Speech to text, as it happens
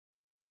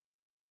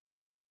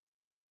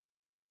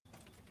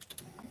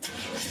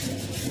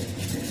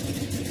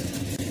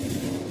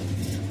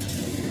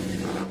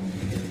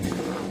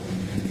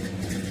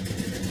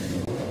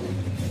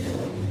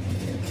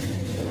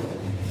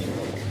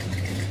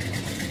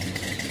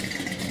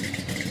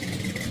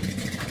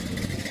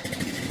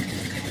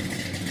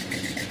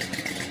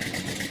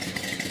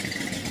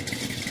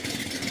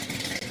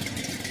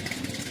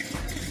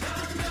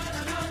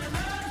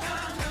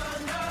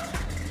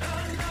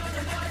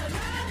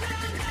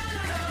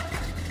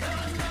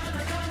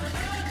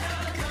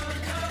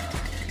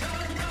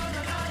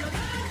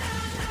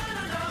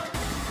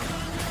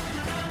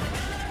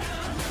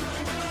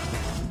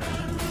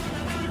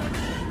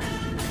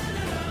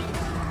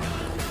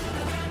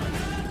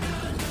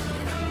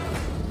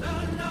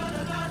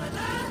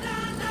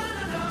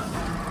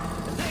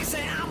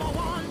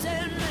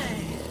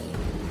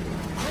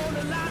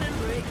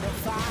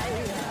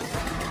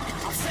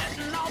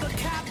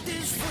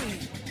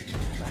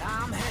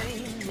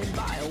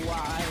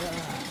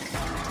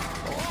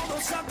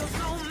suckers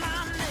know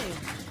my name,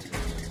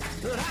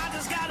 but I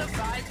just gotta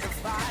fight the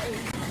fight.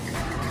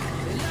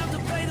 They love to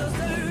play those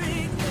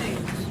dirty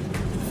games.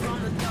 From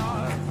the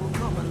dark will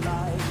come a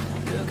light.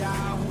 Look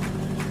out,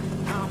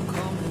 I'm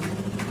coming.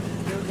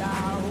 Look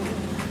out,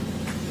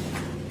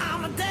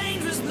 I'm a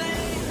dangerous man.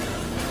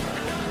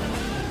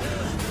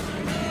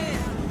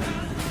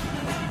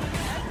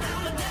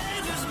 I'm a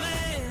dangerous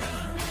man.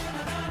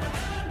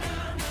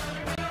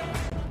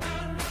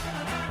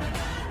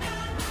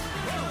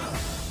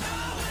 I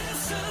will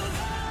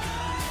survive.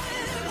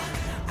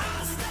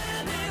 I'll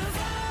stand and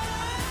fight.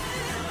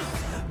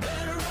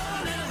 Better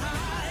run and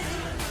hide.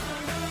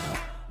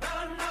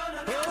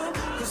 Oh,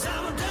 'cause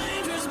I'm a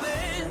dangerous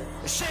man,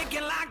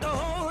 shaking like the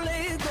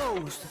Holy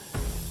Ghost.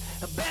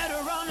 Better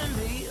run and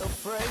be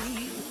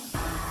afraid.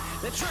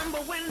 They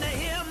tremble when they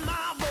hear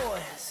my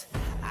voice.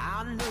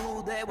 I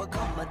knew there would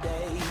come a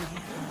day.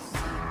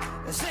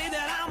 They say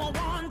that I'm a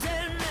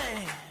wanted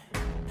man.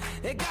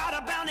 They got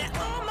a bounty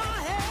on my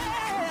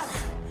head.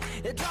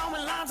 They're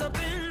drawing lines up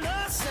in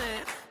the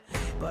sand,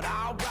 but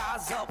I'll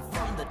rise up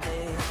from the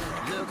dead.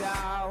 Look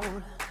out,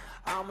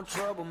 I'm a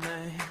trouble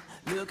man.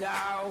 Look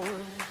out,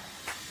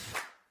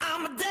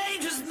 I'm a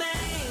dangerous man.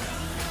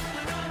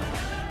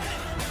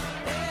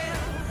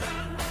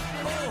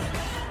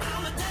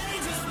 I'm a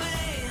dangerous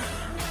man.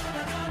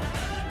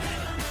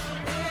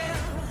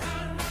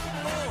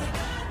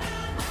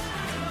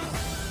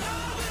 I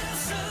will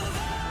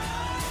survive.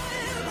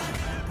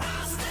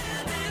 I'll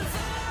stand and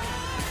fight.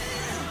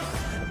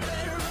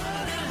 Better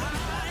run and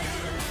hide.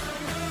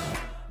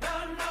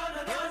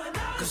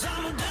 'Cause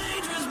I'm a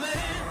dangerous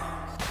man.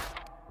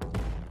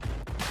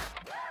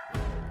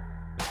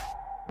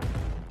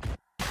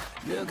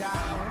 Look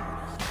out,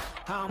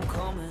 I'm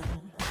coming.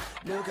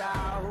 Look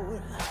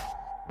out.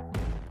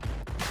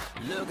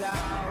 Look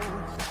out,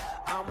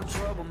 I'm a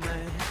trouble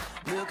man.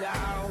 Look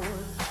out,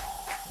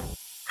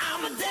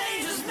 I'm a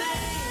dangerous man.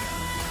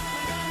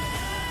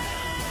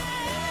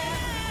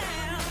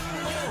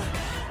 Oh,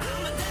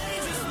 I'm a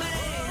dangerous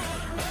man.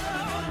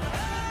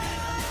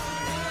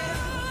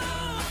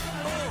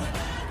 Oh,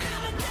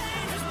 I'm a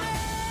dangerous man.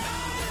 I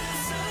will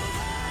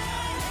survive.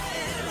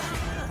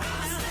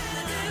 I'll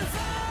stand and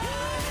fight.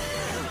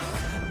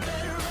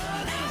 Better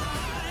run and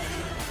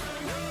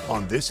hide.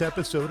 On this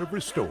episode of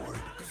Restored,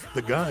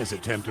 the guys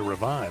attempt to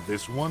revive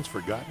this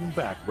once-forgotten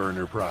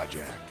backburner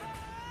project.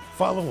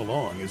 Follow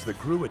along as the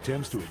crew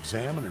attempts to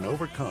examine and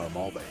overcome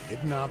all the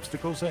hidden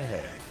obstacles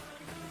ahead.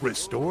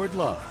 Restored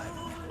Live,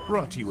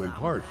 brought to you in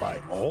part by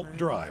Alt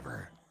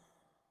Driver.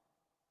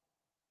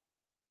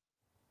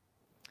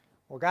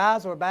 Well,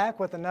 guys, we're back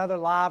with another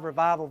live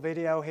revival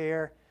video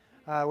here.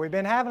 We've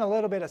been having a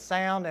little bit of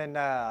sound and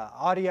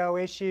audio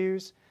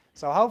issues,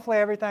 so hopefully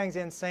everything's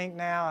in sync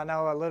now. I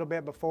know a little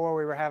bit before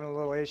we were having a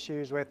little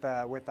issues with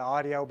the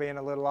audio being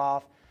a little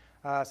off.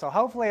 So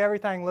hopefully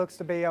everything looks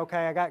to be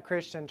okay. I got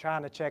Christian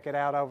trying to check it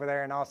out over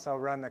there and also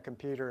run the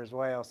computer as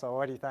well. So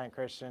what do you think,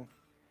 Christian?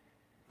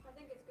 I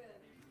think it's good.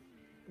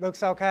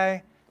 Looks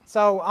okay.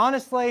 So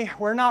honestly,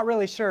 we're not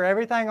really sure.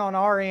 Everything on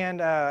our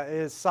end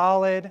is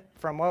solid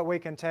from what we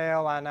can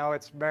tell. I know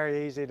it's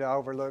very easy to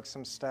overlook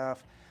some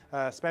stuff,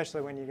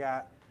 especially when you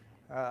got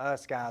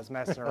us guys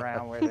messing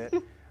around with it.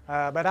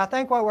 But I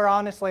think what we're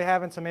honestly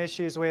having some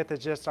issues with is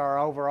just our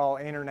overall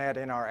internet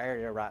in our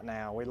area right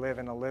now. We live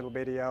in a little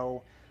bitty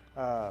old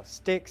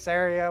sticks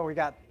area. We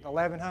got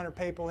 1,100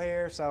 people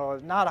here, so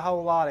not a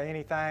whole lot of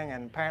anything,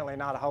 and apparently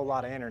not a whole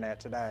lot of internet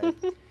today.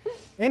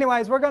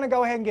 Anyways, we're going to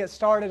go ahead and get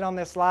started on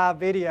this live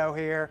video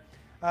here.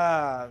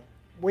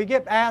 We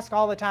get asked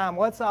all the time,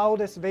 what's the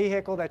oldest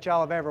vehicle that y'all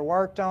have ever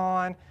worked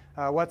on?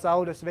 What's the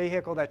oldest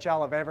vehicle that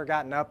y'all have ever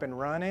gotten up and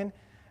running?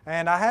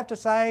 And I have to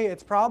say,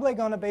 it's probably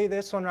going to be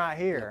this one right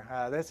here.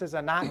 This is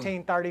a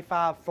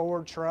 1935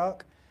 Ford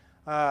truck.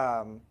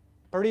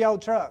 Pretty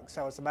old truck,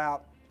 so it's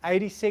about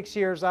 86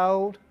 years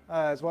old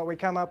is what we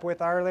come up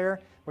with earlier.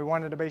 We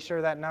wanted to be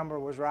sure that number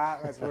was right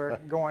as we're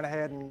going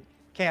ahead and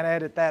can't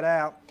edit that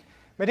out.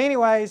 But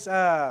anyways,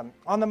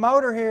 on the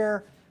motor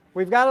here,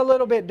 we've got a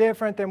little bit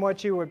different than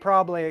what you would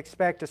probably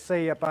expect to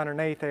see up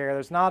underneath here.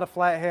 There's not a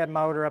flathead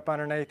motor up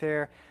underneath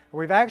here.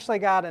 We've actually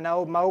got an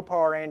old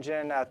Mopar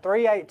engine, a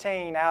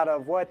 318 out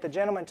of what the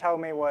gentleman told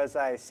me was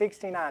a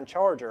 69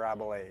 Charger, I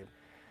believe.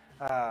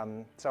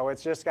 So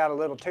it's just got a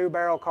little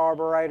 2-barrel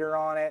carburetor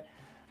on it.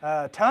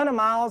 A ton of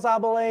miles, I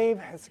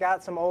believe. It's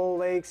got some oil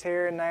leaks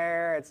here and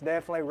there. It's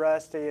definitely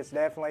rusty. It's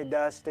definitely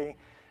dusty.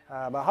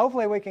 But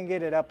hopefully we can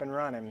get it up and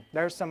running.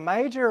 There's some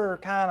major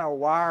kind of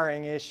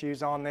wiring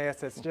issues on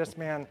this. It's just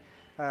been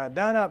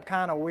done up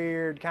kind of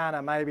weird, kind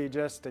of maybe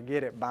just to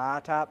get it by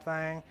type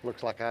thing.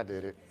 Looks like I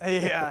did it.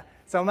 Yeah.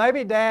 So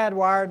maybe Dad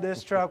wired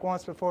this truck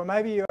once before.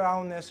 Maybe you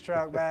owned this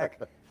truck back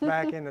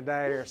in the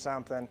day or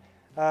something.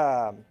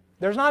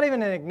 There's not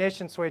even an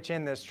ignition switch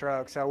in this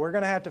truck, so we're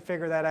going to have to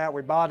figure that out.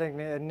 We bought an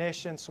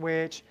ignition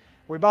switch.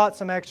 We bought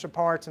some extra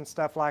parts and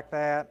stuff like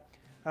that.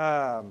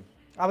 I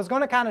was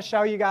going to kind of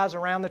show you guys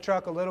around the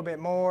truck a little bit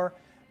more,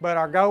 but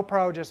our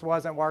GoPro just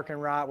wasn't working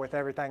right with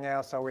everything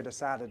else, so we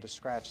decided to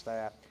scratch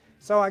that.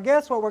 So I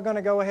guess what we're going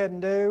to go ahead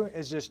and do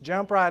is just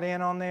jump right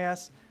in on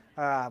this.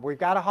 We've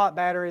got a hot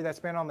battery that's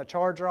been on the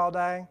charger all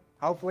day.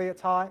 Hopefully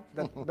it's hot.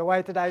 The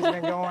way today's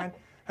been going,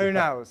 who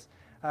knows?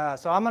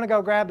 So I'm going to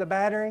go grab the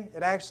battery.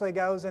 It actually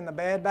goes in the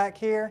bed back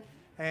here,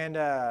 and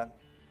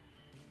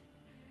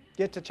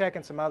get to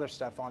checking some other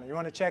stuff on it. You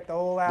want to check the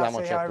oil out,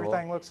 see how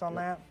everything looks on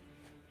that?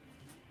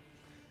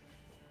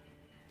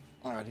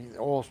 All right, the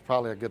oil's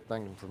probably a good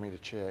thing for me to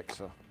check,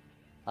 so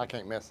I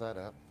can't mess that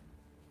up.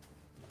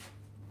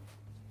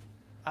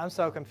 I'm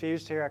so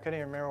confused here, I couldn't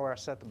even remember where I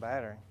set the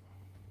battery.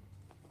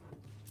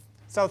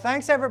 So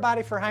thanks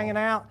everybody for hanging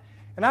out.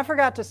 And I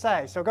forgot to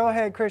say, so go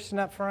ahead, Christian,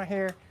 up front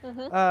here.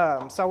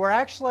 So we're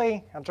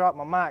actually, I dropped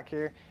my mic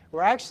here,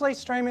 we're actually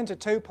streaming to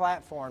 2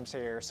 platforms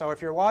here. So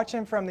if you're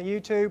watching from the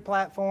YouTube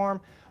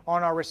platform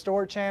on our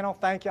Restored channel,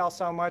 thank y'all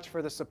so much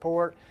for the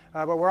support.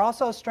 But we're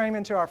also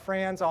streaming to our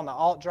friends on the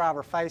Alt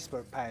Driver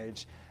Facebook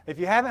page. If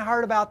you haven't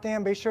heard about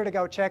them, be sure to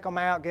go check them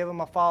out, give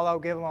them a follow,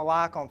 give them a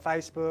like on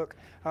Facebook.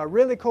 A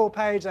really cool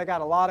page. They got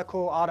a lot of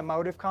cool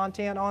automotive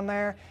content on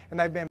there, and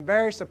they've been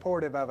very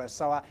supportive of us.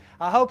 So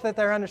I hope that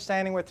they're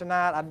understanding with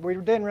tonight. We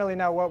didn't really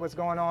know what was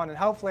going on, and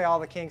hopefully all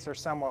the kinks are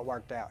somewhat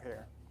worked out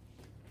here.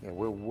 Yeah,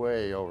 we're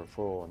way over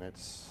full, and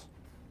it's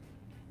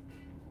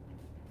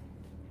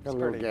got a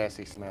little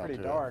gassy smell to it.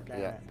 Pretty dark,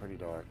 ain't yeah, it? pretty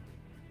dark.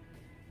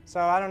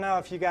 So I don't know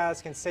if you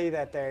guys can see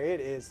that there. It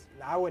is,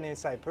 I wouldn't even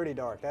say pretty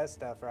dark. That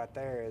stuff right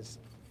there is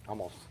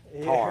Almost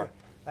yeah, tar.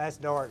 that's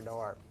dark,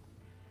 dark.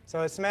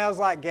 So it smells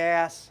like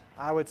gas.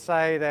 I would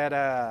say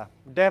that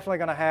definitely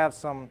going to have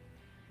some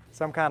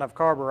kind of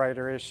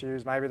carburetor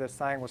issues. Maybe this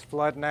thing was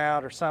flooding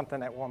out or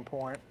something at one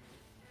point.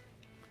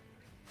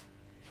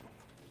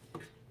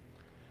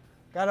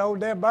 Got an old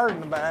dead bird in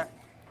the back.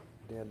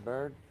 Dead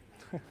bird.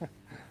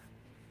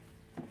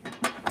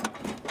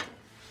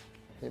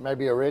 It may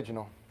be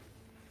original.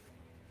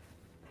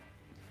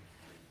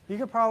 You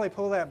could probably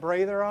pull that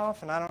breather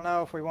off, and I don't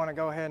know if we want to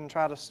go ahead and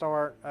try to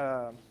start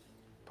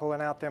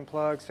pulling out them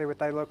plugs, see what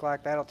they look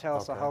like. That'll tell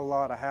us a whole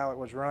lot of how it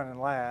was running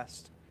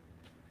last.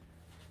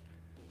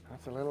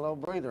 That's a little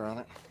old breather on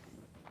it.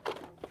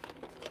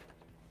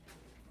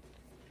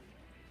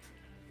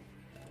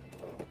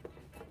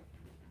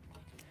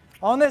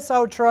 On this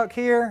old truck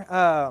here,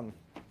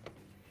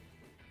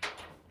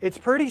 it's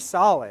pretty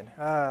solid.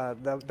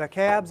 The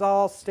cab's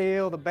all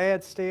steel, the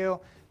bed's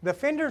steel. The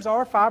fenders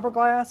are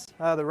fiberglass.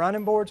 The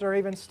running boards are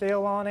even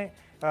steel on it.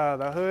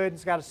 The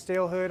hood's got a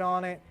steel hood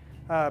on it.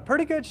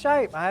 Pretty good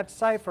shape, I have to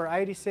say, for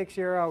an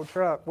 86-year-old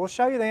truck. We'll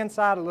show you the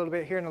inside a little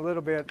bit here in a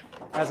little bit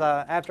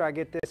after I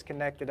get this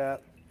connected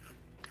up.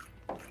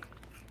 I'm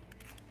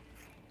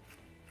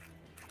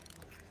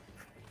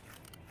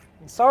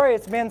sorry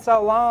it's been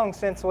so long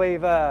since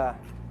we've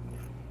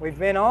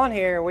been on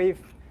here.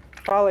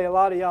 Probably a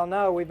lot of y'all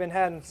know we've been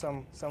having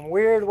some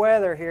weird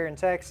weather here in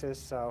Texas,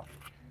 so.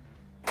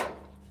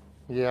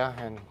 Yeah,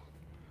 and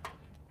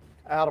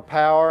out of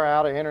power,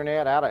 out of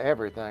internet, out of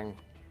everything.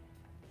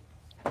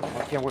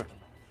 We're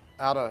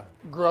out of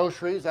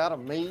groceries, out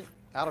of meat,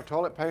 out of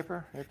toilet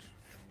paper. It's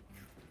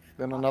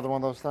been another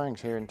one of those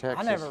things here in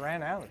Texas. I never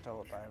ran out of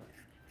toilet paper.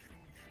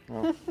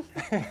 Well,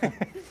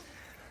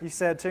 You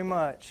said too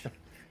much.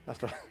 I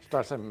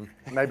start saying,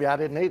 maybe I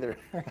didn't either.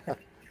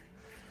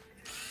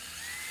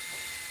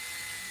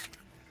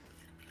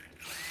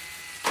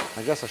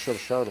 I guess I should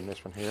have showed him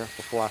this one here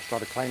before I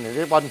started cleaning it.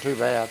 It wasn't too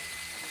bad.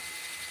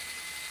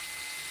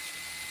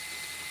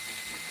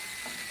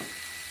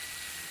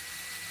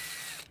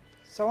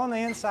 So on the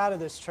inside of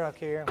this truck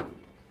here,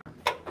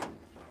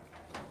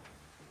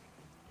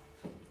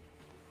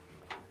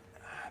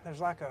 there's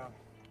like a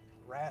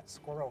rat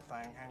squirrel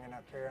thing hanging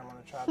up here. I'm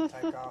going to try to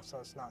take off so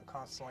it's not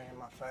constantly in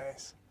my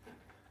face.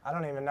 I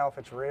don't even know if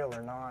it's real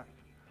or not.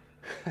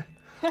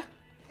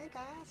 Hey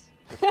guys.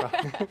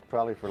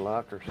 Probably for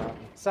luck or something.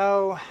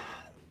 So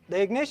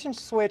the ignition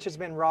switch has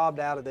been robbed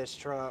out of this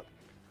truck,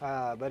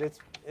 but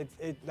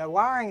the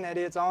wiring that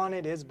is on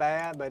it is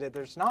bad, but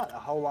there's not a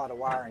whole lot of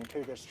wiring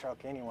to this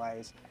truck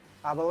anyways.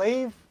 I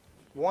believe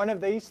one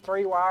of these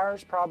 3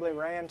 wires probably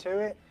ran to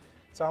it,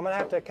 so I'm going to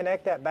have to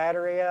connect that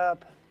battery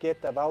up,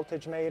 get the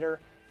voltage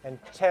meter, and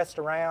test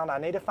around. I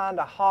need to find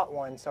a hot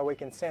one so we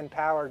can send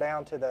power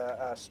down to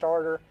the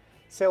starter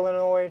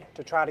solenoid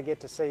to try to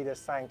get to see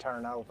this thing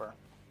turn over.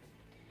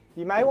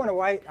 You may want to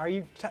wait. Are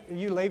you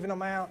leaving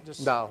them out?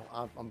 Just No,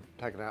 I'm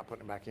taking it out,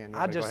 putting it back in.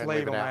 I just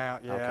leave them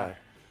out, yeah. Okay.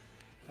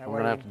 I'm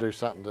going to have to do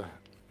something to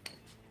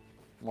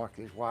mark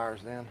these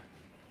wires then.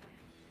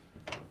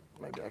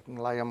 Maybe I can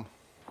lay them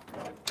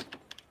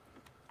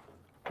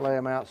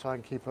out so I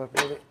can keep up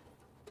with it.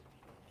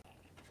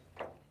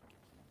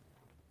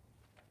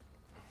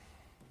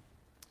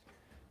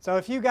 So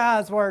if you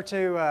guys were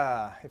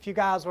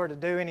to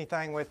do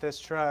anything with this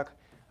truck,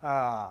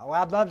 well,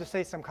 I'd love to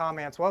see some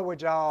comments. What would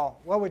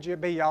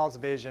be y'all's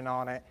vision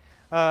on it?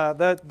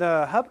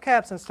 The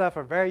hubcaps and stuff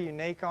are very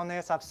unique on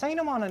this. I've seen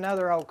them on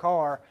another old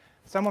car.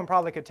 Someone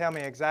probably could tell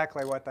me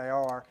exactly what they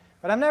are.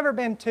 But I've never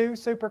been too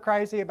super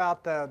crazy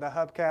about the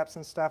hubcaps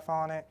and stuff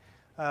on it.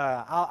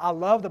 I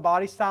love the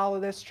body style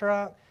of this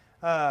truck.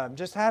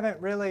 Just haven't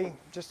really,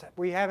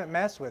 we haven't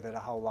messed with it a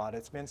whole lot.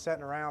 It's been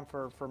sitting around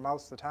for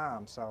most of the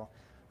time. So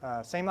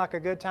seemed like a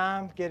good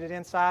time, get it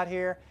inside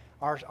here.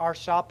 Our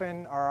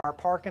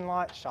parking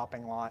lot,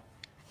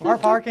 our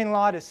parking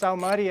lot is so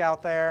muddy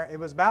out there. It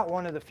was about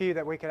one of the few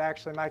that we could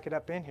actually make it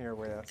up in here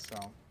with,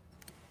 so.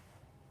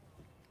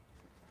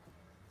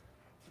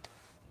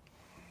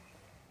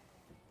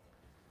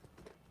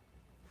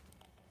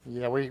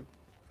 Yeah, we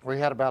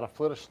had about a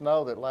foot of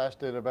snow that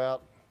lasted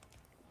about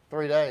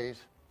 3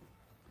 days.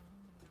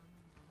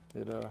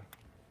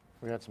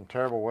 We had some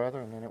terrible weather,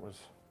 and then it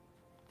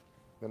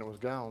was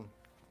gone.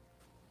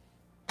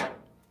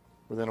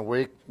 Within a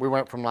week, we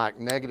went from like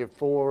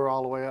 -4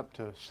 all the way up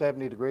to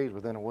 70 degrees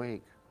within a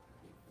week.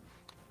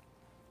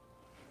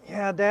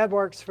 Yeah, Dad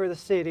works for the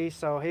city,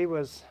 so he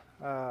was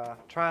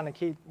trying to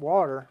keep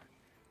water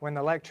when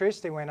the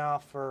electricity went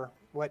off for,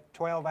 what,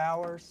 12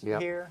 hours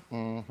here?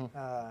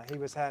 He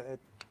was having,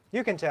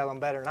 you can tell him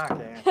better than I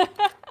can.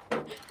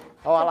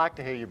 Oh, I like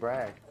to hear you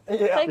brag.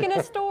 Yeah. Taking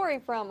a story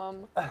from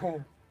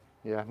him.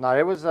 Yeah, no,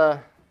 it was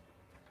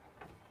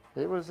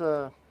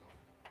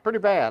pretty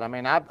bad. I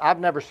mean, I've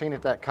never seen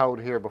it that cold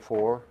here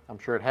before. I'm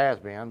sure it has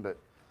been, but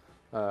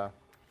I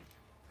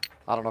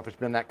don't know if it's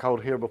been that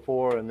cold here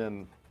before and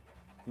then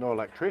no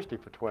electricity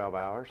for 12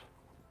 hours,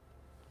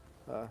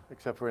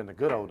 except for in the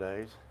good old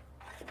days.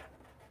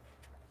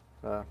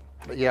 But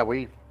yeah,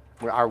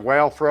 our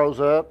well froze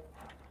up,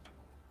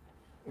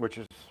 which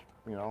is,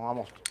 you know,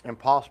 almost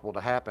impossible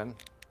to happen.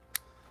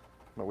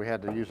 But we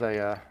had to use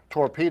a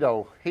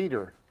torpedo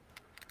heater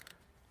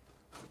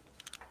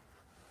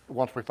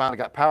once we finally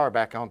got power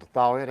back on to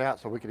thaw it out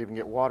so we could even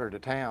get water to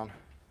town.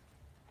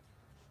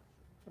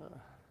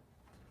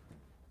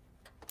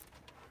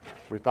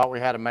 We thought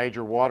we had a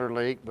major water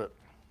leak, but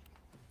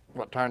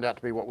what turned out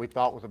to be what we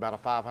thought was about a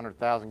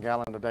 500,000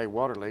 gallon a day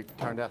water leak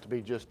turned out to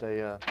be just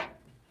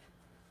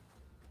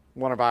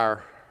one of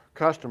our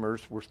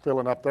customers was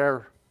filling up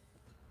their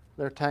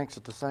tanks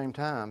at the same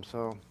time,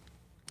 so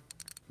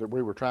that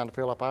we were trying to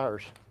fill up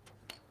ours.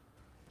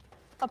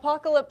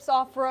 Apocalypse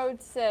Off-Road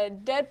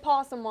said, dead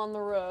possum on the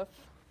roof.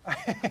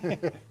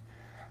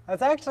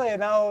 That's actually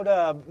an old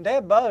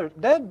dead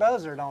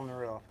buzzard on the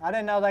roof. I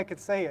didn't know they could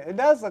see it. It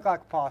does look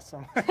like a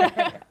possum.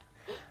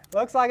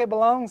 Looks like it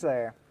belongs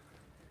there.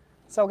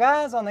 So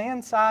guys, on the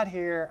inside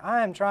here,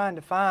 I am trying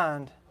to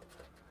find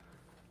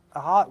a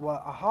hot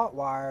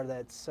wire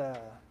that's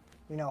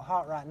you know,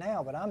 hot right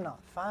now, but I'm not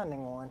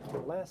finding one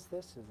unless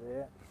this is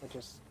it, which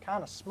is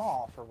kind of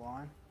small for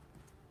one.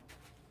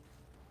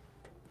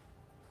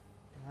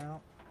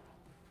 No.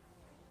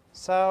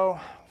 So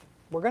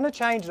we're going to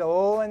change the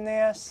oil in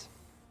this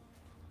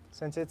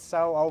since it's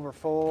so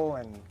overfull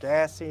and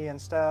gassy and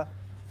stuff.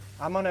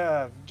 I'm going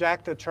to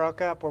jack the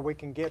truck up where we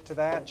can get to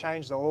that,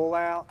 change the oil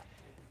out,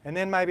 and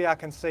then maybe I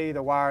can see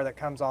the wire that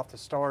comes off the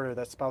starter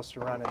that's supposed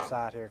to run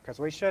inside here, because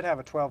we should have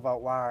a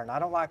 12-volt wire, and I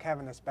don't like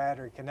having this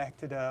battery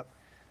connected up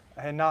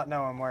and not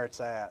knowing where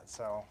it's at,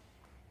 so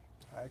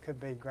it could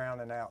be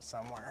grounding out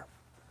somewhere.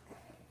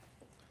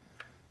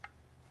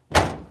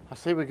 I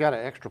see we got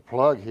an extra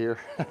plug here.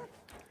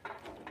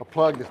 A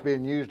plug that's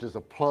being used as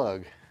a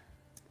plug.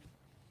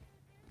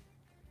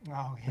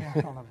 Oh yeah,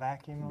 on the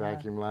vacuum line.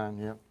 Vacuum line,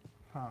 yep.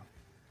 Huh.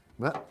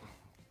 But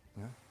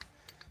yeah,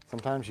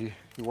 sometimes you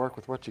work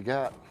with what you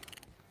got.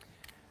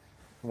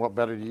 And what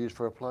better to use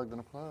for a plug than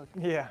a plug?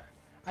 Yeah.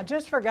 I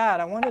just forgot,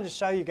 I wanted to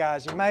show you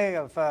guys, you may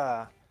have,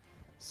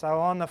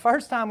 so on the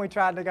first time we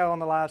tried to go on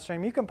the live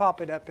stream, you can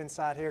pop it up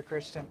inside here,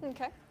 Christian.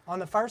 Okay. On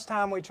the first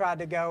time we tried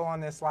to go on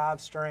this live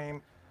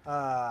stream,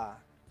 I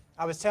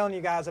was telling you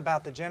guys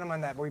about the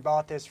gentleman that we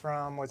bought this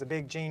from was a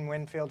big Gene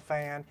Winfield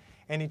fan,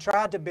 and he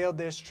tried to build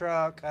this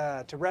truck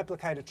to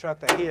replicate a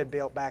truck that he had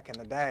built back in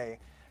the day,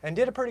 and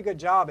did a pretty good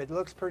job. It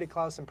looks pretty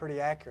close and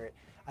pretty accurate.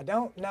 I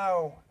don't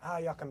know,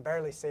 y'all can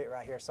barely see it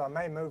right here, so I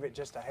may move it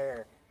just a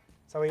hair.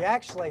 So he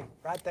actually,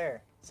 right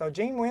there. So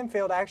Gene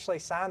Winfield actually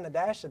signed the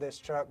dash of this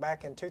truck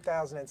back in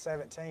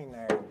 2017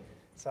 there.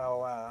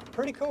 So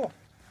pretty cool.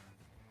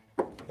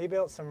 He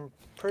built some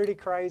pretty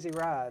crazy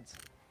rides.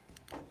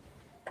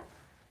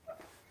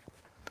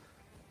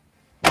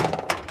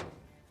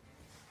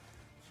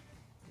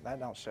 That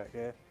don't shut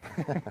good.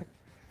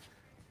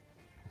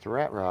 It's a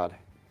rat rod.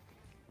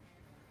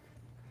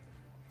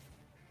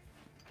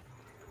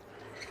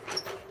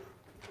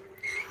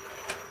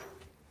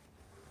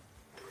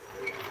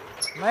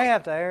 May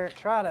have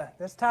to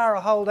this tire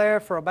will hold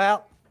air for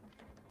about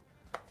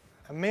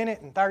 1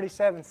 minute and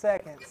 37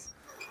 seconds.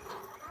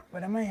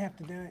 But I may have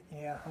to do it,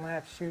 yeah, I'm gonna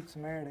have to shoot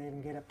some air to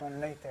even get up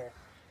underneath there.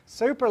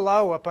 Super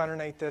low up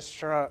underneath this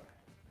truck.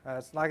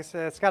 It's, like I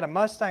said, it's got a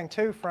Mustang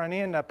 2 front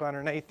end up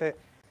underneath it.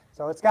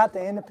 So it's got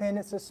the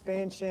independent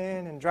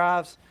suspension and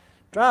drives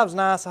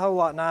nice, a whole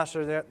lot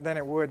nicer than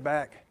it would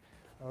back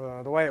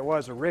the way it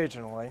was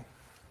originally.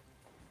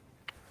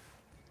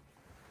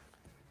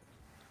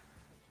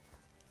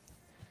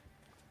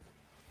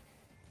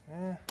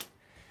 Yeah.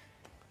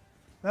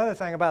 Another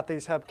thing about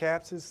these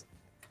hubcaps is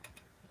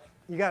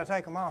you got to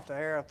take them off to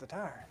air up the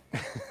tire.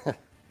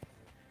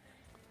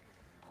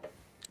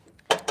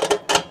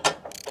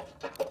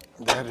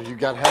 Daddy, you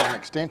got to have an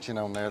extension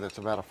on there that's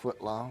about 1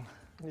 foot long.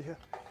 Yeah.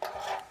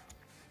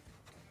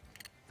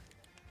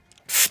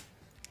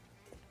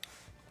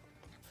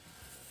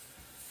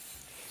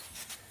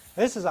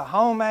 This is a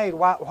homemade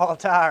white wall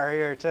tire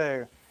here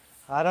too.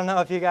 I don't know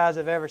if you guys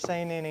have ever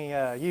seen any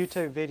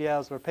YouTube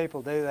videos where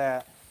people do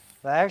that.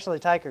 They actually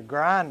take a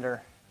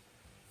grinder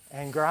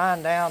and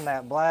grind down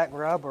that black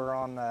rubber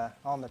on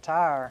the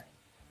tire,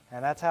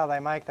 and that's how they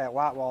make that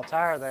white wall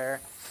tire there.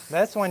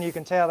 This one you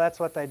can tell that's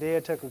what they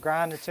did, took a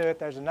grinder to it.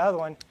 There's another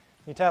one,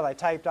 you tell they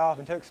taped off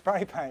and took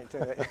spray paint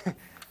to it.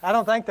 I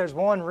don't think there's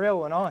one real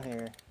one on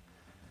here.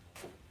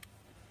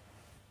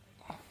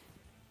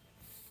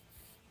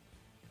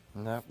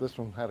 No, this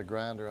one had a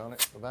grinder on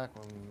it. The back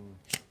one.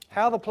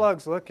 How the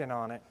plugs looking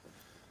on it?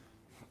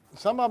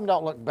 Some of them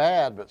don't look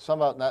bad, but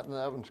some of them,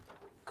 that one's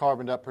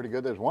carboned up pretty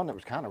good. There's one that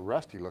was kind of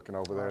rusty looking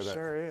over there. That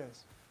sure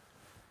is.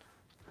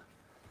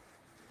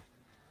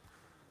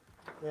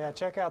 Yeah,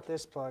 check out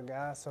this plug,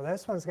 guys. So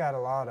this one's got a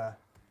lot of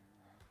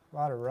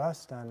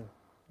rust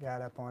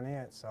got up on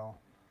it. So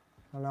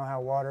I don't know how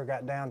water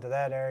got down to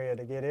that area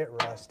to get it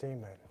rusty,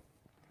 but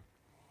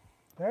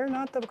they're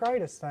not the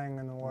greatest thing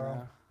in the world.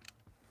 Yeah.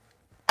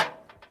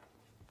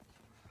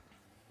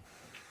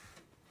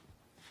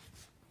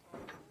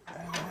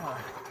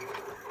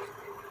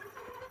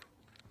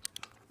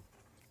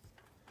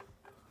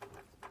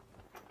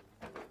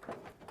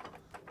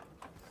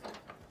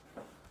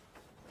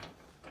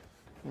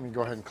 Let me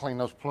go ahead and clean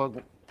those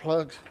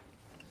plugs.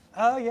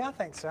 Oh, yeah, I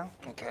think so.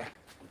 Okay.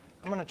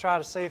 I'm going to try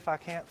to see if I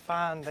can't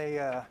find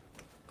the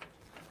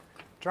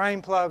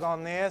drain plug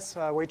on this.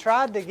 We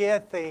tried to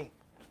get the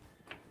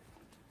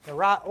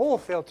right oil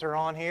filter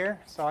on here,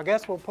 so I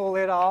guess we'll pull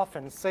it off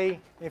and see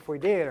if we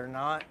did or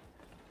not.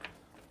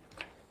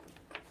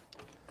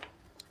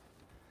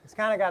 It's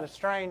kind of got a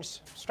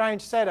strange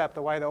setup,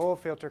 the way the oil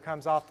filter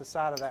comes off the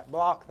side of that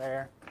block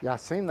there. Yeah, I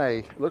seen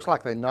looks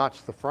like they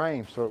notched the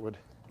frame so it would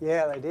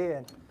Yeah, they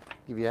did.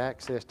 give you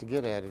access to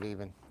get at it to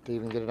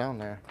even get it on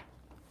there.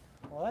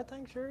 Well, that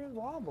thing sure is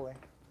wobbly.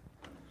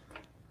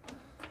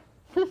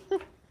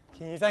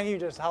 Can you think you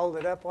just hold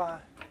it up while?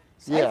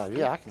 Yeah,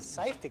 I can.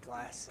 Safety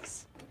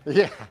glasses.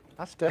 Yeah,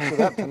 I stepped it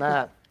up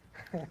tonight.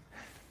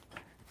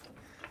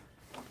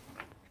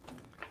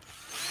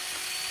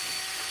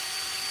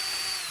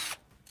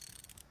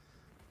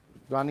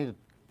 Do I need to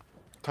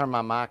turn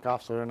my mic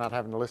off so they're not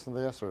having to listen to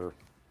this, or?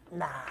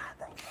 Nah,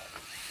 I think.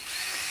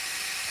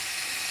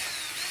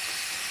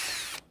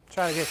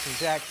 Try to get some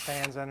jack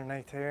stands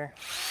underneath here.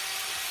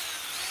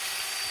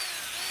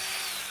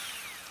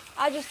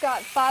 I just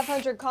got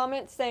 500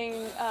 comments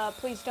saying,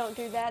 please don't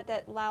do that.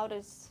 That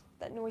noise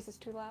is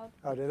too loud.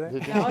 Oh, did they?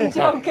 Did you? No, I'm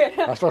joking.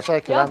 I was supposed to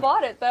say, 'cause Y'all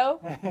bought it though.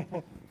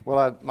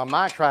 well, my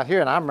mic's right here,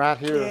 and I'm right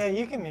here. Yeah,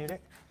 you can mute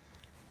it.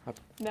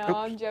 No,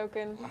 I'm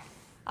joking.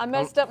 I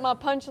messed up my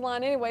punchline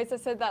anyways. I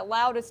said that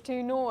loud is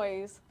too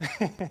noise.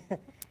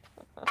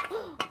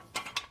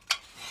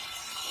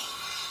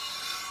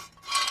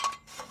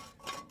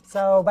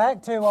 So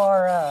back to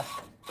our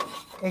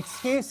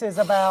excuses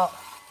about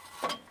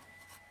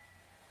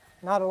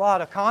not a lot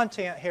of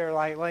content here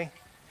lately.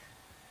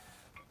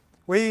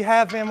 We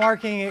have been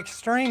working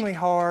extremely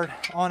hard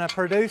on a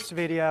produced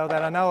video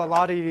that I know a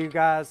lot of you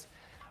guys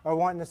are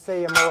wanting to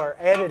see, a more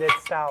edited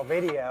style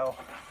video.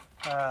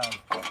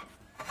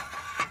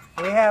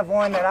 We have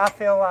one that I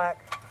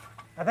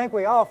think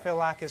we all feel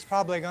like is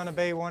probably going to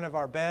be one of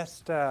our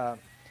best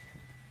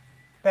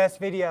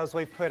videos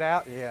we've put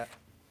out yet.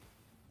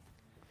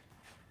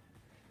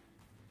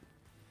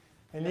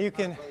 And you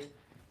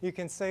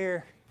can see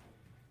her,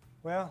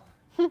 well,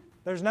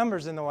 there's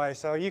numbers in the way,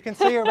 so you can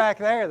see her back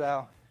there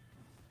though.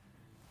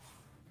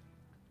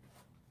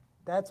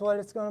 That's what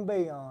it's going to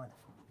be on.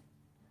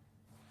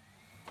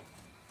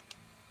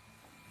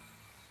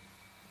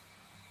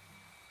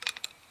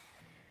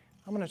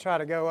 I'm going to try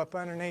to go up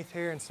underneath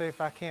here and see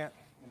if I can't.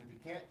 And if you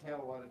can't tell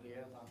what it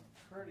is, I'm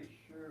pretty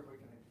sure we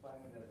can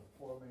explain it as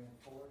a 4-man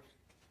force.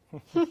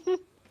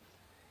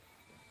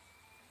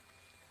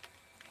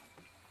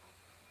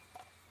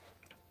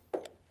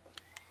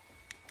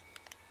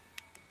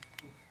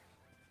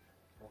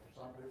 Well, for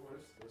some people,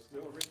 it's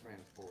still a rich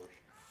man's force.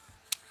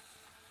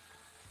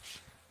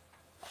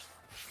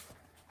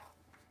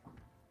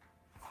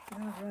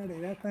 Alrighty,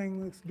 that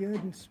thing looks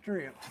good and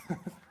stripped.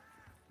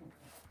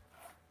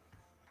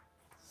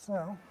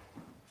 So,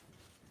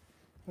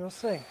 we'll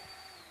see.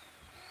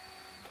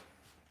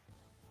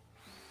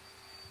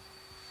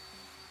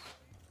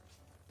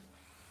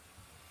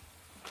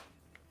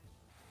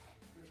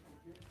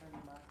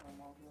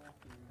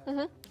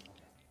 Mm-hmm.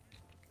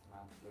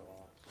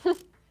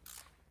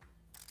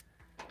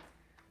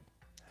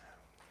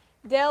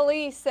 Dale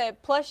E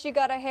said, plus you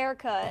got a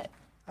haircut.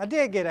 I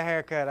did get a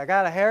haircut. I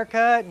got a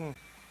haircut and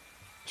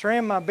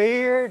trimmed my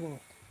beard and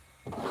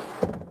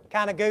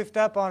kind of goofed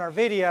up on our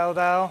video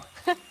though.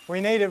 We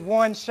needed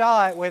one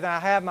shot with I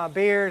have my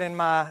beard and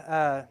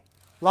my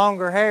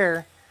longer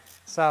hair,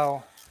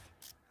 so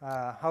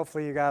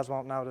hopefully you guys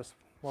won't notice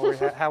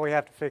how we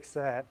have to fix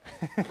that.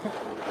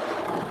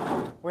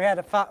 We had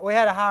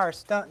to hire a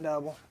stunt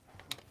double.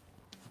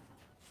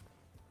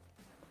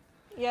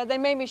 Yeah, they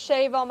made me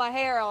shave all my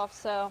hair off,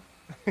 so.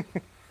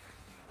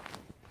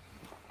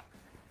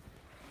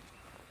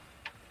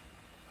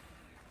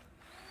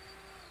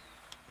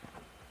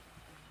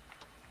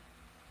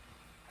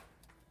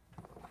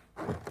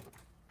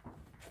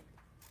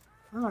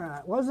 All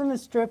right, wasn't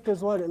as stripped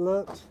as what it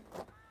looked.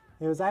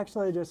 It was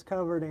actually just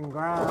covered in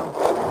grime.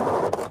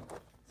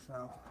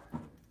 So.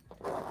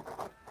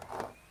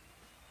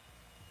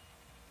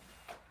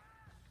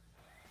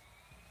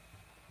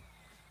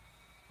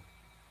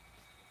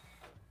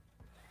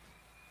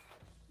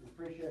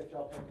 Appreciate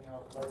y'all taking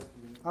out the boat.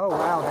 Oh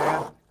wow,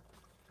 Dad.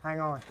 Hang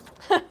on.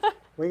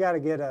 We gotta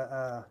get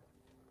a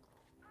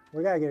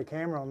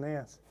camera on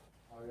this.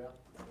 Oh yeah?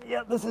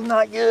 Yep, this is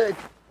not good.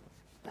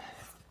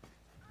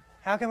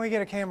 How can we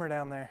get a camera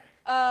down there?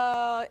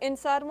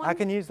 Inside one? I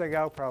can use the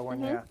GoPro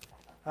one,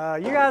 yeah.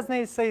 You guys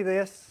need to see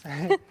this.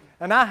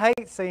 And I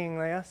hate seeing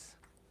this.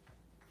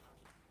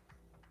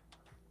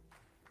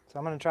 So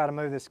I'm gonna try to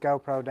move this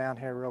GoPro down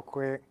here real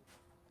quick.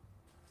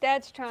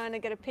 Dad's trying to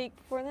get a peek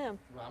before them.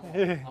 I'm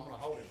gonna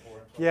hold it for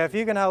him. So Yeah, if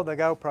you can hold the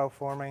GoPro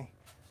for me.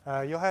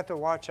 You'll have to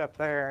watch up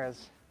there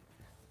as,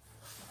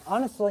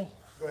 honestly,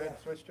 go ahead and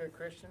switch to it,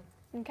 Christian.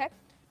 Okay.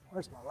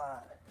 where's my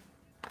light?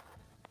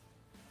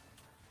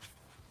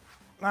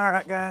 All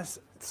right, guys.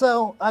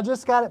 So I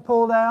just got it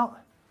pulled out,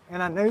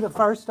 and I knew the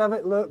first of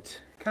it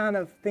looked kind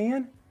of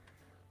thin,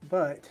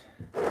 but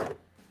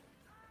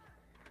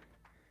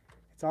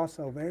it's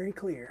also very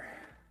clear.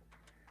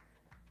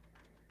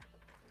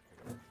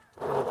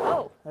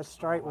 Oh, That's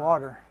straight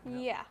water.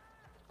 yeah.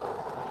 That's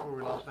where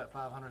we lost that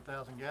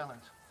 500,000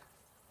 gallons.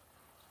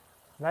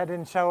 That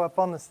didn't show up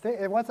on the stick.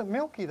 It wasn't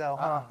milky though,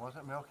 huh?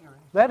 Wasn't milky or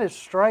anything? That is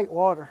straight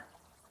water.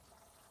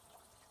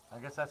 I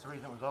guess that's the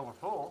reason it was over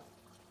full.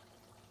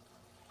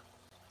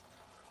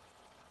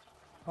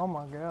 Oh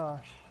my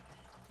gosh.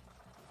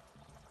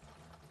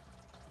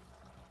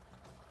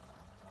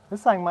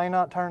 This thing may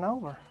not turn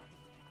over.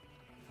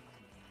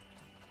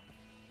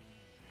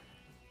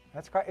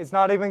 That's crazy. It's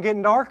not even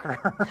getting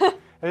darker.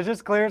 It's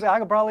just clear as I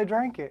could probably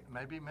drink it.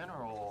 Maybe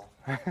mineral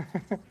Oh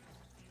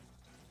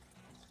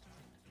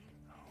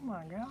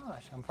my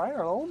gosh, I'm afraid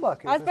our old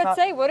bucket. I was about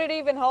to say, would it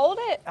even hold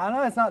it? I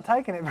know it's not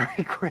taking it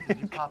very quick. oil.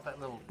 You pop that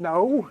little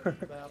No,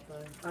 valve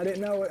thing. I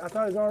didn't know it. I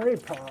thought it was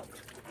already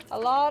popped. A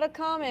lot of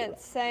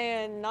comments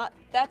saying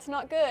that's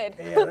not good.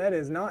 Yeah, that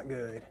is not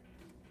good.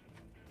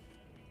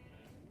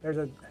 There's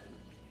a,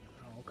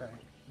 oh, okay.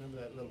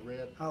 Remember that little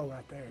red? Oh,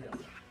 right there. Yeah.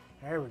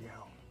 There we go.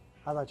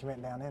 I thought you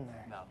meant down in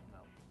there. No.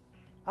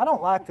 I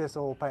don't like this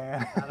oil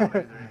pan. I don't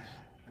either.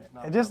 It's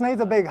not It just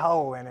needs a big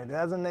hole in it. It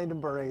doesn't need to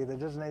breathe. It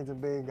just needs a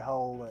big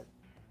hole.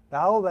 The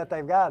hole that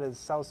they've got is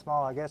so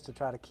small, I guess, to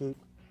try to keep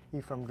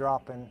you from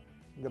dropping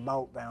the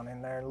bolt down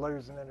in there and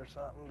losing it or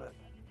something. But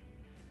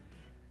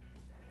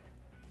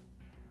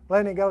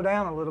letting it go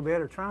down a little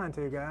bit, or trying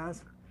to,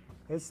 guys.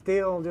 It's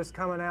still just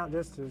coming out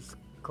just as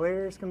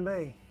clear as can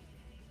be.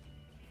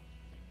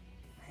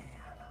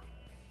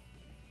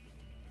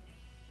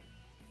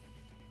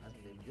 I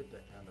didn't even get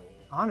that kind of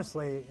oil.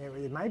 Honestly,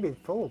 it may be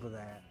full to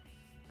that,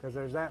 because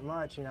there's that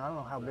much. You know, I don't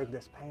know how big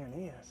this pan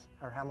is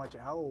or how much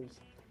it holds.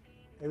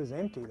 It was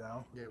empty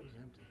though. Yeah, it was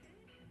empty.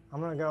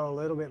 I'm gonna go a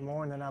little bit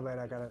more, and then I bet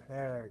I gotta.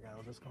 There it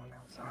goes. It's going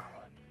down solid.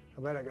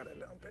 I bet I gotta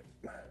dump it.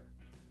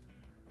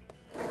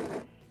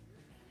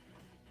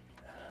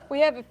 We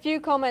have a few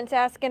comments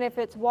asking if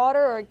it's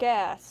water or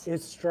gas.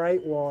 It's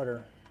straight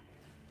water.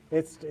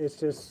 It's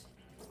just.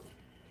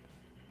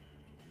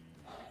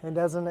 It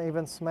doesn't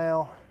even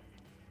smell.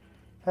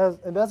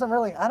 It doesn't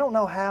really. I don't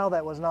know how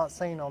that was not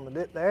seen on the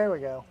dip. There we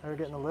go. They're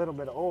getting a little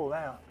bit of oil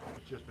now.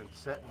 It's just been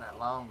setting that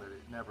long that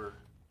it never.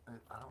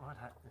 I don't know what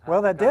happened.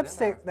 Well, that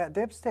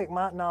dipstick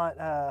might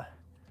not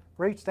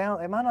reach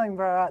down. It might not even be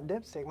the right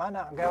dipstick. Might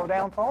not go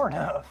down far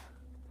enough.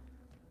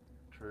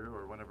 True,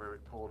 or whenever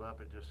it pulled up,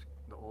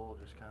 the oil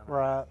just kind of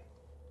Right.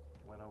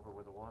 went over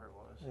where the water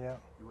was. Yeah.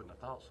 You wouldn't have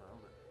thought so,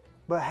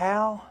 But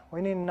how?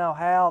 We need to know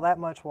how that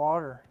much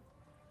water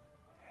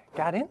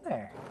got in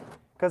there.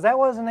 Because that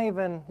wasn't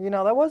even,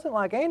 that wasn't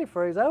like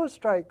antifreeze. That was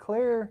straight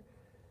clear.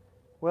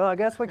 Well, I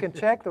guess we can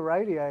check the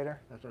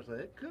radiator. that's what I said.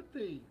 It could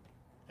be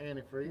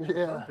antifreeze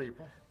Yeah. for some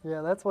people.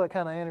 Yeah, that's what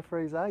kind of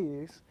antifreeze I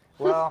use.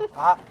 Well,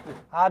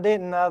 I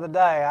didn't the other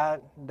day.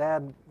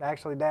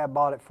 Dad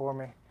bought it for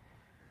me.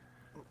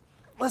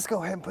 Let's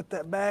go ahead and put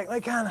that back. They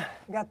kind of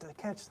got to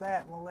catch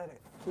that, and we'll let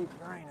it keep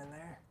draining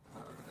there.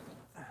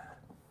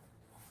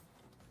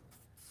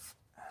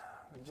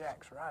 The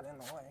jack's right in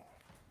the way.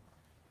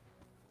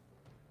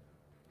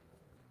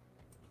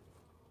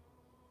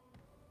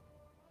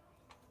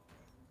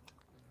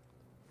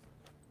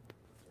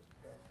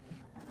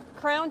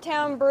 Crown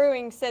Town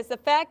Brewing says the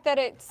fact that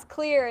it's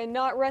clear and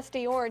not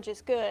rusty orange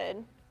is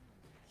good.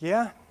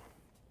 Yeah.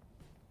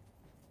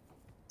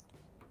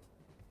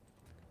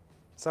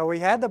 So we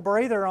had the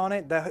breather on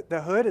it.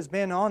 The hood has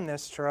been on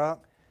this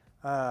truck.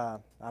 I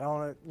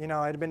don't, it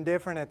had been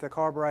different if the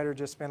carburetor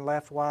just been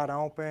left wide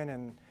open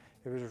and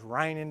it was just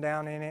raining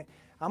down in it.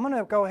 I'm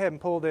gonna go ahead and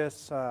pull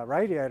this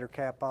radiator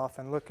cap off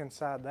and look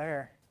inside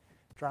there.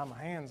 Dry my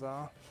hands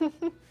off.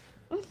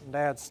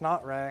 Dad's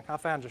snot rag. I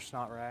found your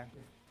snot rag.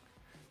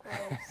 Gross.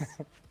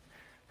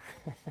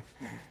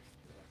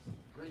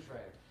 Grease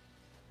rag.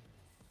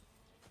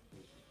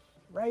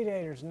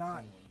 Radiator's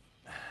not.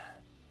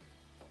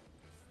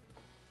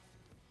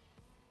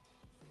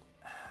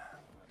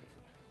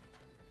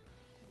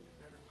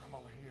 I'm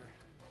over here.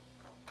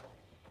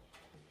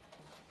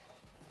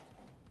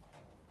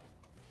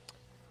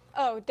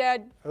 Oh,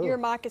 Dad, Ooh. your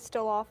mic is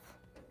still off.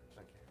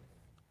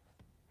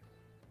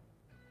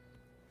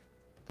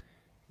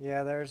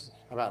 Yeah, there's.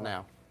 How about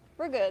now?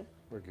 We're good.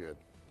 We're good.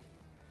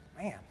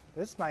 Man,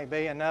 this may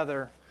be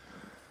another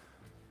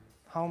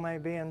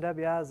homemade BMW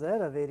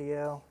Isetta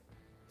video.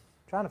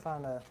 Trying to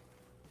find a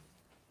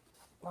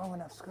long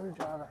enough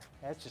screwdriver.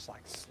 That's just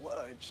like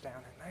sludge down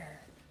in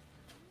there.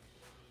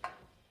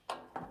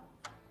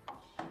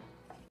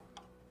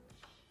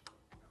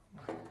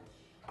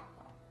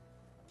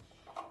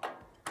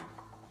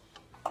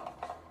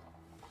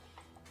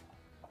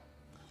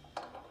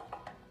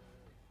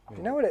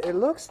 You know what? It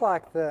looks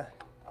like the.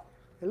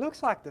 It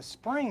looks like the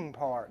spring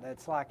part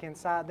that's like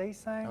inside these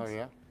things. Oh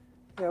yeah?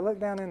 Yeah, look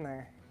down in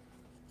there.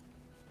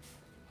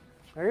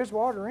 There is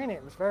water in it.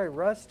 It was very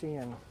rusty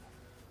and.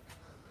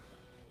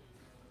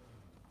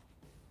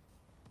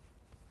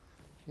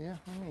 Yeah,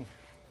 let me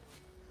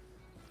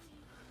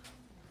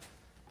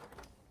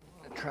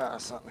try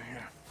something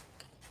here.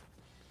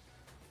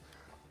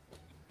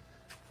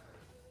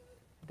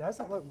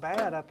 Doesn't look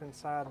bad up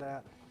inside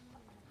that.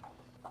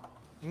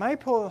 May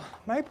pull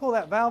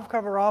that valve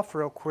cover off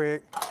real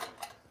quick,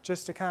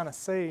 just to kind of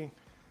see.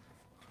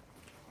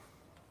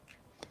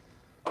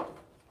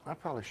 I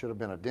probably should have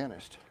been a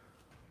dentist.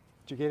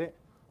 Did you get it?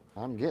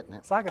 I'm getting it.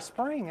 It's like a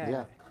spring, ain't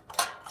Yeah.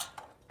 it?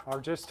 Or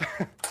just,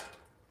 I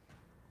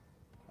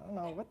don't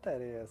know what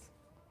that is.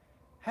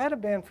 Had to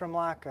been from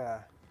like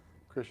a.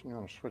 Christian, you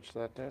want to switch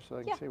that there so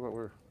they can Yeah. see what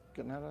we're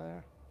getting out of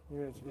there?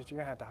 You're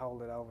gonna have to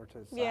hold it over to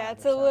the side. Yeah,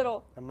 it's or a something.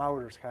 little. The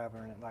motor's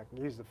covering it. Like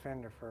use the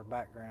fender for a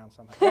background.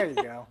 Something. There you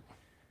go.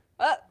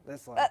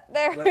 This one.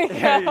 There we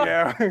There you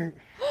go.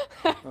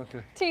 go.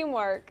 Okay.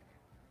 Teamwork.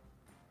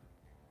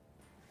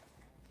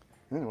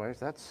 Anyways,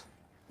 that's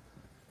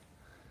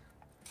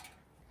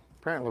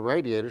apparently the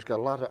radiator's got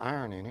a lot of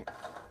iron in it.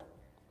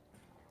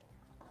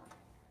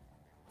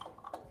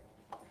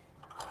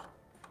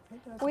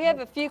 We have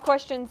a few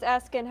questions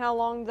asking how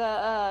long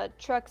the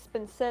truck's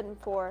been sitting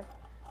for.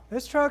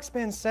 This truck's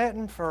been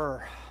setting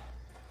for,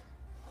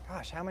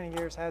 gosh, how many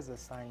years has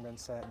this thing been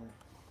setting?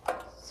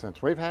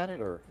 Since we've had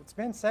it, or? It's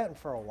been setting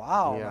for a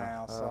while Yeah,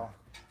 now, so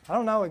I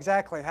don't know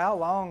exactly how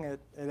long it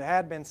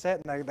had been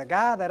setting. The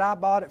guy that I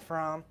bought it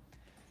from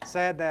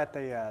said that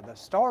the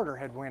starter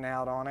had went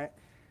out on it.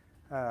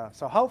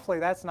 So hopefully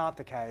that's not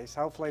the case.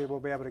 Hopefully we'll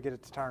be able to get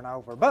it to turn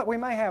over. But we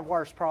may have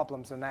worse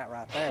problems than that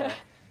right there.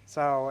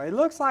 So it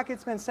looks like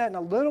it's been setting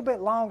a little bit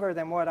longer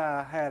than what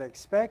I had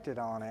expected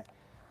on it.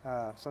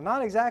 So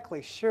not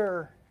exactly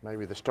sure.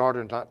 Maybe the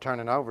starter not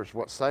turning over is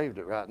what saved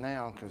it right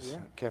now, because Yeah.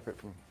 it kept it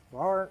from.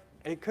 Or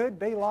it could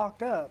be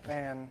locked up.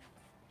 And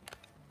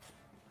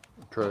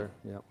True.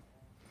 Yep.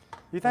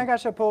 you think I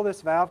should pull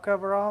this valve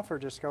cover off, or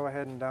just go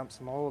ahead and dump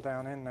some oil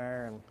down in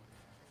there?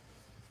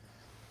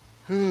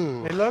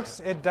 And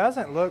it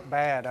doesn't look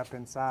bad up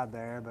inside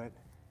there, but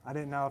I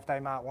didn't know if they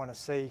might want to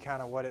see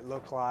kind of what it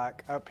looked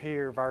like up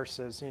here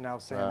versus, you know,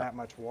 seeing Right. that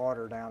much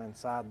water down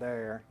inside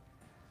there.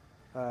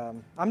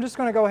 I'm just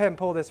going to go ahead and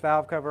pull this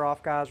valve cover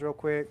off, guys, real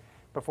quick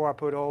before I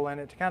put oil in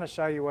it to kind of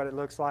show you what it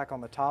looks like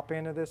on the top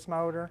end of this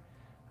motor.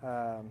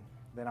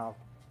 Then I'll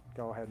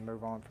go ahead and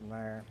move on from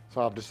there.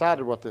 So I've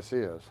decided what this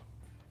is.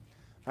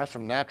 That's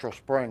some natural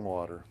spring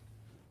water.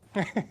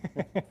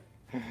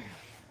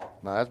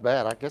 No, that's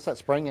bad. I guess that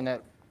spring in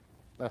that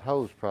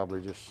hose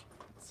probably just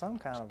Some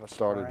kind of a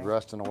started spring.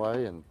 rusting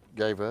away and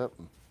gave up.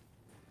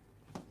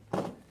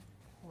 What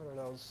are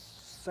those,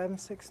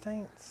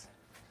 7/16?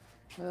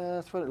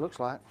 That's what it looks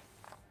like.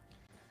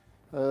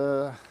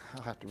 I'll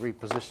have to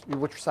reposition.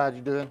 Which side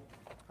you doing?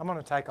 I'm going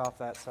to take off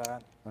that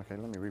side. Okay,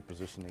 let me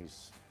reposition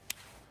these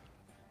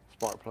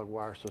spark plug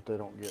wires so that they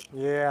don't get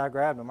Yeah, I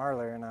grabbed them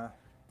earlier and I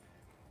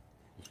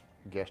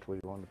guessed where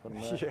you wanted to put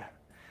them at. Yeah.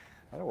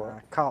 That'll work.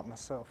 I caught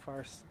myself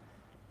first.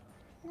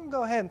 I'm gonna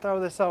go ahead and throw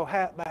this old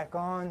hat back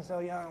on so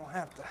y'all don't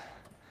have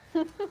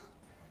to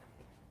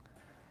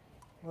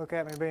look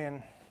at me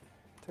being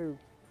too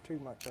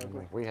much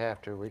ugly. If we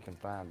have to, we can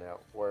find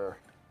out where.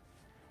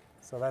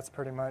 So that's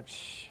pretty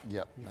much,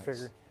 Yep. you that's-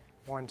 figured,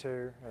 1,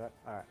 2, all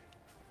right.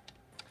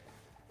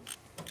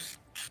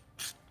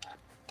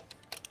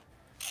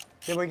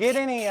 Did we get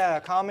any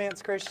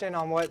comments, Christian,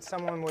 on what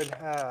someone would,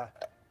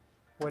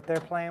 what their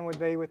plan would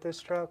be with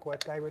this truck,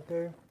 what they would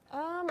do?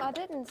 I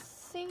didn't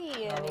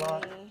see Not a any.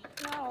 lot.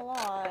 Not a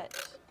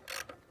lot.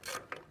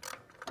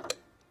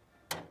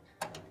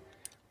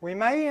 We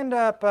may end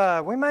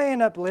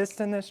up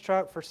listing this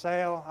truck for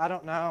sale. I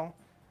don't know.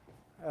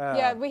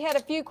 Yeah, we had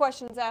a few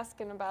questions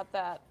asking about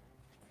that.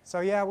 So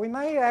yeah, we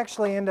may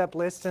actually end up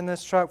listing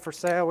this truck for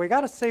sale. We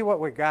got to see what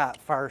we got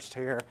first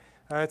here.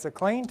 It's a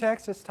clean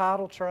Texas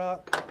title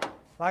truck.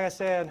 Like I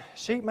said,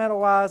 sheet metal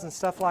wise and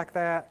stuff like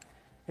that,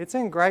 It's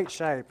in great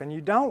shape, and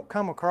you don't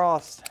come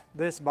across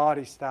this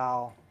body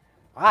style,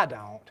 I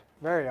don't,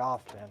 very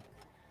often.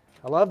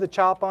 I love the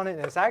chop on it,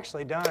 and it's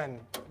actually done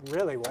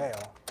really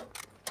well.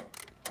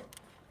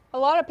 A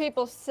lot of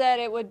people said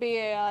it would be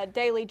a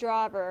daily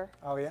driver.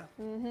 Oh yeah?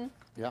 Mm-hmm.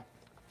 Yeah.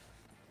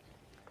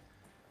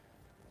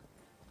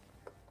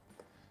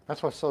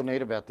 That's what's so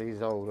neat about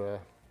these old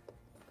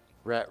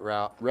rat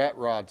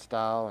rod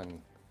style,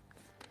 and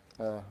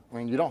I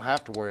mean, you don't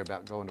have to worry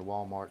about going to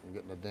Walmart and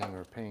getting a ding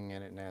or a ping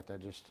in it and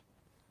that just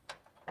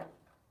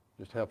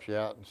helps you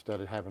out instead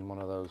of having one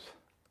of those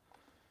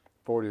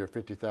 $40,000 or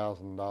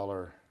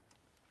 $50,000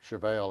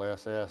 Chevelle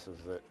SS's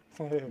that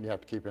you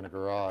have to keep in a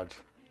garage.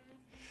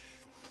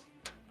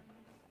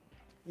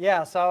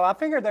 Yeah, so I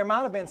figured there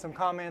might have been some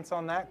comments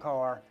on that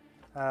car.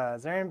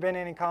 Has there been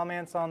any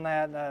comments on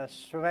that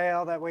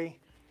Chevelle that we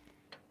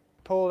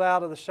pulled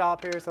out of the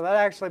shop here? So that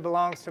actually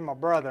belongs to my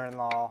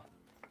brother-in-law.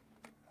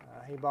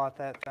 He bought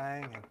that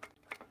thing, and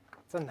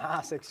it's a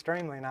nice,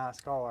 extremely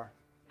nice car.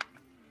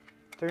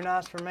 Too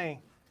nice for me.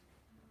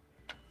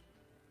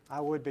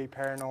 I would be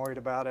paranoid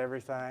about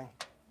everything.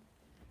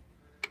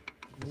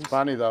 It's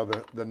funny though,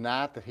 the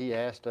night that he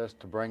asked us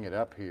to bring it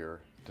up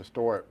here to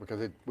store it,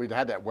 because we'd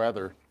had that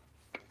weather,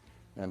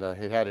 and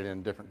he had it in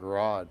a different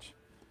garage.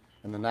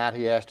 And the night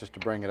he asked us to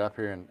bring it up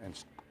here and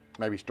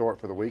maybe store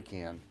it for the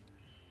weekend,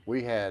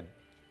 we had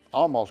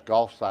almost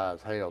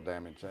golf-size hail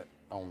damage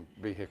on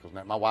vehicles.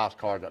 Now, my wife's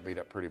car got beat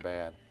up pretty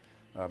bad.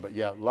 But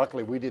yeah,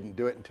 luckily we didn't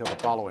do it until the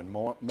following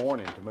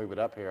morning to move it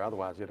up here.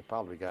 Otherwise, it'd have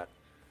probably got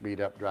beat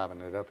up driving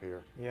it up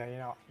here. Yeah, you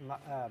know,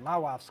 my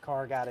wife's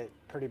car got it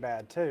pretty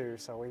bad too,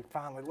 so we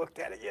finally looked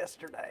at it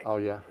yesterday. Oh,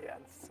 yeah? Yeah,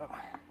 so.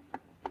 Try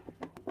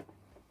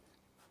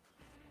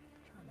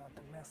not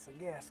to mess the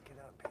gasket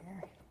up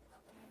here.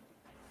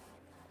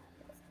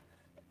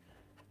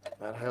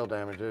 That hail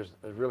damage, there's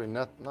really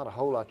not a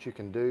whole lot you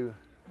can do.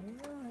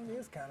 Yeah, it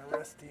is kind of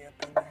rusty up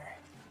in there.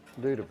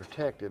 To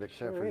protect it, except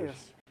Sure for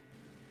is.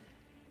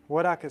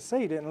 What I could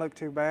see didn't look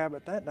too bad,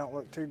 but that don't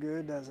look too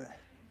good, does it?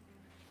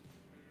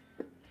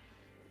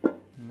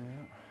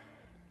 Yeah.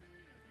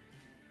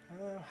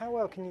 How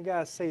well can you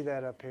guys see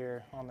that up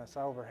here on this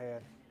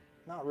overhead?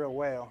 Not real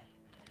well.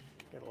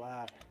 Get a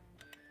light.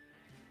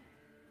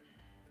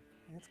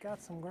 It's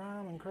got some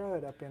grime and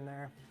crud up in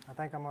there. I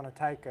think I'm going to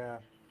take a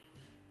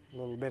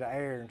little bit of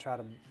air and try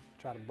to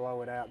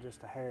blow it out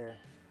just a hair.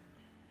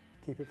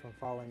 Keep it from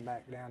falling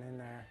back down in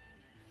there.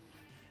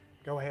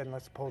 Go ahead and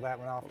let's pull that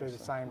one off, do the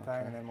same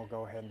thing, and then we'll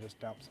go ahead and just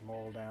dump some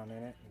oil down in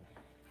it.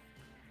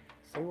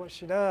 And see what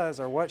she does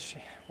or what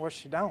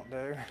she don't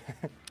do.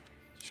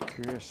 Just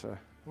curious.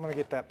 I'm gonna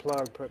get that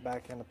plug put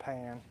back in the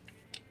pan.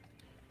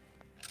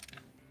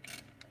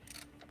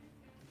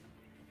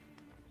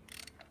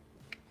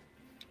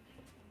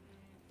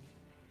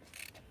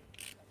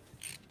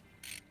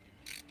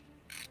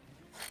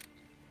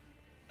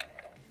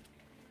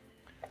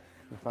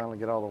 We finally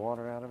get all the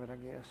water out of it, I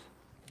guess.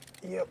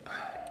 Yep.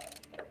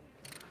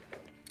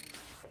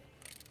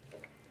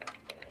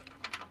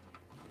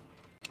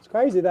 What's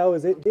crazy though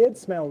is it did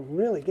smell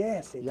really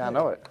gassy. Yeah, I too.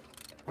 know it.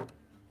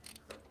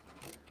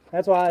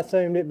 That's why I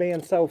assumed it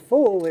being so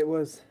full, it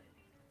was,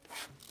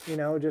 you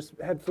know, just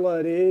had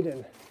flooded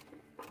and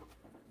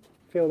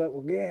filled up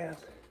with gas.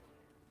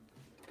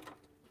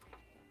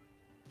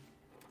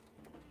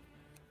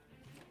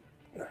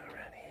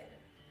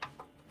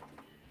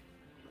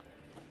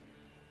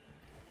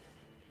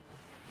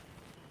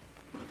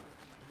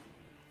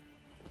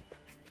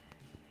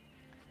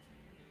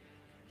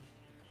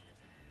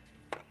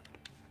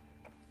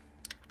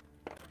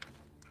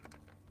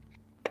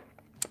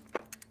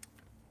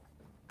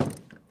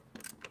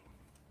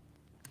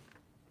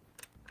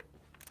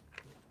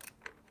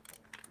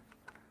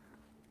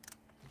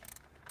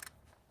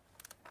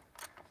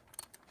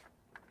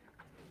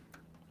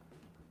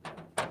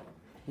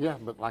 Yeah,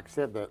 but like I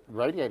said, the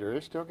radiator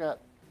is still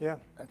got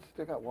it's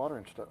still got water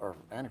and stuff, or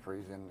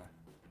antifreeze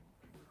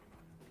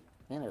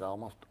in it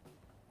almost.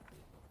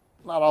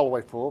 Not all the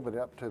way full, but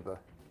up to the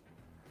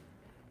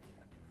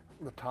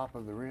top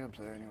of the ribs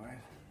there, anyways.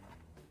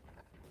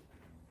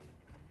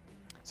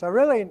 So I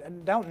really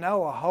don't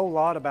know a whole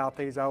lot about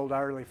these old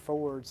early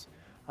Fords.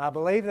 I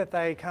believe that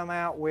they come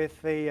out with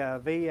the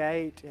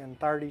V8 in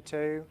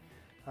 32.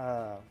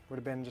 Would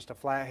have been just a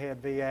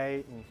flathead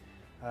V8, and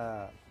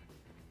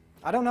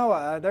I don't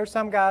know, there's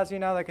some guys, you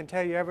know, that can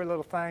tell you every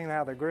little thing,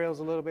 how the grill's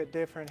a little bit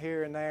different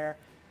here and there.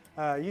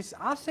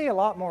 I see a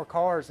lot more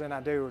cars than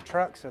I do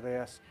trucks of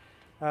this.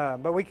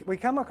 But we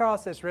come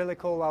across this really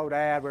cool old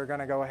ad we're going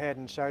to go ahead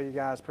and show you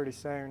guys pretty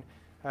soon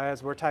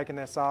as we're taking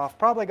this off.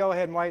 Probably go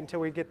ahead and wait until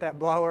we get that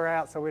blower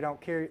out so we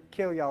don't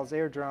kill y'all's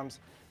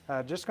eardrums.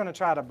 Just going to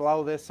try to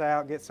blow this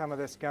out, get some of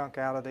this gunk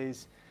out of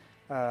these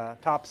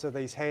tops of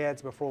these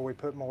heads before we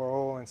put more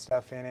oil and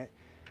stuff in it.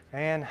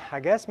 And I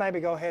guess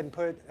maybe go ahead and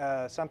put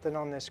something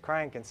on this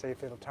crank and see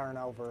if it'll turn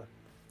over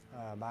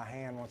by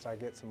hand once I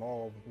get some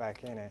oil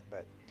back in it.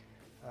 But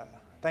I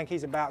think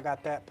he's about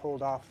got that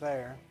pulled off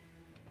there.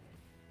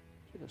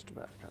 Just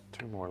about got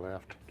 2 more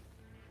left.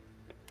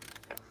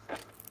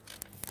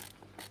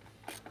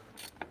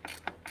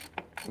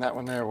 That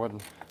one there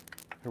wasn't,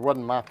 it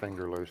wasn't my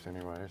finger loose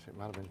anyways. It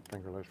might have been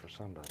finger loose for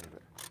somebody.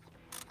 But.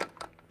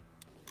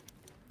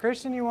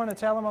 Christian, you want to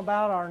tell them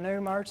about our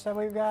new merch that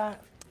we've got?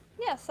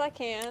 Yes, I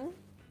can.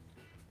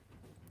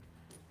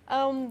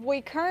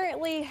 We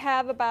currently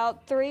have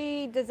about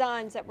 3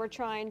 designs that we're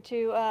trying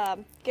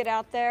to get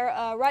out there.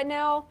 Right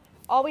now,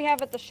 all we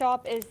have at the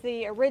shop is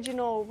the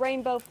original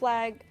rainbow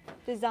flag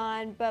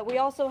design, but we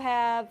also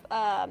have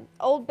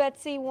old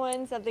Betsy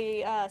ones of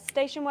the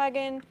station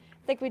wagon.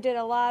 I think we did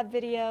a live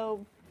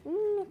video,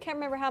 can't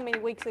remember how many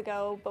weeks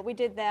ago, but we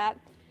did that.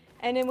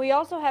 And then we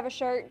also have a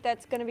shirt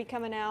that's going to be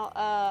coming out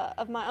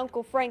of my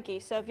Uncle Frankie.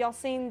 So if y'all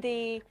seen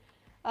the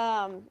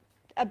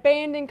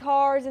abandoned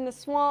cars in the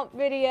swamp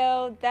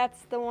video,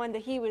 that's the one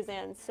that he was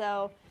in.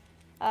 So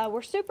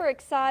we're super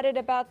excited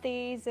about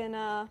these, and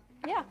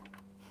yeah.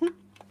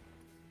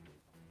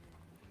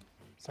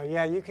 So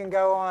yeah, you can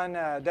go on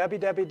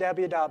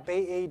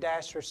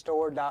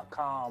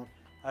www.be-restore.com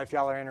if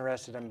y'all are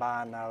interested in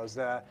buying those.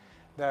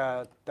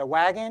 The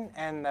wagon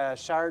and the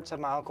shirts of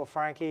my Uncle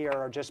Frankie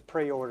are just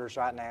pre-orders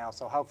right now,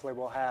 so hopefully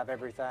we'll have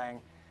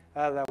everything.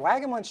 The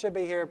wagon one should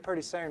be here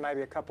pretty soon,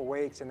 maybe a couple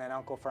weeks, and then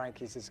Uncle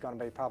Frankie's is going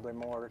to be probably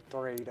more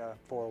 3 to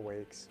 4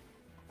 weeks.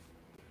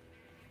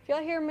 If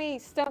y'all hear me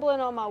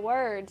stumbling on my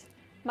words,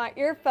 my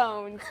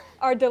earphones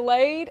are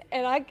delayed,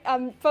 and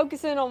I'm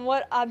focusing on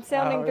what I'm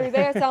sounding through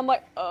there, so I'm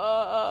like,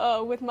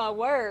 with my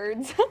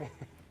words.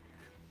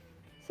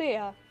 So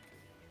yeah.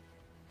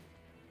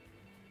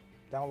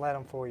 Don't let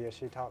them fool you.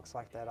 She talks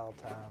like that all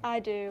the time. I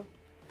do.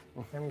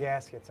 Them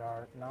gaskets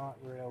are not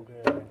real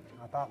good.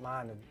 I thought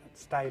mine had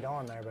stayed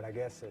on there, but I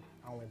guess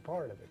only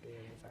part of it did.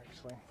 Is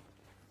actually.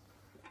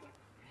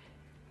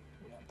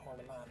 That part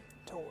of mine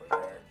tore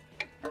there.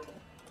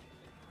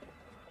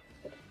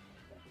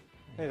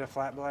 Need a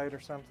flat blade or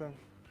something?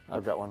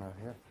 I've got one over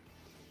here.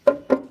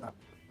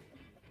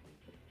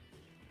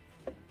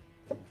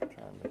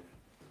 Trying to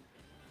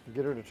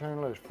get her to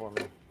turn loose for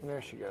me. There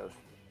she goes.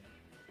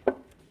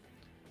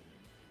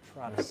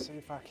 Try to see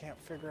if I can't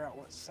figure out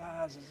what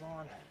size is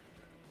on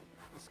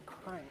this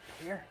crank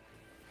here.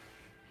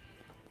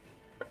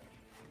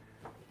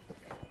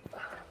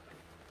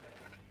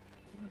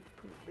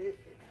 Pretty big.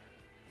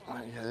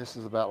 Yeah, this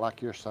is about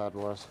like your side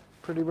was.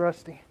 Pretty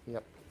rusty.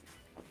 Yep.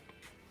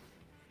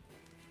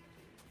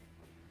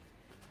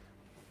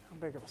 How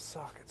big of a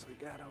sockets we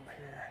got over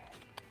here?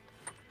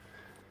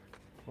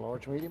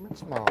 Large, medium, and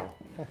small.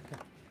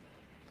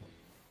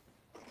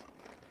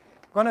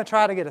 I'm going to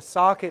try to get a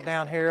socket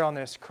down here on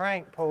this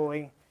crank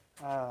pulley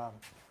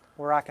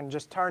where I can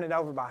just turn it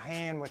over by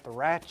hand with the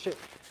ratchet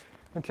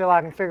until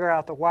I can figure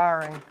out the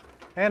wiring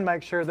and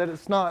make sure that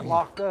it's not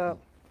locked up.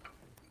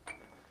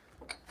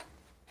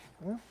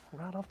 Well,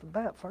 right off the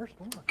bat, first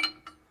one.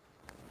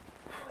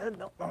 That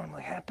don't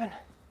normally happen.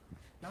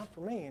 Not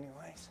for me,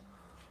 anyways.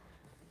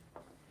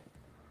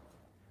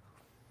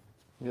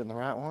 You getting the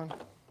right one?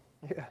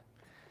 Yeah.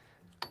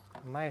 I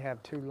may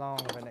have too long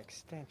of an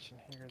extension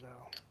here,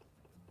 though.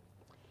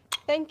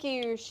 Thank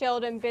you,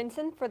 Sheldon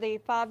Benson, for the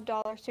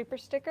 $5 super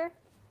sticker.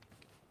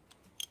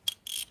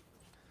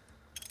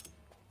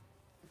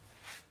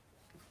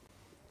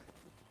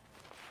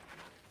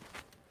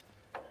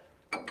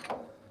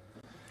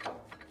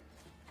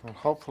 Well,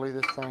 hopefully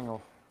this thing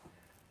will.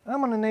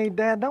 I'm going to need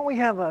that. Don't we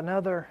have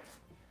another?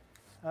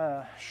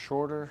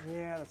 Shorter?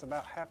 Yeah, that's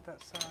about half that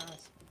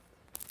size.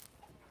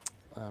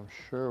 I'm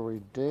sure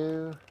we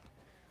do.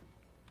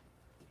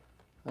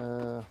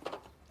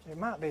 It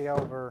might be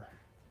over.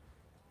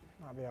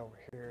 Might be over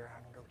here. I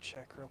can go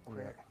check real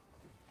quick.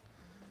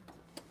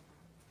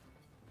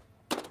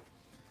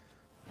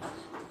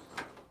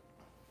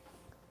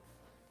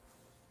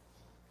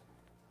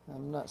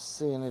 I'm not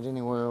seeing it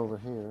anywhere over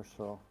here,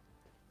 so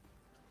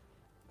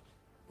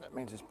that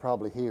means it's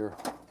probably here.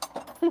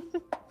 Is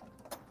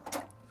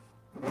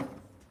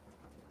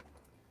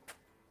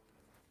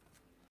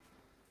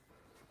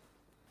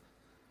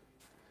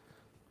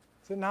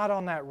it not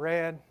on that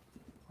red,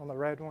 on the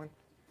red one?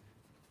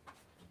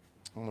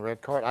 On the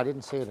red card? I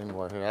didn't see it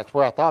anywhere here. That's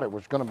where I thought it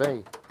was going to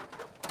be.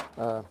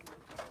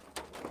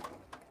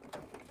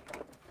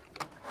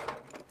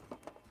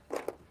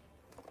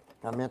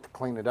 I meant to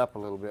clean it up a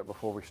little bit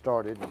before we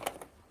started. The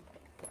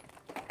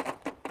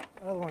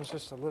other one's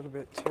just a little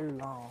bit too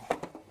long.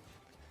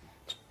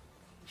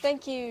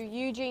 Thank you,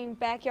 Eugene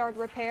Backyard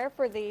Repair,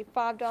 for the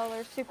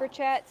 $5 super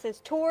chat. It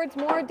says, towards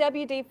more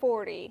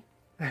WD-40.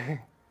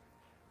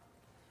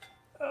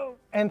 Oh,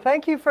 and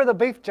thank you for the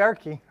beef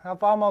jerky.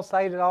 I've almost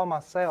ate it all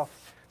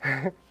myself.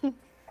 Well,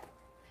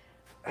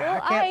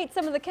 I ate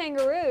some of the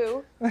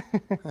kangaroo. What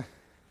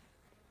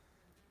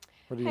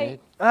do you Hey. need?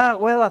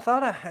 Well, I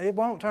thought it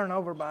won't turn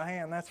over by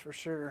hand, that's for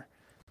sure.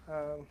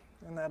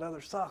 And that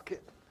other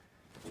socket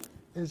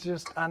is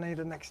just, I need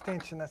an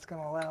extension that's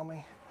going to allow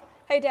me.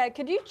 Hey, Dad,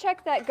 could you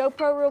check that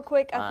GoPro real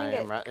quick? I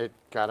think It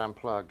got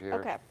unplugged here.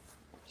 Okay,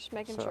 just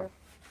making So, sure.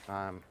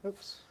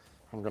 Oops.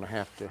 I'm going to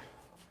have to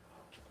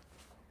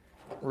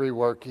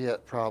rework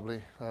it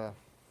probably.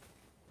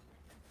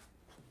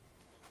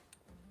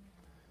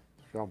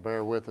 y'all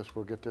bear with us,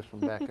 we'll get this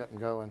one back up and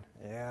going.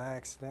 Yeah, I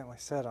accidentally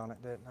sat on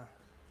it, didn't I?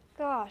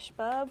 Gosh,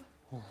 bub.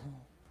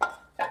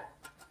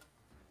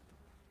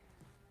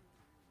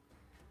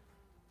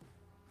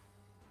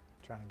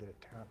 Trying to get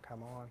it to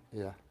come on.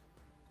 Yeah.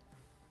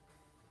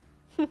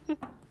 Here you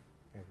go.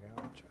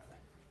 I'll try it.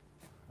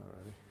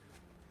 Alrighty.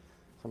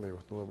 Somebody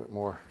with a little bit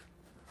more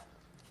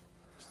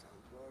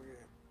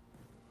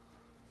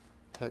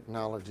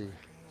technology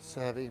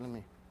savvy. Let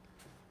me.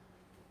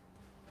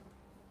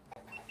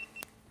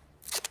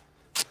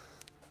 Put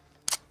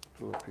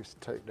a little piece of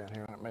tape down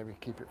here on it, maybe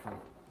keep it from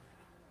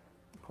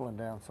pulling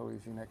down so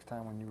easy next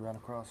time when you run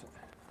across it.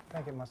 I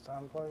think it must have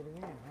unplugged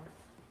again,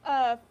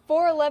 huh?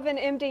 411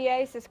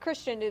 MDA says,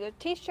 Christian, do the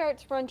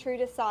t-shirts run true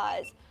to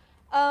size?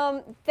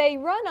 They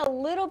run a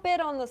little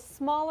bit on the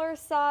smaller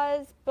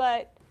size,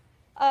 but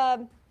yeah.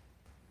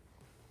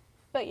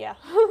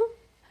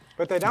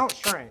 But they don't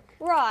shrink.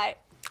 Right.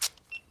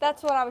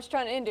 That's what I was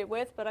trying to end it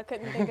with, but I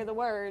couldn't think of the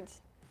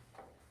words.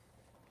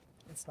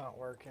 It's not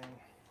working.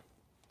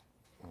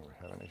 Oh, we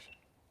have an issue.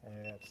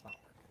 Yeah, it's not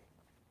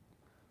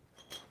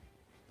working.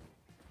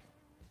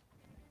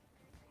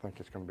 I think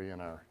it's going to be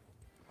in our.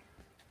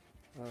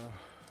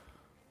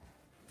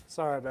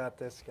 Sorry about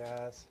this,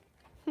 guys.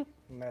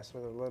 Mess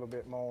with it a little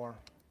bit more.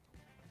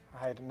 I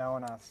hate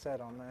knowing I sat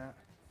on that.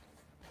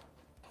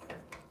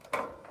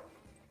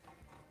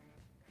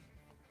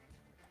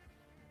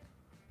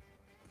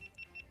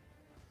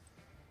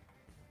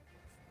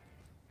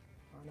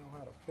 I know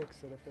how to fix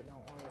it if it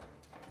don't work.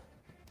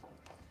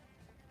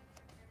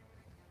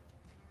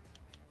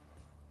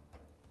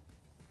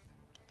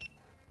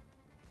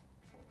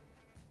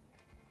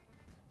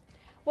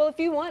 Well, if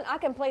you want, I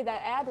can play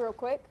that ad real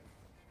quick.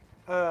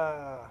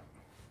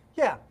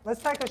 Yeah,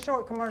 let's take a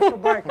short commercial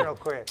break real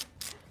quick.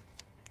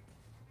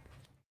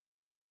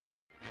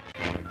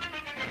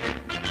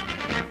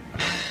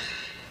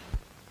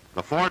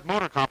 The Ford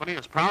Motor Company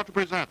is proud to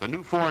present the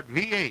new Ford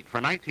V8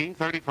 for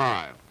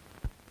 1935.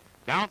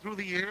 Down through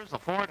the years, the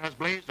Ford has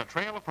blazed a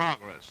trail of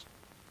progress.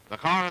 The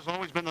car has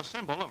always been the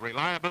symbol of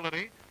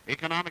reliability,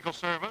 economical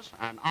service,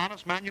 and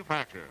honest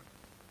manufacture.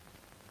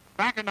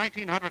 Back in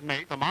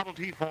 1908, the Model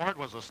T Ford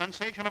was a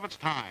sensation of its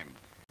time.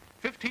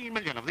 15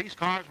 million of these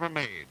cars were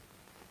made.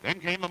 Then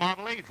came the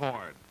Model A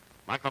Ford.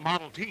 Like the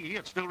Model T,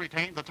 it still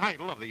retained the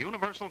title of the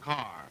universal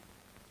car.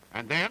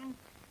 And then,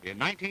 in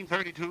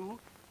 1932,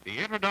 the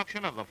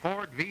introduction of the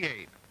Ford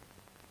V8.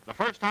 The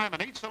first time an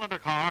 8-cylinder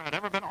car had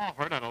ever been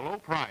offered at a low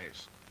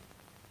price.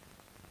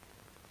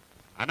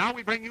 And now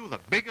we bring you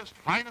the biggest,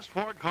 finest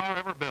Ford car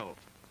ever built,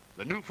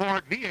 the new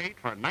Ford V8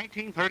 for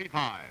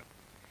 1935.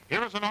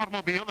 Here is an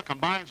automobile that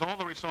combines all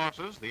the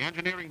resources, the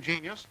engineering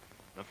genius,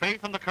 the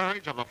faith and the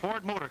courage of the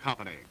Ford Motor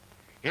Company.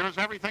 Here is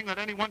everything that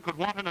anyone could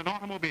want in an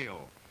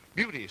automobile.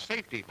 Beauty,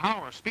 safety,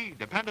 power, speed,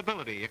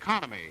 dependability,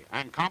 economy,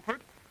 and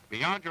comfort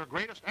beyond your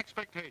greatest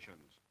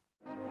expectations.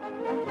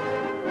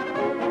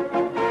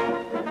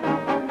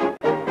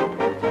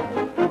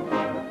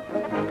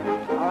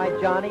 All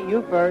right, Johnny,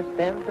 you first,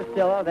 then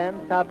Priscilla,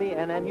 then Tubby,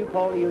 and then you,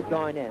 Polly, you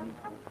join in.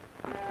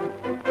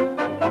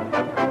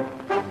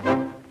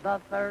 The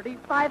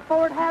 35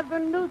 Ford has a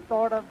new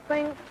sort of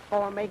thing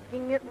for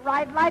making it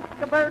ride like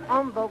a bird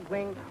on the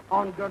wing.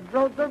 On good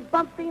roads or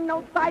bumpy,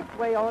 no side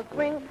sway or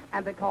swing,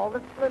 and they call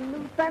it the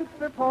new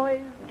center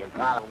poise. You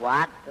call it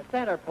what? The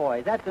center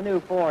poise. That's the new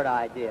Ford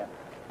idea.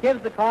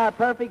 Gives the car a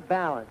perfect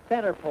balance.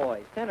 Center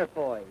poise, center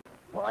poise.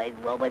 Poise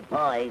will be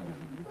poised.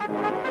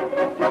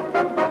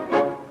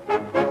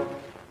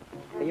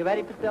 Are you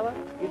ready, Priscilla?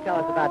 You tell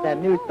us about that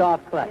new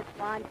soft clutch. It's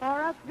fine for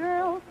us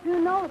girls to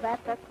know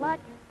that the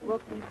clutch will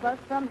keep us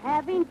from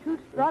having to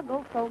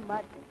struggle so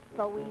much.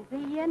 So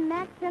easy in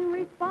action,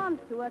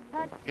 responds to a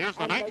touch. Here's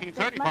the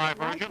 1935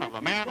 version of the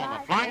Man on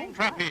the Flying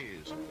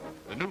Trapeze.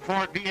 The new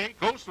Ford V8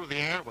 goes through the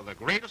air with the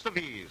greatest of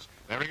ease.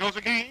 There he goes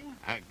again,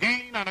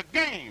 again, and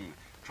again.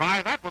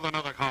 Try that with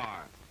another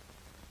car.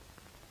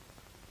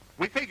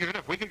 We figured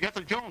if we could get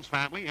the Jones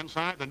family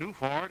inside the new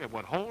Ford, it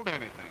would hold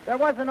anything. There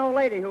was an old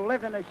lady who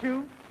lived in a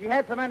shoe. She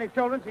had so many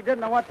children she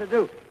didn't know what to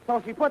do.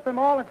 So she put them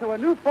all into a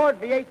new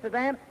Ford V8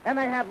 sedan, and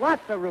they had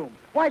lots of room.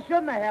 Why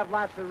shouldn't they have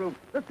lots of room?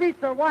 The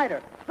seats are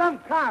wider. Some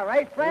car,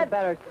 right, Fred? You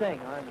better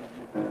sing, aren't you?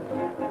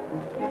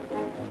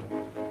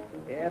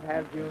 It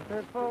has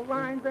beautiful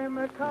lines and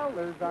the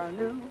colors are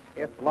new.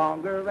 It's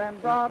longer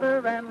and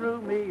broader and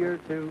roomier,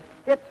 too.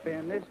 It's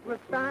finished with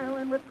style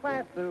and with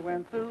class through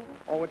and through.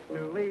 Oh, it's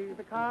truly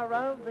the car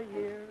of the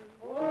year.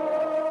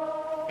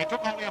 It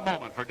took only a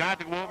moment for Dad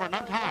to go over and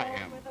untie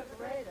him.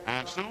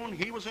 And soon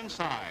he was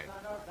inside,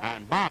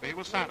 and Bobby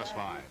was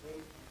satisfied.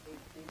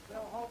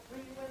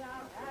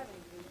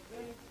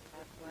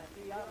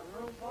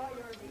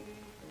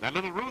 Then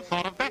little Ruth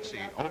thought of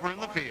Betsy over in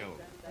the field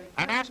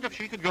and asked if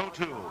she could go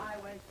too.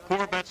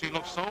 Poor Betsy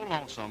looked so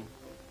lonesome.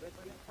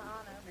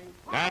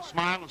 Dad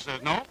smiled and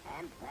said, nope,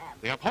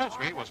 the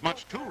upholstery was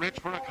much too rich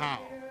for a cow.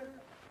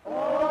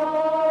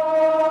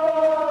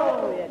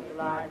 Oh, it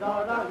lies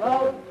on the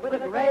road with the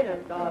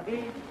greatest of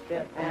ease.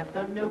 This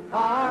handsome new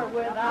car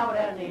without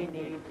any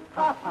need.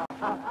 Ha, ha,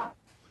 ha, ha.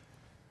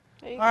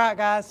 All right,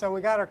 guys, so we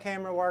got our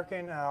camera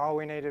working. All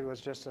we needed was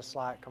just a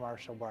slight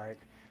commercial break.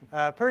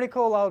 Pretty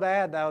cool old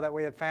ad, though, that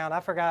we had found. I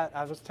forgot,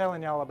 I was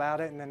telling y'all about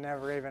it and then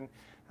never even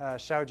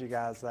showed you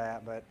guys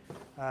that. But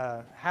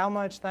how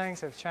much things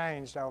have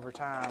changed over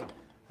time,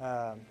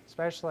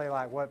 especially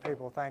like what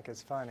people think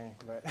is funny.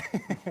 But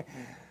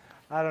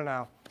I don't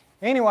know.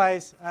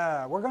 Anyways,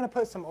 we're going to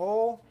put some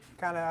oil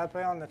kind of up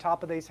on the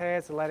top of these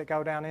heads to let it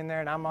go down in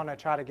there. And I'm going to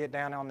try to get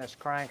down on this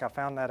crank. I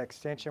found that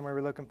extension we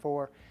were looking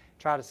for.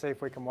 Try to see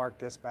if we can work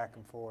this back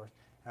and forth.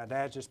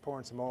 Dad's just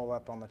pouring some oil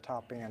up on the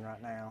top end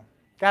right now.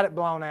 Got it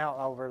blown out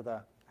over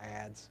the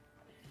ads.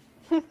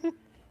 I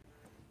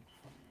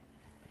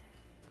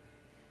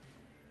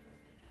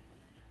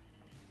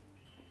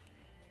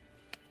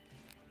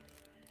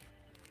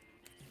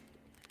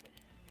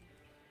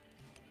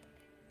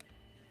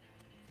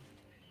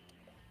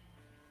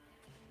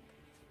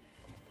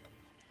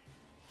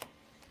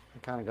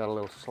kind of got a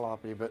little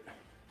sloppy, but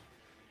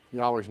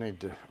you always need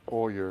to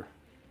oil your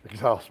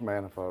exhaust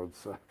manifolds.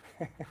 So.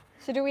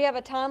 So do we have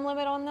a time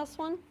limit on this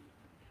one?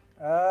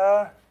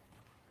 Yeah.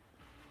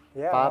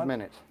 5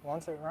 minutes.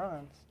 Once it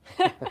runs.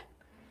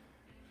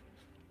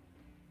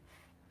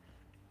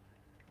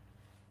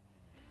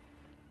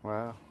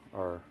 Well,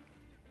 or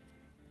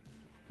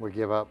we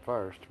give up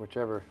first,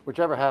 whichever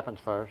happens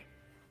first.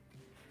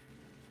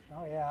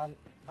 Oh yeah,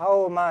 I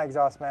oil my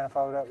exhaust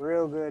manifold up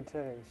real good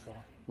too. So.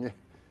 Yeah.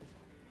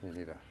 You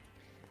need a.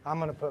 I'm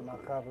gonna put my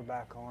cover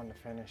back on to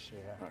finish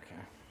it.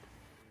 Okay.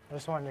 I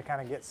just wanted to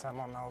kind of get some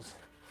on those.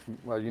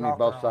 Well, you need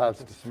both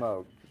sides to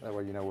smoke. That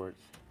way you know where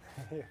it's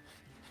Yeah.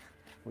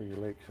 where your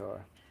leaks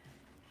are.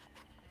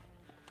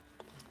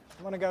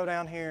 I'm gonna go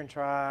down here and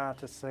try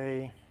to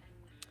see.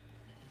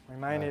 We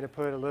may need to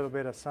put a little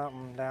bit of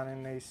something down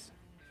in these.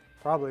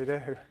 Probably do.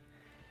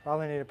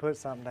 Probably need to put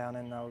something down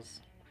in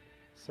those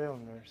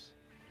cylinders.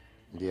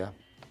 Yeah.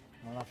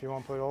 I don't know if you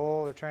want to put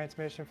oil or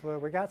transmission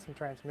fluid. We got some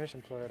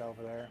transmission fluid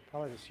over there.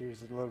 Probably just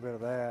use a little bit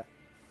of that.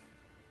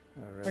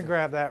 Let me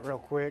grab that real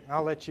quick.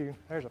 I'll let you,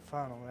 there's a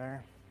funnel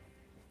there.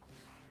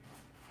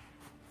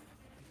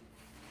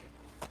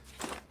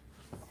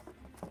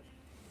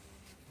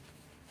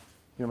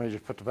 You want me to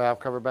just put the valve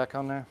cover back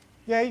on there?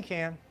 Yeah, you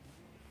can.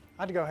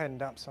 I'd go ahead and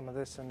dump some of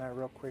this in there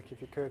real quick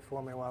if you could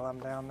for me while I'm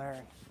down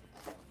there.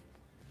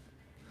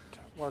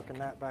 Working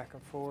that back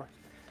and forth.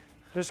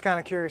 Just kind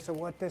of curious of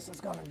what this is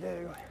going to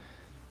do.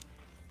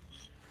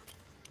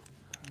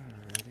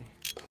 Alrighty.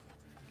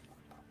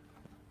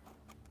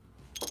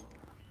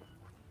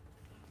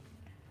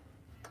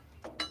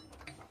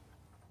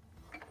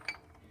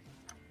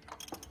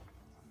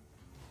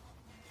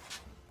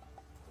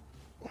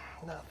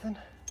 Nothing.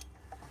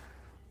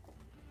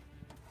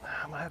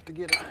 I'm going to have to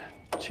get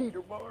a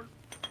cheater bar.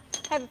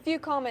 I have a few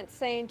comments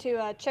saying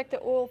to check the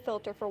oil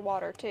filter for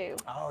water too.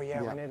 Oh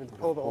yeah, Yeah. we needed to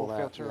pull the Pull oil that,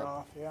 filter yeah.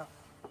 off, yeah.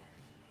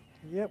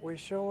 Yep, we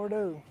sure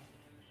do.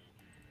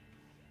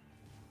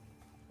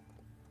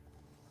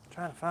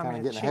 Trying to find Kind me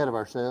of a getting ahead of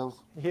ourselves.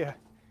 Yeah.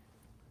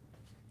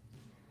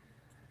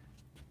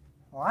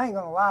 Well, I ain't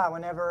gonna lie,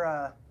 whenever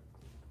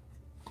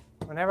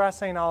I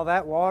seen all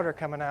that water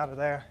coming out of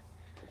there,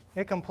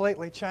 it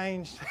completely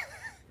changed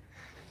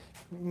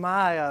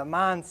my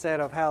mindset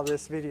of how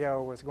this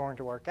video was going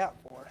to work out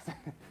for us.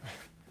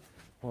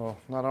 Well,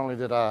 not only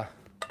did I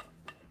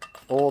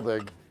oil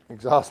the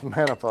exhaust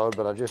manifold,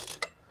 but I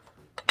just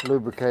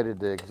lubricated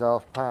the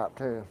exhaust pipe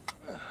too.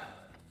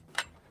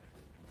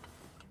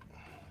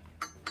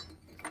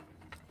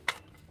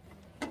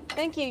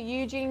 Thank you,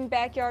 Eugene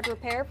Backyard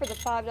Repair, for the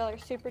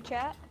 $5 super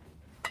chat.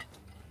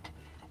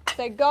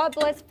 Say, God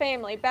bless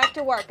family. Back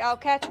to work. I'll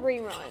catch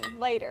rerun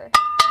later.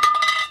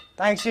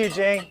 Thanks,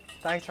 Eugene.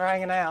 Thanks for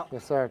hanging out.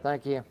 Yes, sir.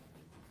 Thank you.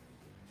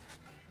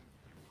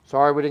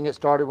 Sorry we didn't get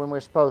started when we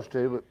were supposed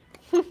to,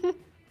 but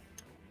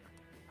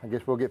I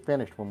guess we'll get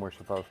finished when we're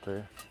supposed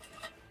to.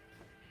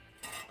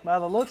 By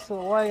the looks of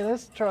the way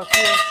this truck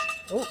is,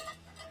 oh,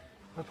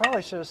 we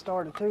probably should have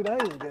started 2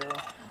 days ago.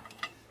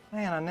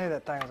 Man, I knew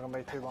that thing was gonna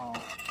be too long.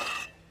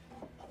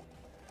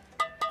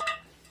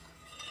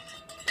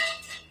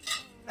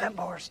 That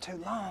bar's too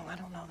long. I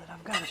don't know that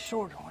I've got a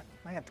short one.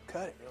 I have to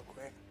cut it real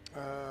quick.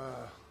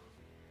 I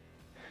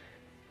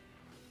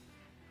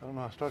don't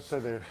know. I start to say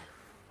there.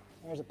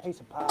 There's a piece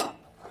of pipe.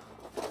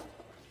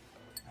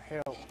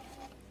 Help.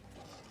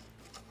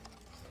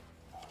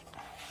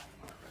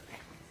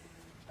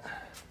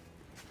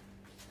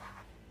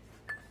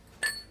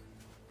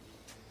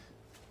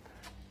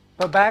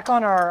 But back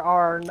on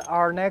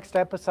our next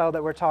episode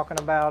that we're talking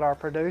about, our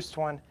produced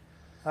one,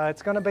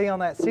 it's going to be on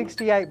that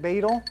 68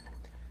 Beetle.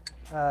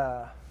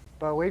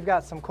 But we've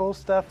got some cool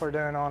stuff we're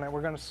doing on it.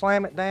 We're going to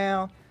slam it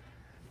down.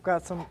 We've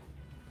got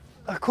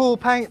a cool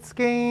paint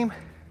scheme.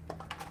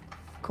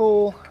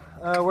 Cool.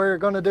 We're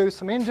going to do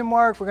some engine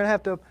work. We're going to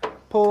have to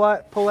pull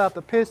out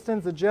the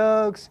pistons, the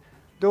jugs,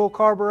 dual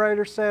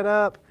carburetor set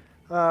up.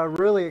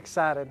 Really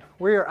excited.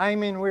 We are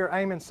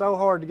aiming so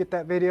hard to get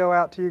that video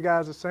out to you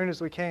guys as soon as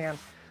we can.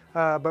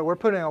 But we're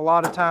putting a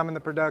lot of time in the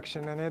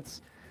production, and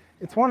it's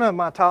one of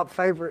my top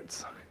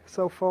favorites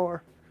so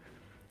far.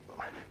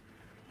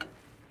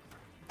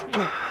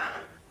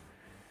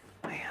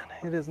 Man,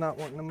 it is not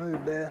wanting to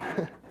move,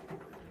 Dad.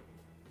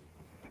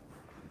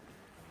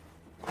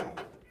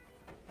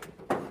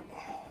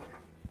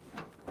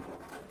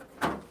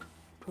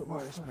 Boy,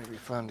 this may be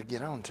fun to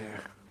get onto.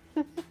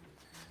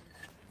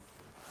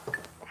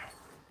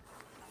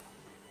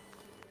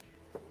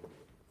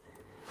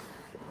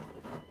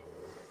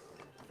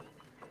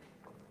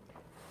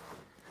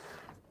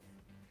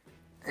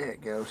 There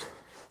it goes.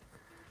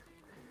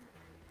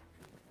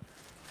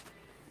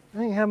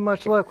 I ain't having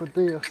much luck with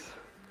this.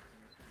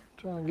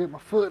 Trying to get my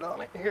foot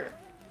on it here.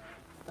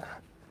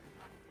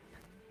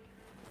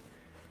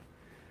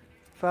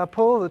 If I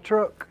pull the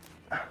truck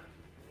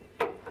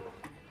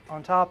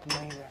on top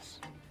of me, this.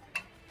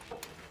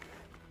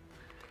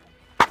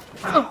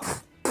 I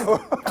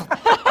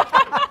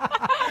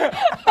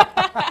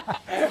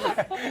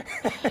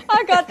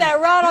got that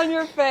right on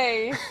your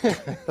face.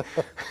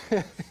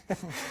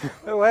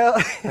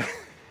 Well,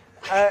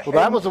 Well,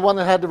 that was the one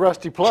that had the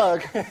rusty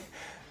plug. hey,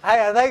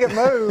 I think it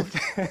moved.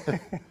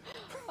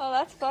 Oh,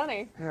 that's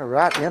funny. Yeah,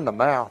 right in the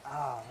mouth.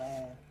 Oh,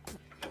 man.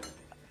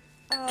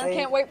 I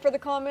can't wait for the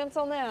comments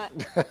on that.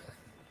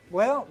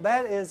 Well,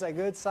 that is a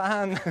good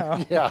sign.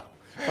 Yeah,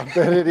 I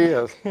bet it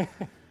is.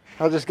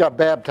 I just got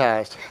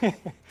baptized,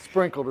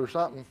 sprinkled or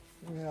something.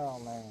 Oh,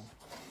 man.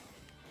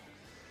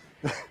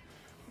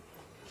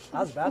 I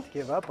was about to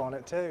give up on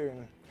it, too.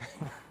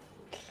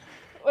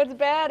 What's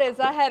bad is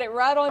I had it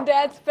right on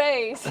Dad's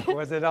face.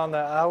 Was it on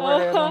the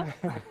overhead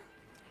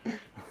one?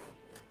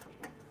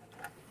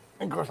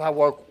 Of course, I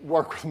work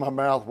with my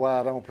mouth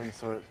wide open,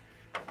 so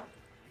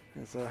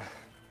it's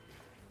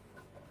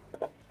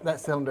that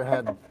cylinder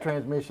had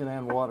transmission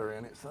and water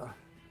in it, so.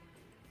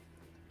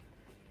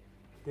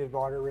 Did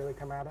water really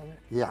come out of it?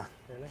 Yeah.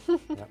 Really?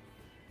 Yep.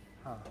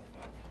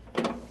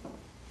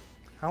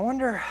 I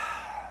wonder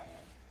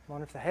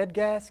if the head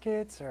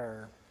gaskets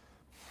or...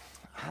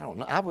 I don't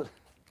know.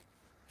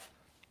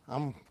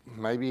 I'm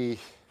maybe,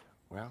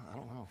 well, I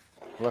don't know.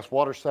 Unless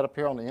water's set up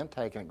here on the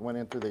intake and it went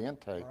in through the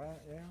intake.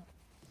 Right, yeah.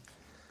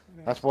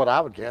 That's what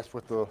I would guess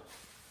with the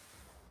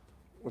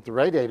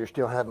radiator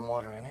still having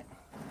water in it.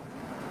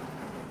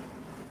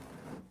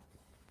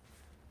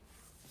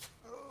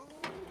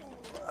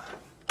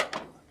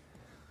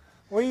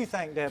 What do you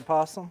think, Dad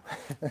Possum?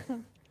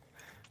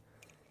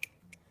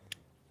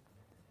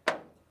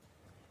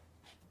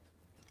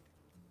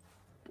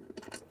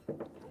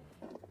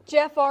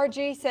 Jeff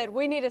RG said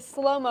we need a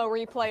slow-mo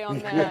replay on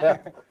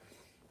that.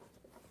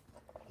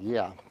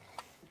 Yeah.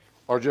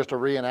 Or just a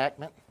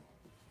reenactment.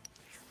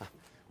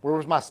 Where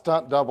was my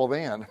stunt double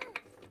then?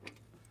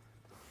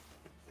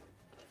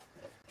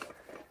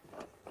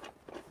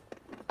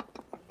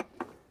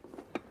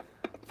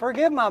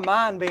 Forgive my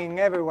mind being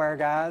everywhere,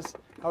 guys.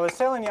 I was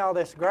telling y'all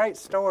this great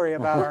story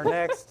about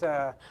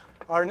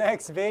our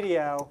next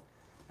video,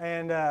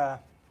 and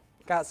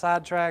got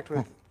sidetracked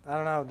with, I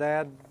don't know,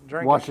 Dad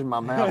drinking. Washing my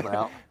mouth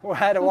out. We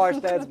had to wash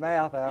Dad's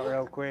mouth out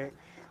real quick.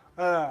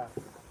 But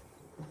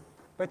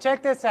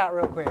check this out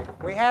real quick.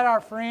 We had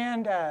our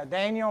friend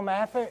Daniel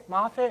Moffett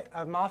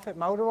of Moffett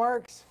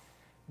Motorworks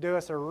do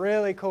us a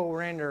really cool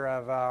render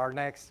of our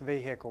next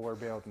vehicle we're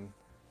building.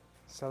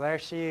 So there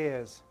she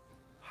is,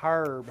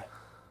 Herb.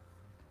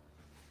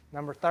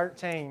 Number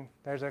 13,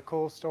 there's a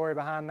cool story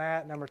behind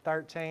that. Number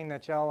 13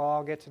 that y'all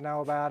all get to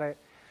know about it.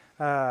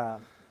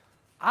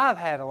 I've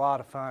had a lot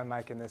of fun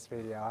making this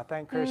video. I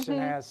think Christian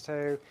has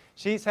too.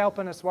 She's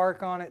helping us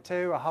work on it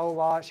too, a whole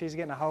lot. She's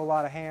getting a whole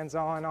lot of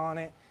hands-on on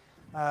it.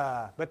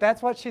 But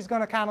that's what she's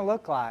going to kind of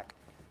look like.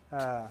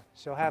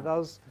 She'll have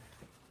those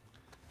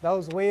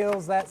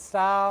wheels, that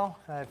style.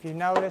 If you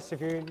notice,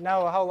 if you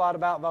know a whole lot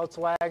about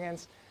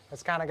Volkswagens,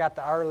 it's kind of got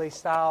the early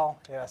style.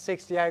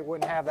 68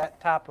 wouldn't have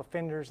that type of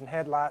fenders and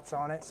headlights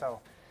on it,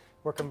 so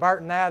we're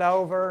converting that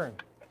over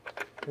and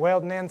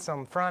welding in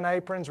some front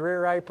aprons,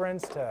 rear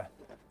aprons to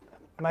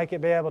make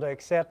it be able to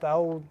accept the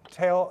old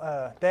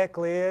tail deck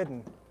lid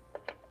and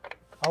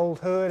old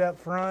hood up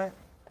front.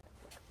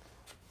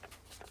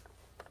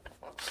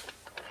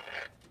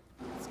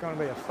 It's going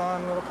to be a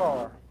fun little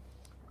car.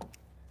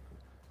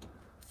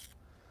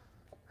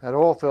 That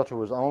oil filter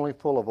was only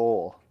full of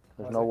oil.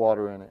 There's no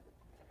water in it.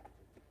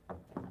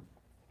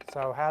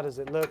 So how does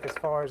it look as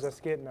far as us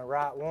getting the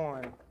right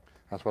one?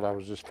 That's what I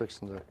was just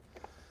fixing to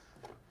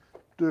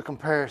do a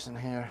comparison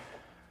here.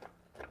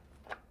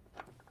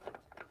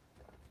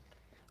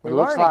 It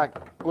looks like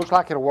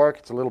it'll work.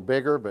 It's a little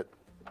bigger, but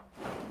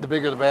the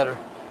bigger the better.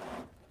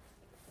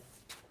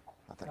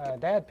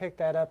 Dad picked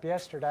that up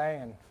yesterday,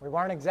 and we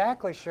weren't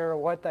exactly sure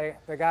what the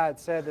guy had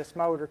said this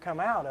motor come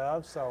out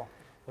of, so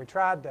the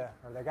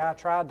guy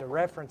tried to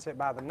reference it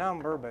by the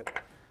number, but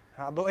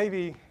I believe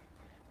he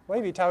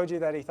told you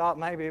that he thought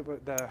maybe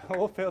the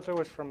oil filter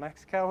was from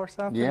Mexico or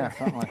something. Yeah,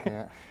 something like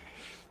that.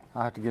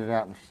 I'll have to get it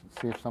out and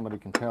see if somebody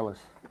can tell us,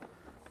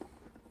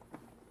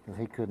 because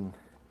he couldn't.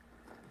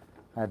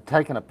 I had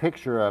taken a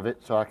picture of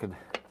it so I could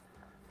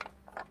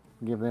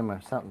give them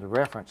something to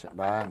reference it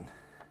by, and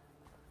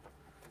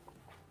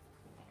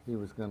he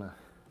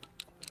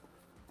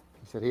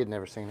said he had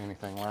never seen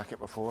anything like it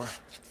before.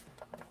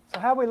 So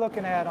how are we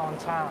looking at on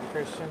time,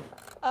 Christian?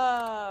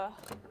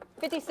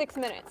 56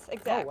 minutes,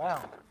 exact. Oh,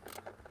 wow.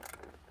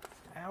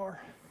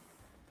 Hour.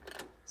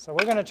 So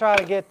we're gonna try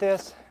to get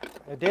this.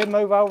 It did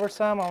move over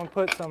some. I'm gonna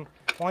put some,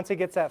 once it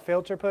gets that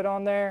filter put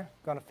on there,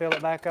 gonna fill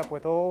it back up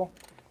with oil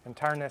and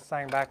turn this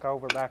thing back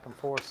over, back and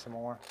forth some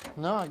more.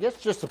 No, I guess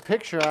just a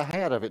picture I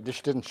had of it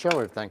just didn't show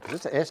everything, because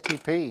it's a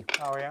STP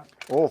Oh, yeah?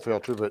 oil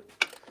filter, but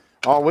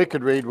all we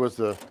could read was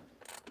the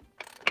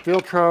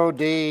Filtro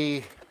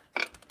D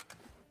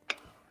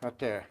right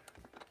there.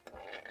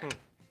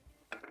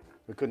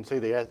 We couldn't see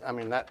the, I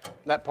mean,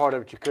 that part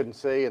of it you couldn't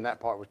see, and that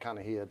part was kind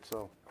of hid,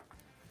 so.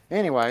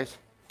 Anyways,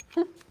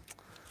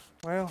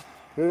 Well,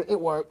 it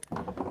worked.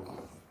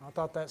 I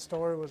thought that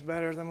story was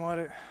better than what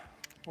it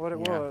Yeah.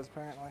 was,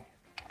 apparently.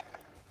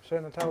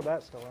 Shouldn't have told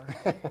that story.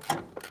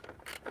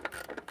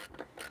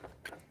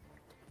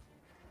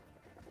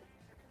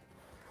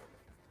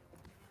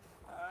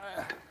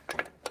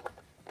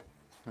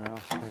 Well,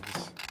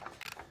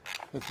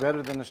 it's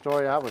better than the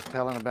story I was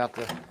telling about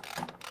the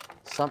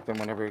something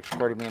whenever it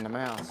squirted me in the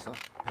mouth. So.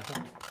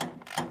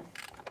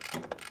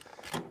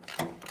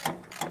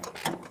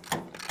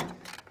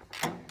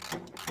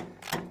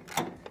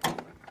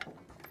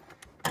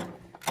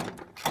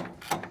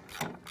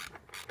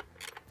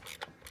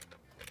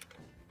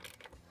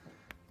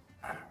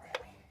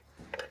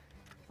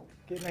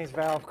 Getting these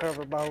valve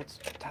cover bolts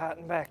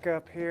tightened back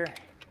up here.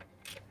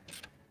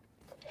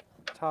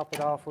 Top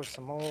it off with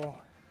some oil.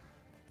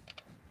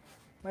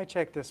 May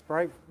check this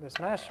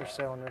master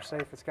cylinder, see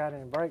if it's got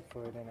any brake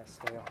fluid in it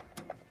still.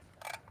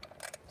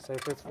 See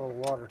if it's full of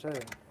water too.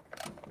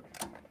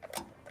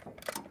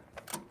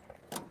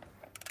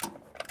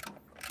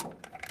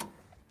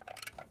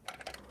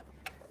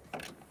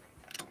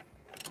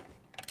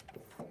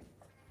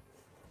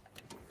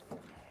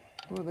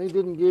 Well, they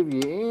didn't give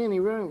you any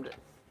room to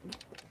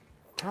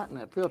tighten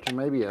that filter,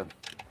 maybe a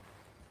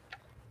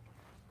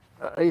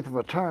eighth of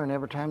a turn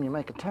every time you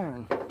make a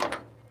turn.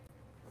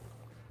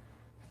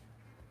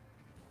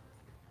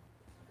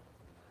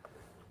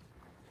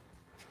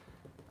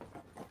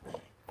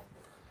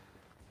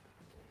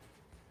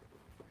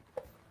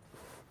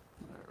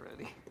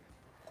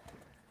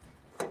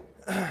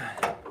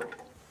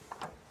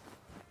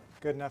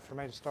 Good enough for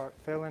me to start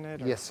filling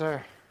it? Or? Yes,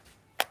 sir.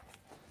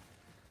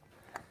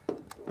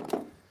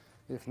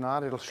 If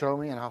not, it'll show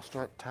me and I'll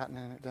start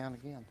tightening it down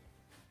again.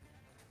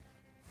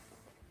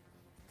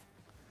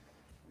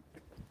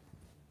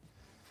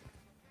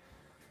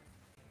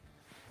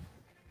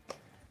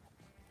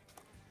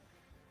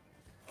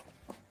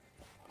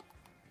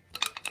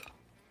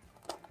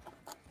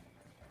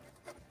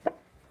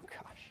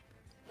 Gosh.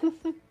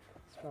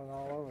 It's going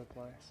all over the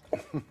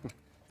place.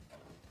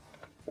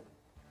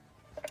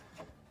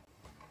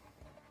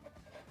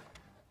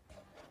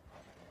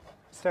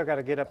 Still got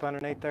to get up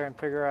underneath there and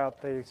figure out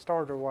the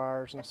starter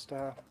wires and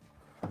stuff.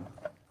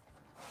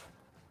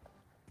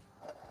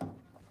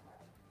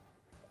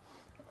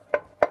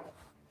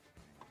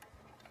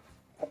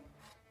 Well,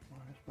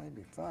 this may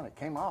be fun. It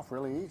came off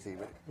really easy,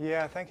 but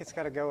Yeah, I think it's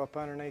got to go up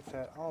underneath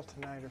that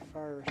alternator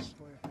first.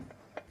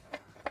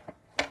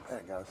 there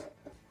it goes.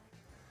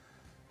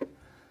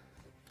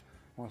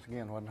 Once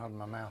again, wasn't holding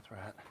my mouth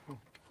right.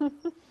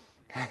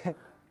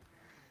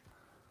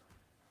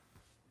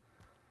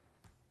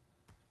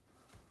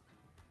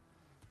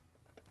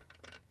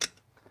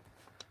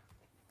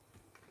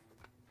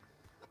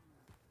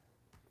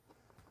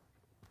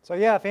 So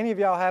yeah, if any of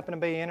y'all happen to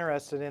be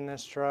interested in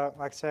this truck,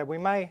 like I said,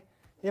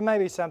 it may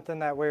be something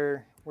that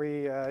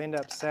we end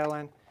up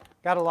selling.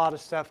 Got a lot of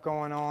stuff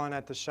going on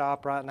at the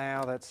shop right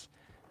now that's,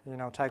 you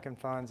know, taking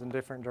funds in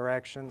different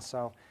directions.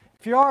 So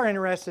if you are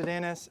interested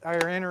in us,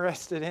 or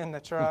interested in the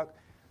truck,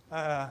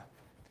 our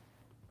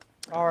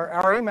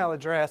email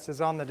address is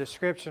on the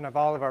description of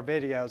all of our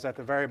videos at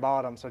the very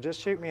bottom. So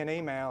just shoot me an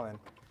email and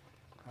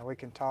we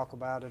can talk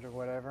about it or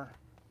whatever.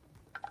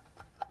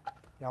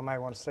 Y'all may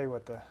want to see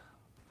what the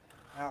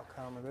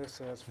outcome of this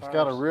is. It's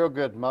got a real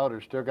good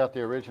motor, still got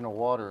the original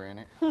water in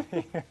it.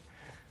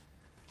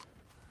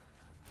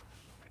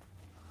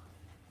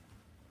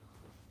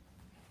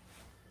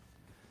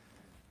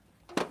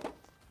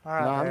 All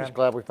right, No, I'm Dad. just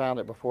glad we found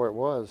it before it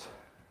was.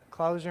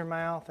 Close your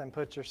mouth and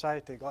put your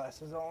safety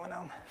glasses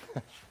on.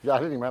 Yeah, I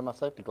didn't even have my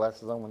safety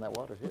glasses on when that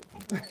water hit.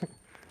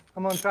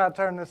 I'm going to try to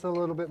turn this a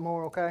little bit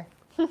more, okay?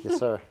 Yes,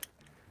 sir.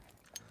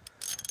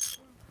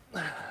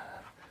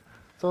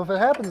 So if it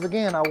happens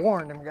again, I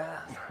warned them, guys.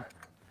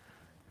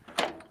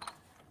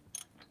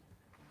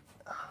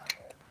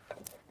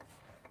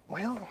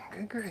 Well,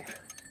 good grief.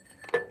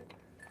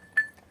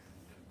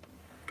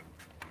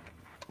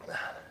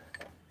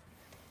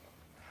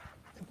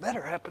 It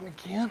better happen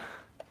again.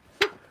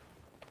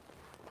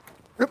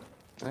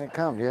 There it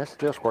comes, yes.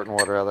 Still squirting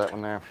water out of that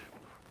one there. Boy,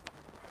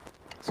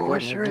 it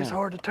Squirting sure is again.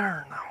 hard to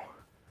turn, though.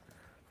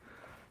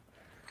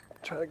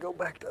 Try to go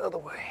back the other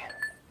way.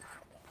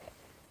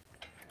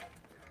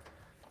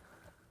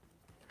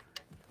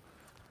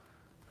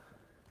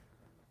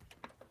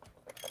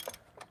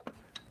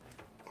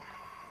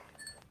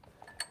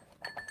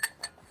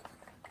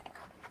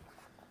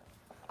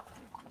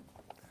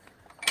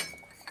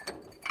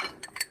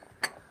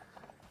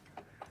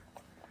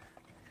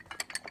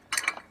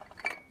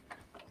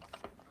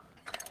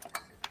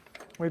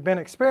 we've been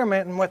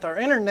experimenting with our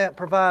internet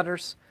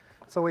providers.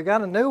 So we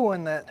got a new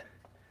one that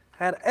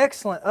had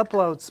excellent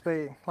upload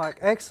speed, like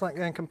excellent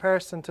in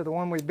comparison to the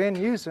one we've been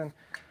using.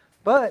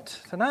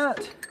 But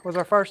tonight was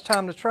our first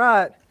time to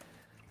try it,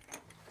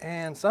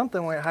 and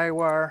something went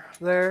haywire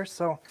there.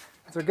 So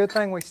it's a good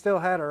thing we still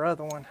had our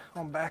other one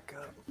on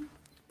backup.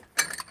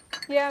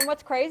 Yeah, and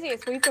what's crazy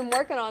is we've been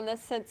working on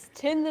this since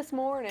 10 this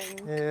morning.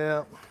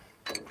 Yeah.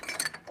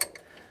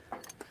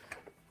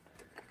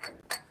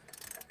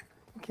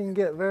 It can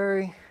get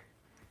very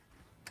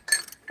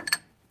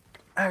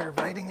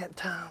aggravating at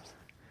times.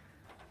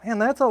 Man,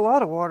 that's a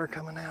lot of water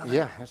coming out.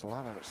 Yeah, there's a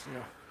lot of it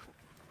still.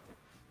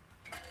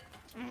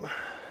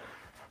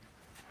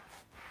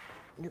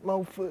 Get my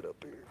old foot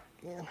up here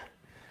again.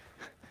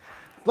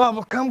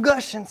 Lava come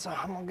gushing, so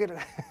I'm gonna get it.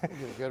 Get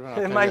a good one.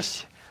 It may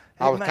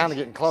I was kind of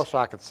getting close so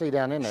I could see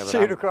down in there. But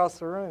shoot across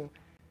the room.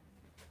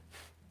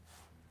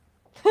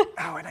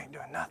 Oh, it ain't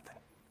doing nothing.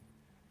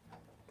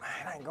 Man,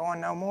 it ain't going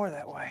no more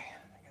that way.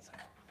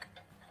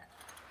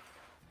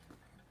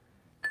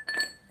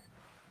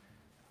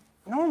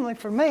 Normally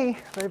for me,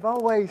 they've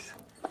always,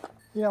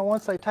 you know,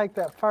 once they take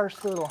that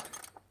first little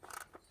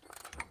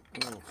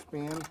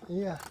spin.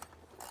 Yeah.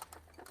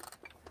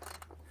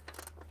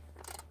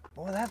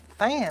 Boy, that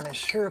fan is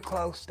sure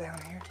close down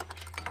here.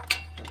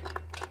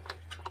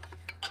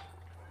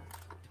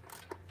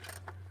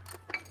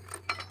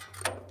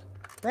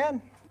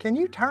 Man, can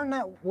you turn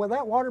that, with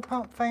that water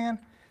pump fan,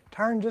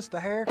 turn just a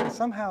hair? Because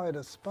somehow it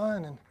has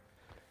spun and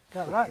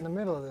got right in the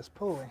middle of this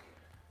pulley.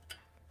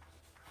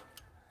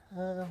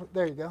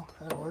 There you go,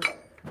 that'll work.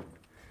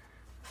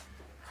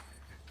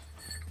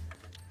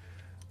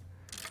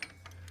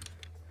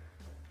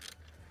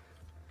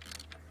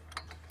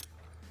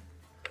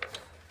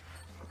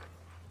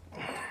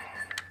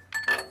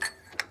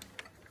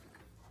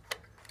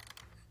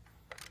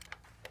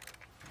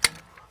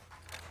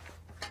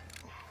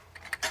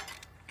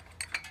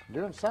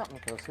 Doing something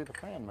because I see the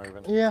fan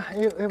moving. Yeah,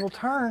 it will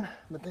turn,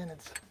 but then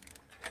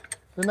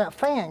then that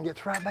fan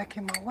gets right back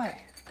in my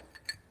way.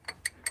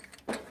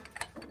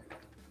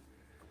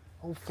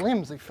 Old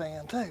flimsy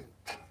fan too.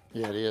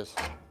 Yeah, it is.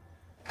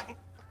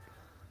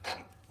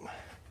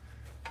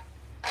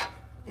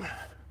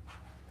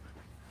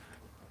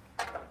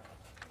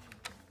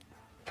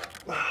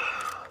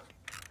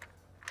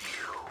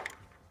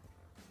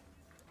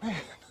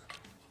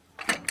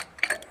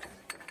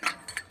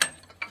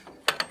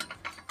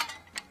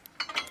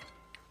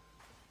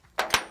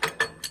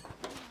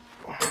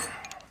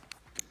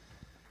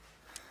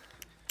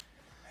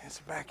 It's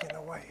back in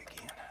the way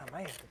again. I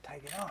may have to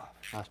take it off.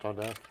 I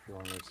started out if you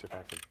want me to see if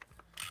I could.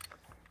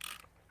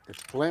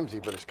 It's flimsy,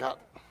 but it's got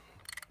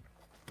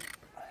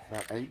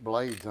about 8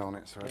 blades on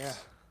it, so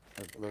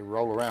they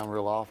roll around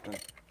real often.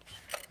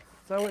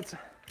 So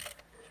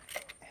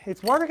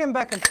it's working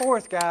back and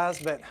forth,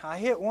 guys, but I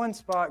hit one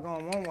spot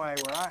going one way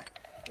where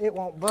it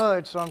won't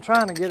budge, so I'm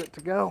trying to get it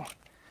to go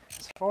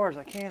as far as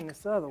I can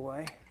this other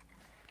way.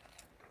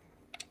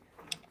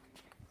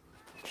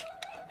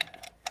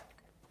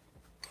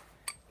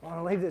 I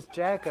want to leave this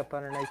jack up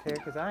underneath here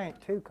because I ain't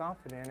too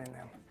confident in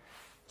them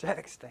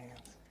jack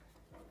stands.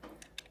 I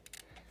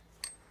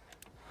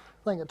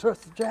think I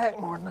trust the jack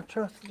more than I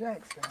trust the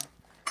jack stand.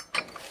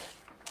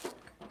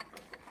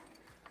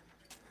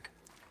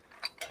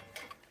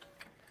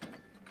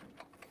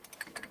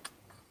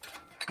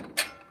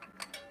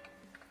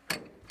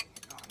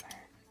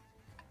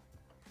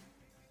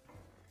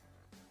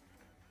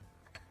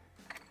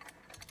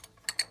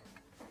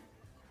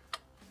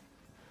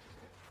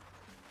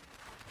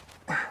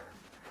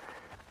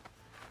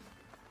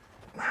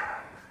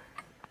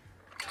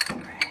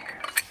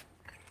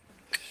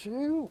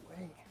 Shoot,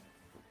 wait.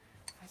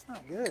 That's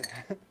not good.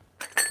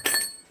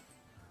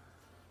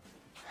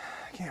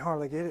 I can't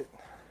hardly get it.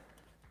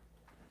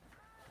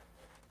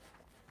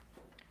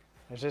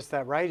 It's just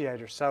that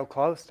radiator so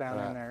close down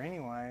in there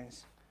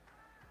anyways.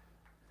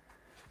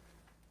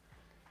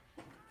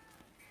 I'd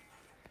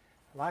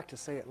like to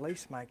see at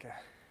least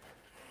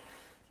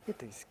get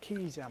these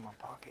keys out of my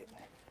pocket.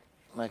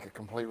 Make a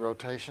complete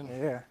rotation.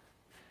 Yeah.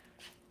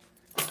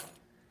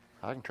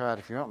 I can try it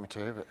if you want me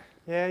to, but.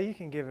 Yeah, you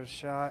can give it a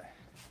shot.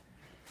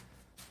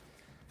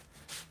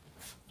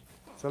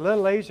 It's a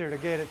little easier to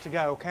get it to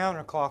go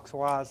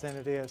counterclockwise than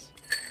it is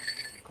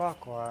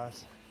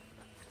clockwise.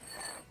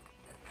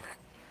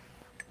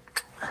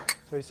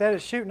 So he said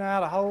it's shooting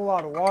out a whole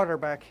lot of water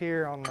back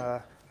here on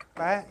the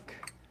back.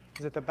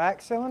 Is it the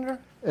back cylinder?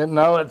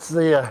 No, it's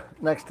the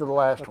next to the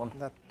last one.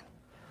 The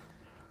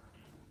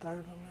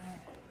third one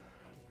there.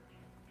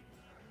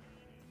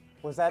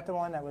 Was that the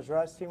one that was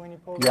rusty when you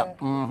pulled Yep. it?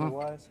 Mm-hmm. It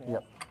was? Yeah.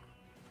 Yep.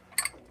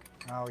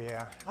 Oh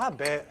yeah, I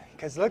bet.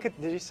 Because look at,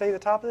 did you see the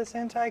top of this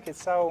intake?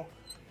 It's so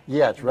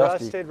it's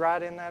rusty. rusted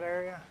right in that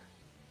area.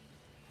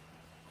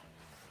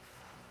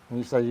 And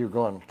you say you're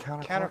going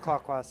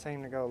Counterclockwise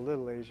seemed to go a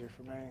little easier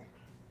for me.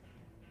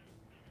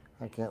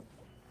 I can't.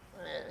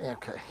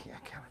 Okay, yeah,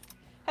 counter.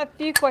 I have a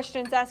few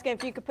questions asking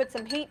if you could put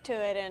some heat to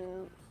it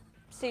and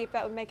see if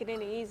that would make it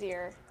any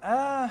easier.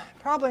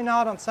 Probably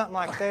not on something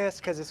like this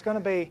because it's going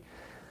to be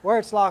where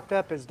it's locked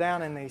up is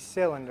down in these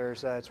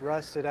cylinders. It's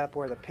rusted up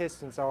where the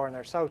pistons are, and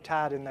they're so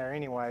tight in there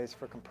anyways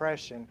for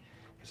compression.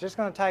 It's just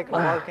going to take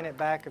working it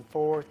back and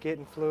forth,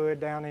 getting fluid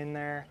down in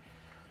there.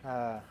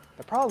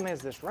 The problem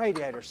is this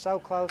radiator's so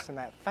close, and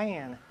that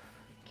fan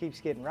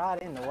keeps getting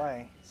right in the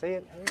way. See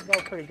it? It'll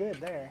go pretty good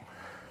there.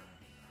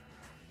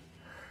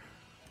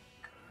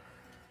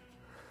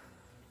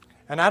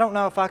 And I don't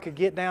know if I could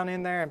get down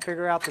in there and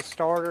figure out the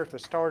starter, if the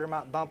starter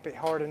might bump it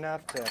hard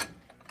enough to,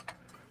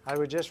 I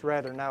would just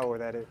rather know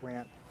that it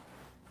went.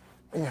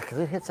 Yeah, because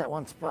it hits that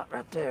one spot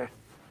right there.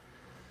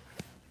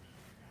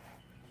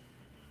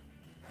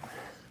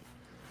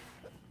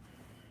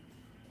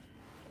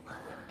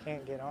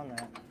 Can't get on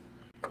that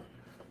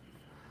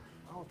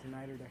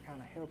alternator to kind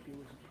of help you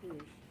with the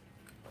push.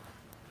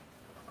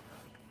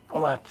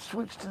 I'll have to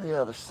switch to the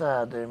other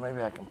side there.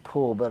 Maybe I can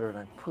pull better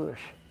than push.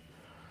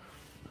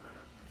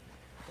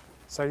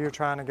 So you're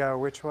trying to go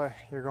which way?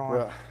 You're going?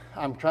 Well,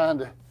 I'm trying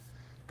to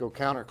go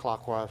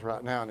counterclockwise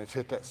right now, and it's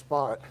hit that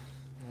spot.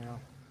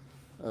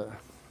 Yeah.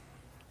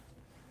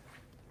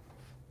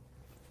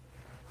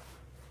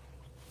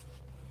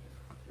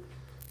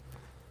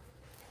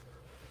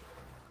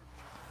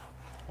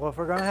 Well, if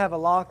we're going to have a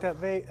locked up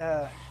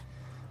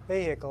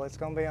vehicle, it's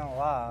going to be on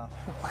live.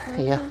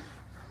 Yeah.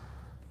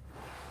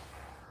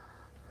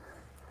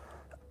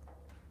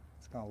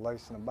 It's going to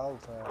loosen the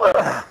bolt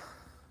up.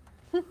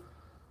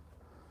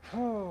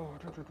 Oh,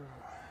 let me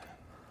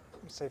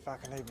see if I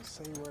can even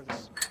see where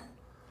this.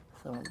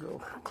 So we'll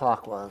go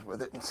clockwise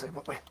with it and see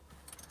what we.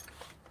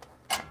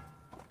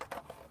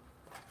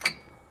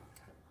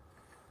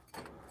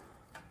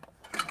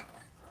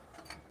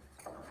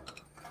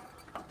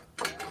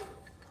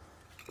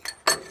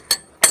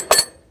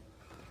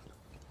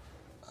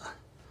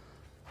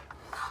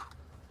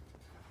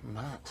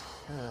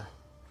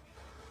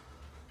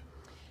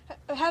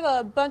 I have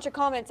a bunch of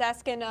comments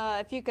asking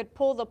if you could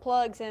pull the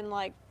plugs and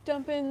like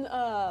dump in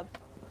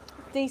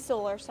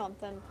diesel or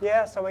something.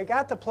 Yeah, so we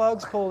got the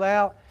plugs pulled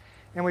out,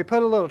 and we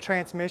put a little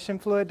transmission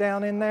fluid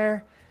down in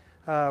there.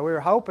 We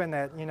were hoping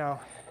that, you know,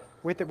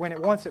 with it,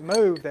 once it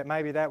moved, that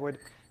maybe that would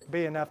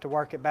be enough to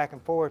work it back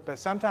and forth. But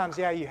sometimes,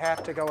 yeah, you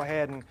have to go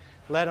ahead and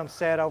let them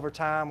set over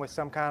time with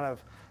some kind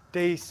of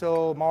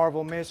diesel,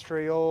 Marvel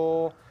Mystery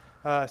Oil,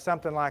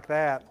 something like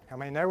that. I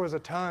mean, there was a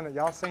ton that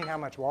y'all seen how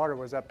much water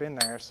was up in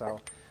there, so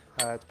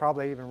it's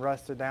probably even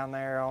rusted down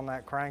there on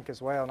that crank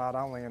as well, not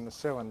only in the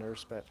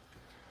cylinders, but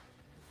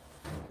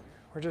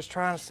we're just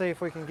trying to see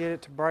if we can get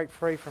it to break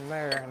free from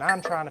there. And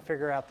I'm trying to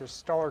figure out this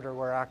starter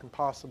where I can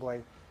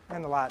possibly,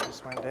 and the light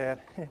just went dead.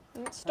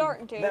 It's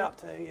starting to. About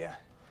to, yeah.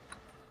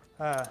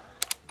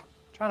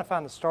 Trying to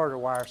find the starter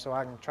wire so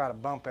I can try to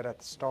bump it at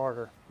the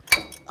starter.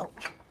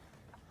 Ouch.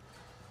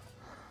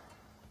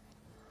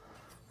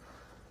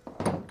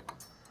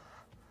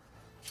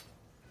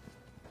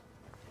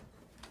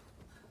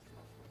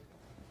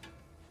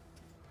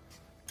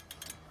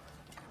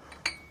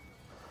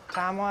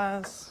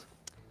 Time-wise?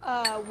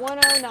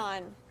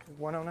 109.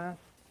 109?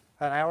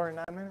 An hour and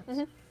 9 minutes?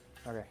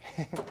 Mm-hmm. Okay.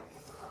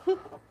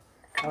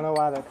 I don't know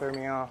why that threw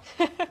me off.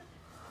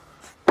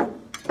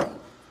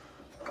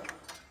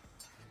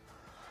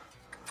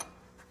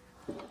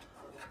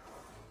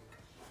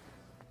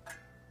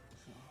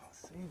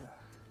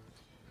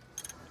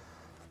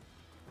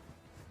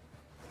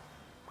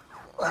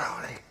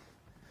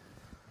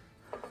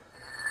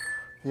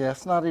 Yeah,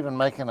 it's not even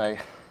making a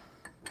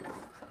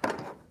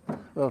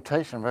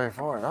rotation very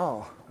far at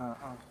all.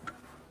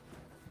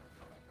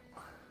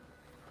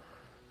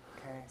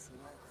 Okay, so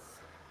let's.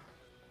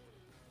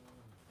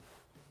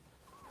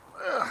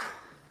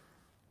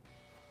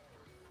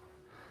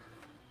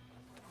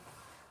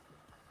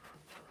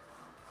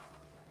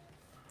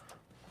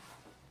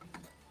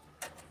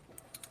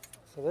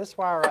 So this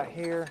wire right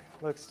here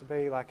looks to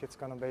be like it's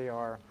going to be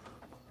our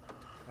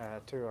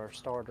to our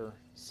starter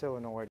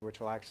solenoid, which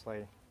will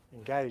actually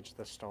engage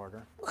the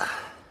starter.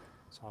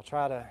 So I'll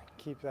try to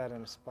keep that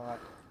in a spot.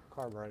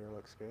 Carburetor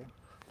looks good.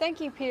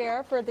 Thank you,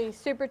 Pierre, for the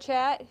super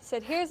chat. He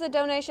said, here's a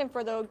donation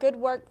for the good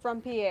work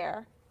from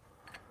Pierre.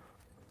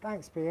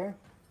 Thanks, Pierre.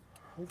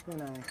 He's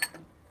been a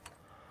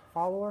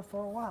follower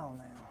for a while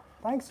now.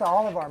 Thanks to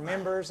all of our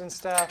members and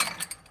stuff.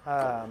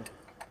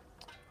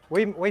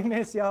 We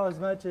miss y'all as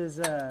much as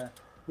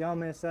y'all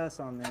miss us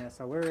on this.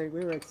 So we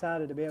were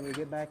excited to be able to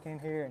get back in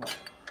here and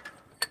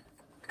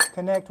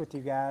connect with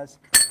you guys.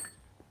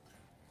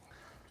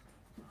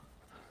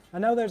 I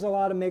know there's a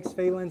lot of mixed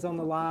feelings on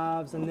the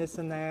lives and this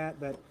and that,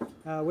 but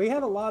we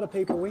have a lot of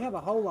people. We have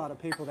a whole lot of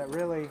people that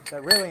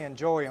really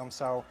enjoy them.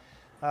 So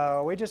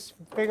we just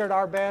figured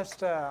our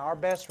best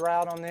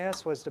route on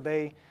this was to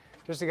be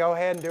just to go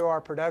ahead and do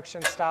our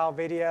production style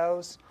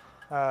videos,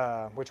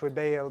 which would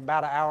be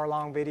about an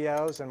hour-long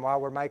videos. And while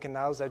we're making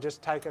those, they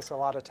just take us a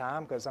lot of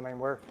time because I mean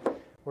we're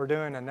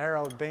doing a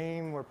narrowed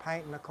beam, we're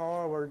painting the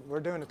car, we're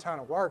doing a ton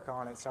of work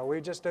on it. So we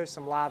just do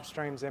some live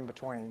streams in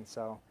between.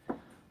 So.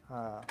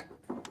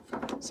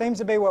 Seems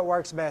to be what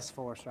works best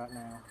for us right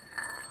now.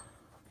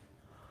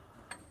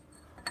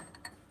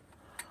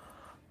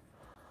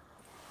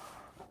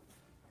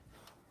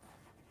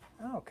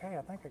 Okay. okay,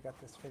 I think I got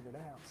this figured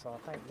out. So I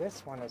think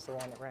this one is the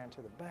one that ran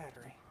to the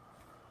battery.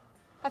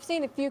 I've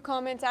seen a few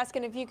comments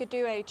asking if you could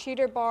do a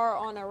cheater bar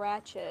on a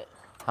ratchet.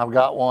 I've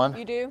got one.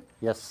 You do?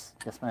 Yes,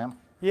 yes, ma'am.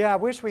 Yeah, I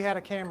wish we had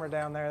a camera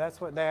down there.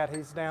 That's what Dad,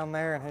 he's down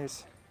there and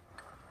he's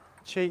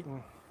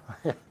cheating.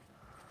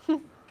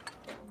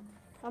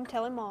 I'm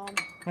telling Mom.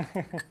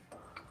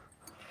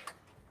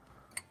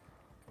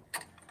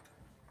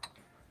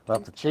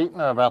 About the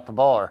cheating or about the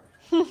bar?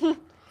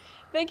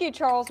 Thank you,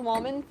 Charles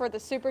Wallman, for the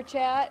super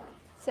chat.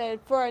 Said,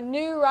 for a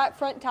new right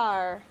front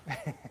tire.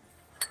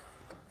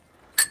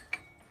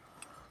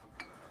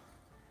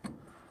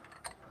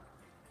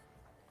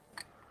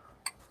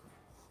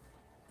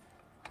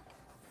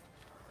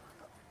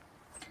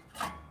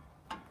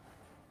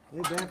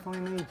 It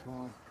definitely needs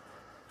one.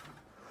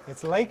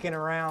 It's leaking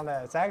around.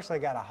 It's actually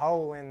got a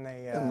hole in the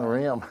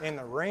rim. In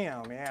the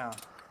rim, yeah.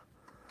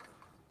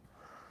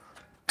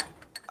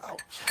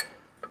 Ouch.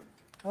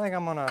 I think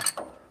I'm gonna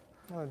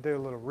do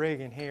a little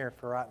rigging here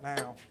for right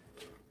now.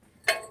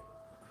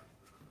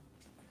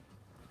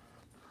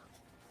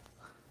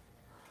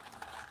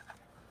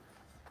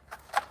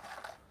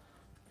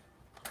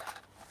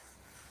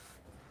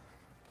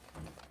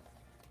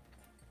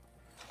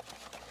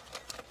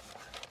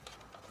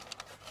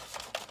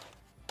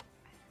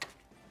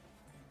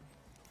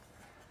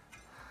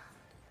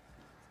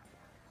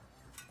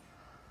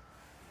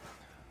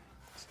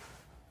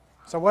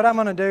 So what I'm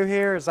going to do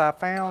here is I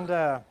found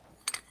the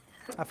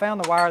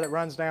wire that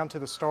runs down to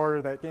the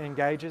starter that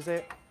engages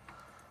it,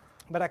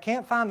 but I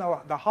can't find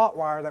the hot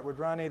wire that would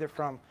run either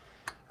from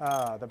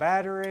the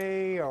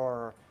battery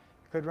or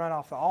could run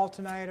off the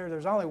alternator.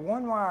 There's only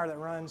one wire that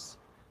runs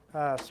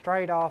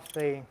straight off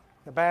the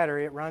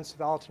battery. It runs to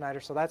the alternator,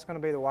 so that's going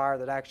to be the wire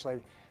that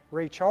actually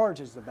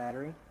recharges the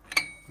battery,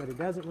 but it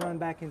doesn't run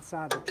back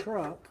inside the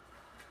truck.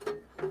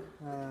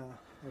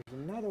 There's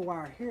another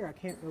wire here. I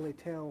can't really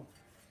tell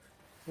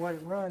what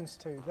it runs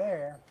to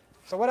there.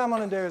 So what I'm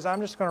going to do is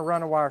I'm just going to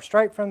run a wire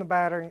straight from the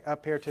battery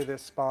up here to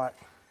this spot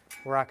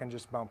where I can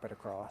just bump it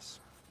across.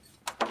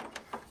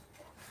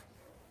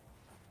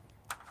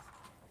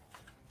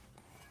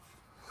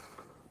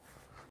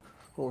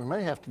 What we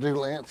may have to do,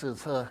 Lance,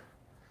 is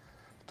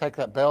take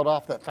that belt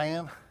off that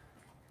fan.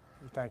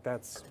 You think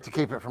that's... To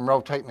keep it from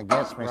rotating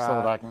against me so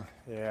that I can...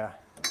 Yeah.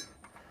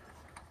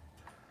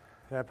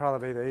 That'd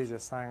probably be the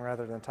easiest thing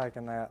rather than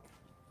taking that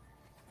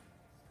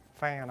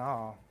fan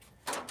off.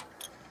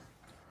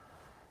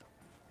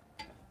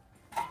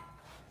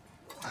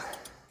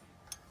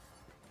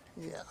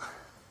 Yeah.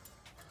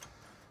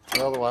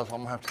 Well, otherwise, I'm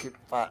going to have to keep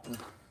fighting.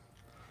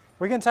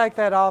 We can take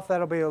that off.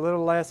 That'll be a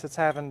little less it's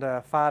having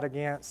to fight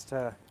against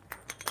to,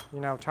 you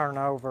know, turn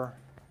over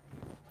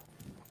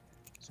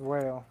as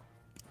well.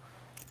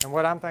 And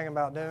what I'm thinking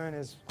about doing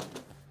is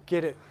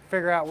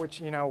figure out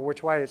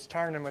which way it's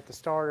turning with the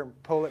starter,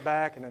 and pull it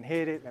back and then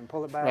hit it, and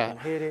pull it back and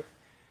hit it.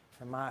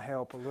 It might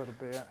help a little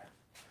bit.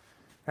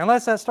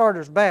 Unless that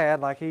starter's bad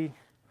like he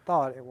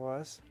thought it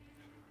was.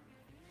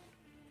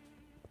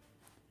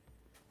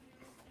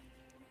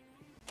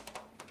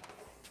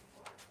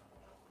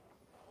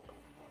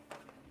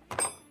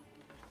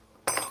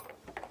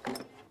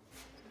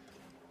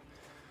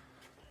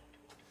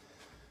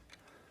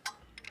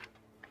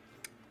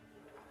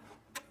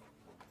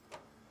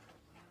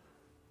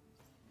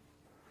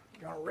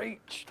 Gonna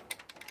reach,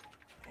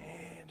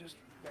 and just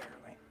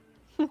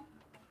barely.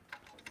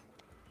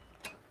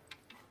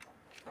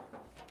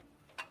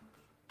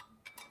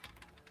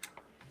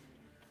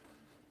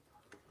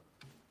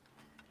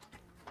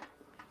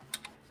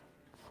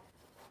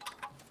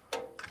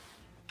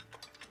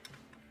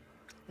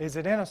 Is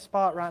it in a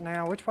spot right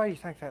now? Which way do you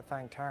think that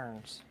thing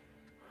turns?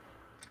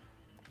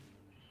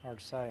 Hard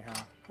to say,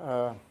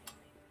 huh?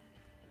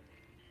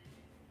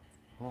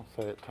 I'll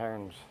say it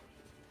turns.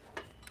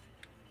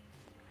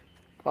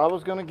 If I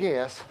was going to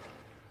guess,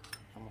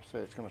 I'm going to say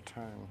it's going to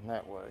turn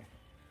that way.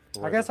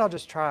 I guess I'll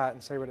just try it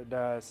and see what it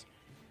does.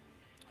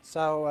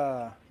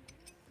 So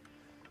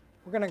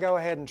we're going to go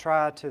ahead and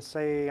try to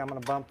see. I'm going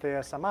to bump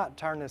this. I might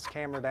turn this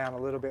camera down a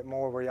little bit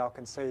more where y'all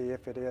can see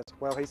if it is.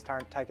 Well, he's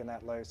taking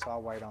that loose, so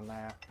I'll wait on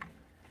that.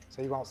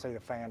 So you won't see the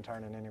fan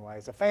turning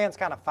anyways. The fan's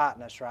kind of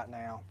fighting us right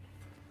now.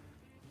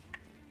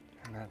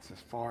 And that's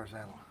as far as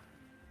that'll...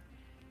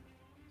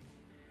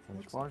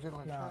 As far as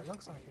it'll... No, it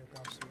looks like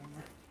it'll go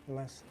somewhere.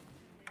 Unless...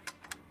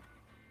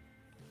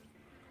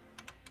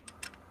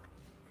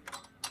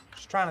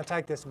 Trying to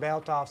take this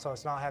belt off so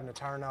it's not having to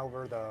turn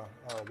over the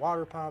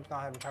water pump,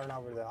 not having to turn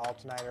over the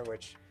alternator,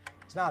 which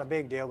is not a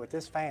big deal, but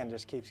this fan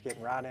just keeps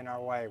getting right in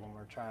our way when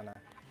we're trying to...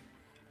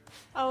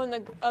 Oh, and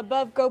the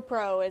above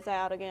GoPro is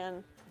out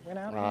again. Went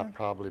out I again?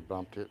 probably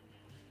bumped it,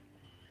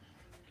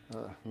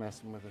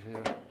 messing with it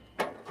here.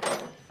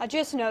 I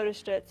just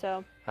noticed it,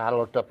 so. I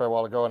looked up there a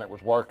while ago and it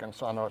was working,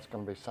 so I know it's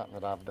going to be something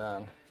that I've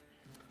done.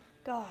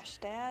 Gosh,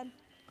 Dad.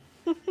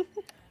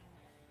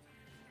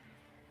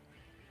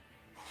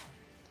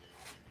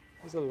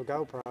 These little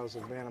GoPros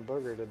have been a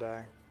booger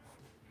today.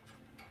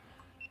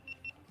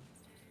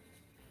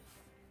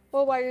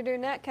 Well, while you're doing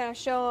that, kind of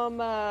show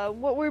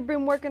them what we've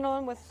been working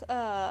on with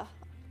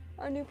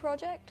our new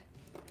project?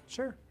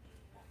 Sure.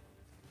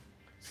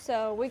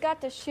 So we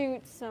got to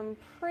shoot some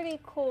pretty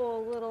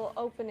cool little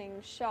opening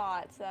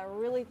shots that I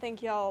really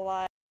think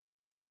y'all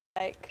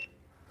like.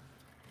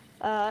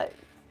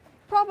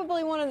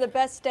 Probably one of the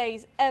best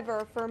days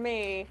ever for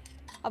me.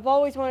 I've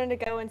always wanted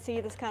to go and see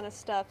this kind of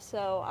stuff,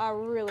 so I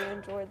really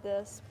enjoyed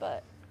this.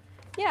 But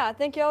yeah, I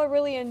think y'all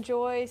really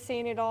enjoy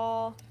seeing it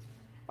all,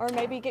 or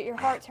maybe get your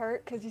hearts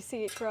hurt because you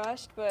see it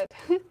crushed, but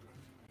it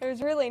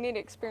was really a neat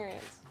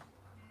experience.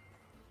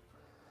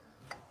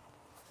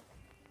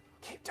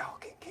 Keep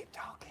talking, keep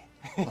talking.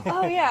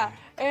 Oh yeah,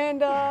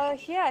 and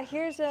yeah,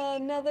 here's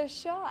another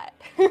shot.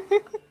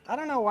 I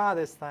don't know why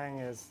this thing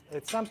is,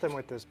 it's something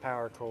with this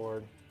power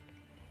cord.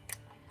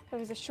 It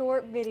was a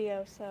short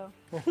video, so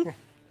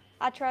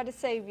I tried to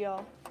save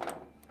y'all.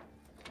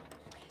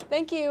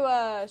 Thank you,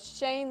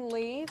 Shane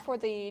Lee, for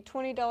the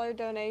 $20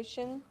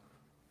 donation.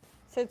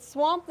 Said,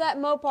 swamp that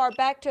Mopar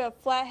back to a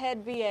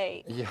flathead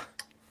V8. Yeah.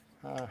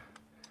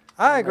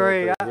 I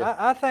agree.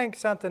 I think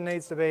something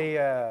needs to be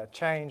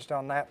changed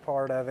on that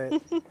part of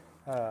it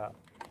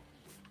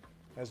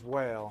as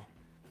well.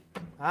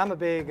 I'm a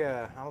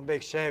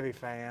big Chevy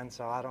fan,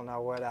 so I don't know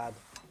what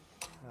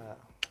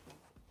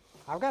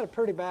I've got a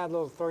pretty bad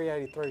little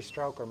 383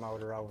 stroker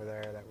motor over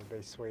there that would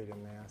be sweet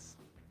in this.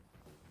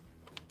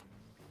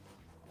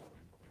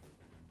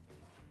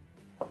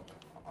 All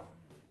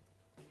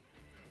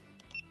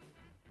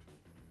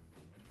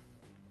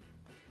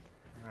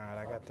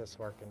right, I got this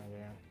working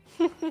again.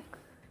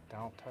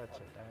 Don't touch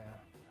it,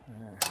 Dad.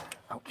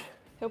 Ouch.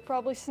 He'll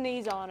probably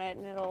sneeze on it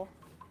and it'll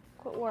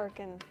quit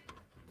working.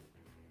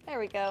 There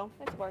we go,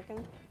 it's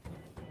working.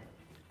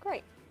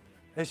 Great.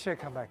 It should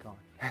come back on,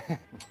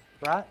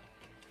 right?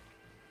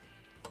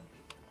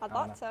 I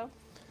thought so.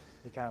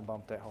 You kind of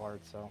bumped it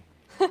hard, so.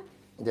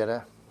 Did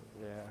I?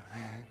 Yeah.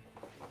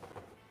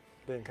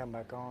 Didn't come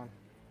back on.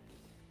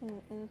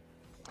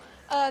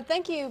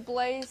 Thank you,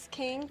 Blaze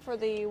King, for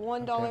the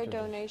 $1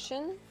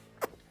 donation.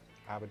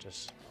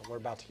 We're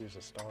about to use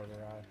a starter.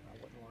 I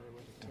wouldn't worry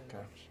with it too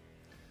much.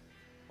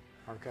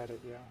 Or cut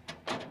it, yeah.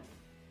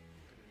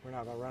 We're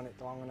not gonna run it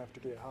long enough to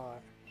get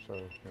hot. So,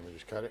 can we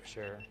just cut it?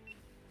 Sure.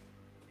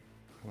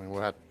 I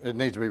mean, it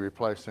needs to be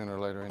replaced sooner or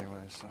later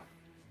anyway, so.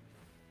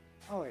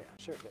 Oh yeah,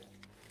 sure did.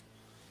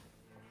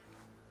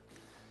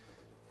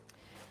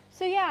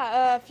 So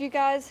yeah, if you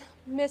guys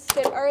missed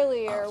it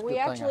earlier, it's a we good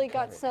thing I actually cut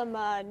got it. some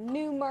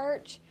new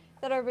merch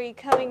that'll be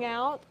coming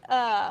out.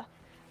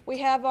 We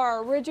have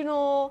our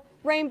original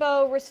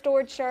rainbow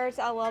restored shirts.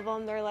 I love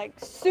them. They're like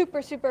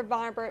super, super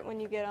vibrant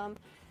when you get them.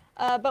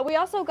 But we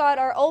also got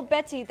our old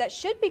Betsy that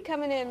should be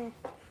coming in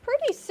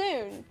pretty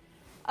soon.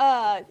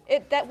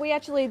 That we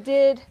actually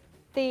did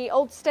the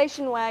old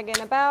station wagon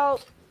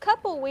about a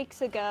couple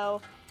weeks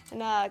ago.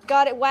 And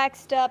got it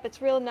waxed up.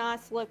 It's real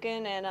nice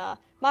looking, and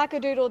Micah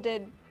Doodle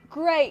did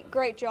great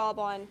job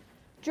on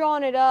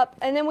drawing it up.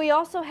 And then we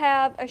also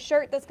have a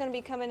shirt that's going to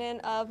be coming in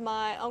of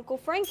my Uncle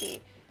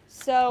Frankie.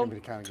 So Maybe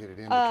to kind of get it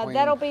in between.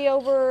 that'll be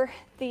over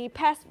the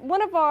past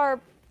one of our,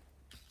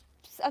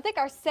 I think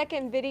our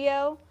second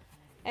video,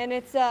 and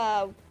it's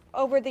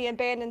over the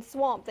abandoned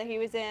swamp that he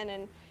was in,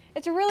 and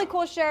it's a really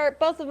cool shirt.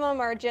 Both of them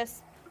are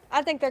just,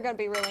 I think they're going to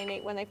be really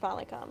neat when they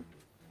finally come.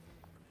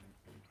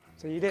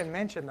 So you didn't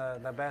mention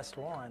the best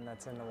one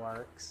that's in the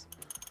works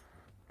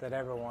that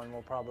everyone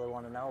will probably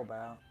want to know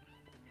about.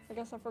 I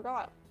guess I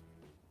forgot.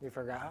 You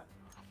forgot?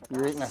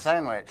 You're eating a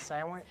sandwich.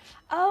 Sandwich?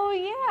 Oh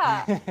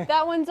yeah,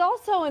 that one's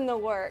also in the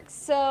works.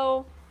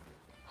 So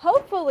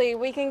hopefully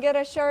we can get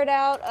a shirt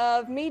out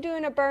of me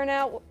doing a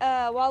burnout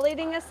while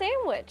eating a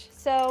sandwich.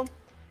 So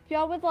if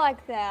y'all would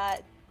like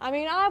that, I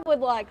mean, I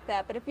would like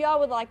that, but if y'all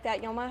would like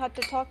that, y'all might have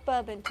to talk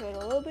Bub into it a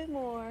little bit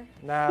more.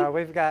 No,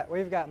 we've got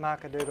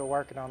Micah Doodle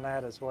working on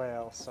that as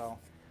well. So,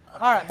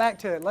 all right, back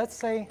to it. Let's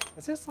see.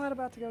 Is this light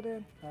about to go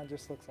dead? No, it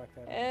just looks like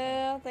that.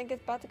 Yeah, I think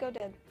it's about to go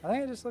dead. I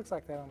think it just looks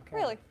like that on the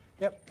camera. Really?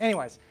 Yep.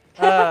 Anyways,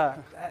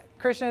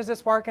 Christian, is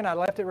this working? I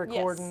left it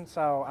recording,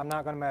 so I'm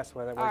not going to mess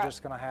with it. We're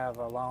just going to have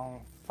a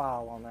long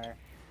file on there.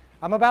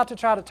 I'm about to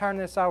try to turn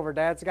this over.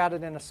 Dad's got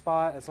it in a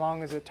spot. As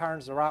long as it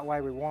turns the right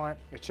way we want.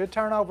 It should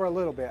turn over a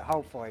little bit,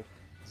 hopefully,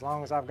 as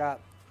long as I've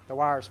got the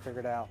wires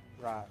figured out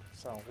right.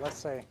 So let's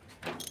see.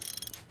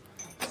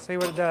 See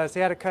what it does. He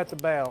had to cut the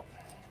belt.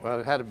 Well,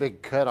 it had a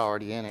big cut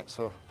already in it,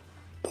 so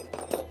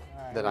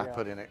Right, that I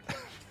put in it.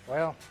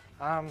 Well,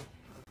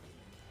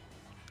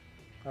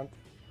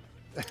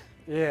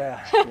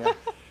 yeah.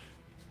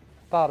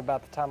 Thought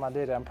about the time I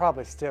did it. I'm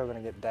probably still going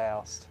to get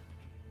doused.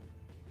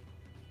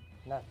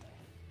 Nothing.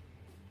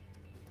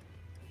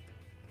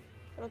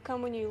 It'll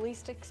come when you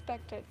least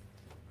expect it.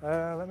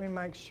 Let me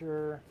make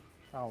sure.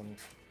 Oh,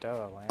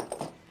 duh,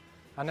 Lance.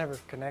 I never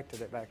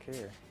connected it back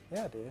here.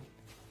 Yeah, I did.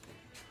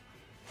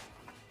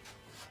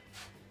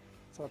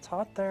 So it's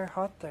hot there,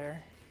 hot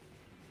there.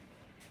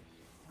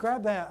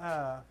 Grab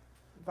that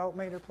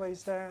voltmeter,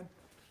 please, Dad.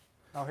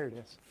 Oh, here it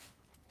is.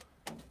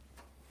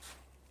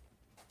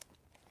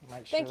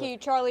 Make sure Thank you,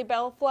 Charlie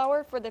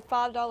Bellflower, for the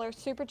 $5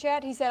 super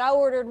chat. He said, I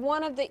ordered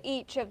one of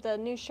each of the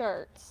new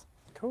shirts.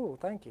 Cool,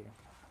 thank you.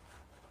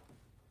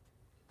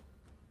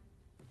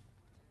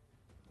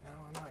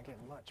 not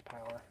getting much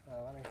power.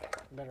 Let me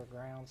better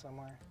ground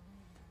somewhere.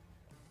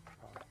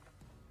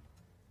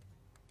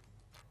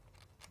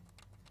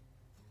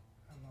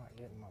 I'm not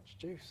getting much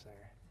juice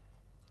there.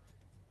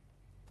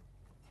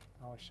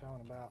 I was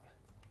showing about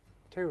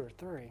 2 or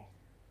 3.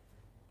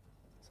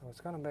 So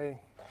it's gonna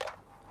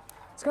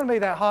be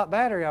that hot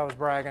battery I was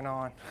bragging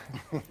on.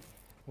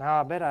 Now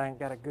I bet I ain't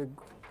got a good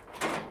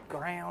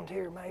ground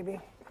here maybe.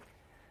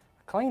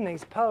 Clean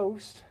these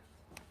posts.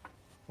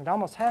 It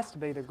almost has to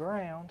be the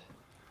ground.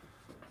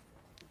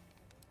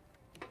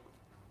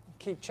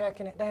 Keep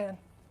checking it, Dad.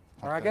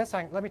 Or I guess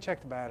let me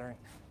check the battery,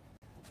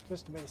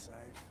 just to be safe.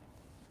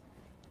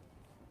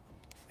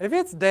 If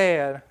it's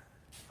dead,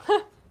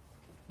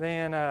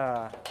 then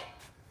the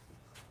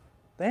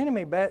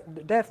enemy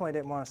definitely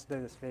didn't want us to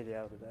do this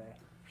video today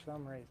for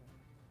some reason.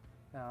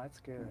 No, it's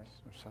good.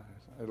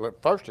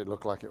 First it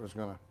looked like it was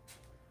gonna,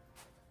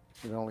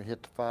 it only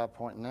hit the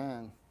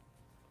 5.9.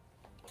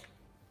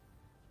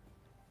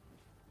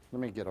 Let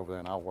me get over there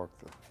and I'll work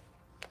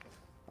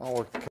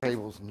the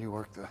cables and you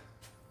work the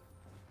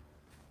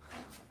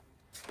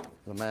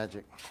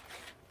magic.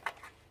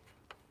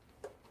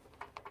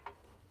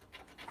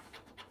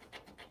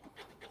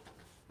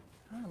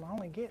 I'm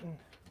only getting.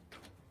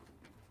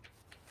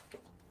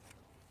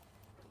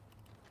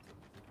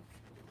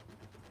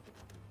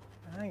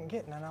 I ain't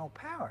getting no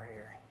power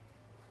here.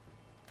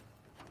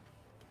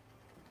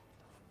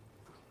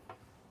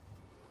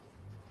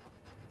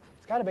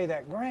 It's got to be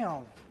that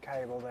ground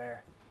cable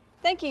there.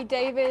 Thank you,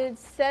 David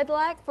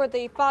Sedlak, for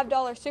the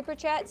 $5 super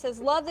chat.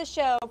 Says, love the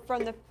show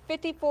from the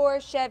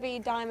 54 Chevy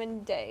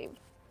Diamond Dave.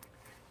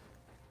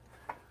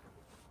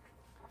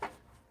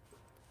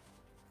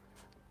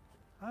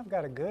 I've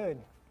got a good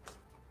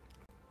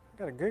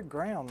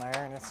ground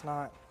there, and it's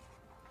not.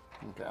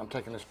 Okay, I'm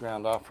taking this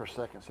ground off for a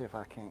second, see if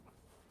I can't.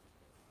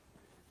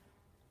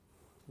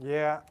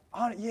 Yeah,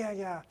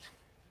 yeah.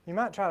 You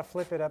might try to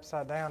flip it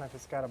upside down if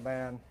it's got a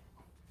bad.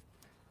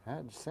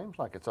 It seems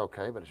like it's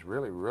okay, but it's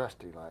really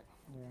rusty. Like,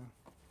 Yeah.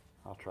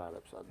 I'll try it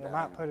upside down. It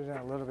might put it in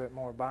a little bit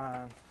more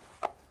bind.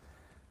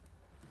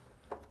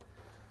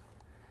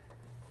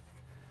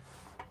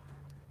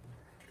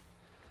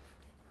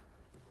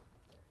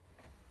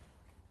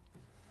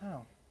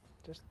 Oh,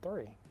 just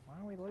 3. Why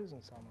are we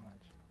losing so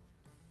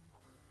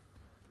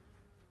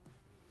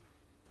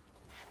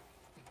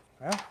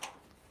much?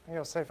 Well,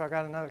 I'll see if I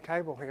got another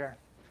cable here.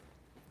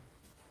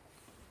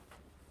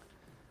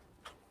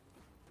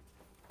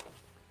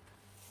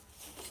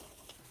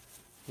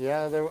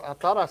 Yeah, I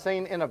thought I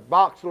seen in a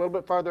box a little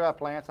bit further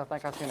up, Lance. I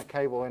think I seen a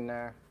cable in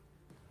there.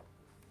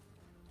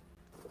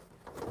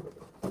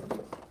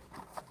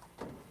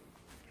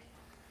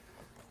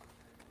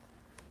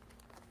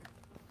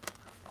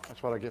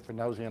 That's what I get for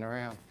nosing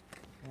around.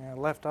 Yeah,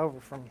 left over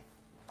from.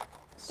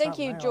 Thank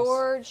you, else.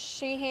 George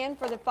Sheehan,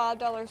 for the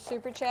 $5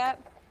 super chat.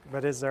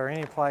 But is there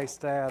any place,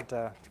 Dad,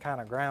 to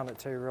kind of ground it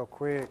to real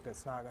quick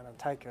that's not going to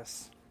take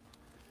us?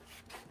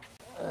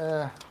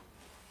 Not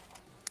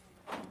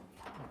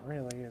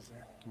really, is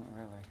there? Not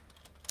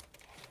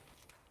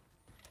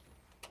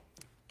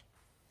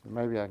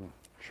really. Maybe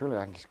surely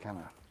I can just kind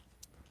of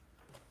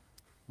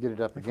get it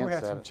up If we against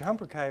had that. some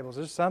jumper cables,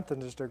 there's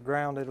something just to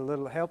ground it a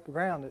little, help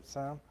ground it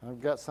some.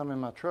 I've got some in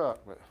my truck,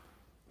 but.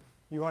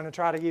 You want to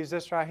try to use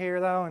this right here,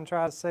 though, and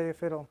try to see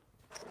if it'll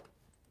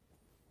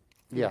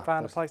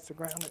find a place to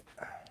ground it?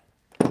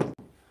 I'll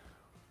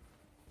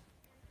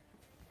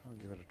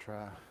give it a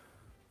try.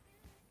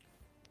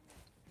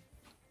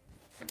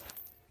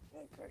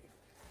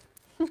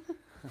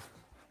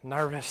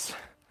 Nervous.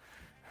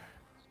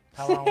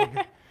 How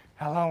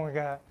long we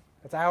got?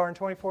 It's an hour and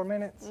 24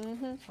 minutes?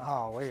 Mm-hmm.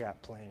 Oh, we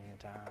got plenty of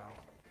time.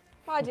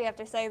 Why'd you have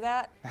to say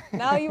that?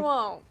 No, you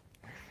won't.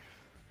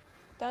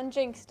 Done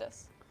jinxed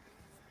us.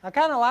 I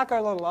kind of like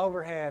our little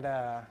overhead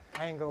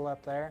angle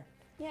up there.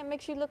 Yeah, it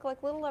makes you look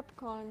like little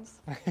leprechauns.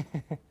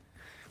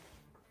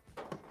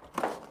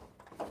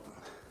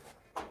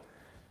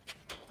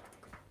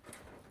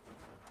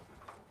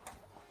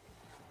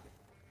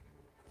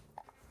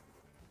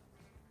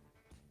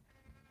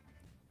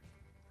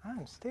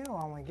 I'm still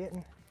only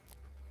getting.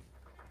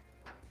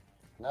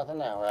 Nothing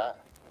now, right?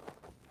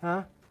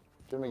 Huh?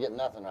 Shouldn't be getting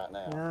nothing right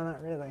now. No,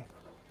 not really.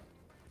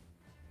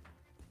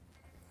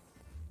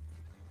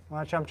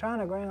 Watch, I'm trying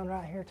to ground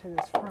right here to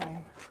this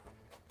frame.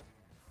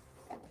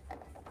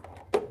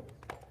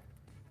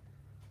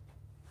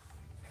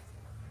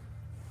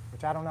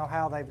 Which I don't know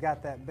how they've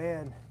got that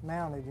bed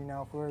mounted, you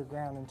know, if we're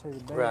grounding to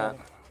the bed. Right.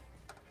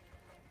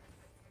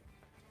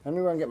 Let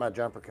me run and get my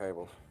jumper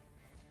cables.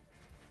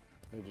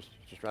 They're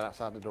just right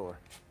outside the door.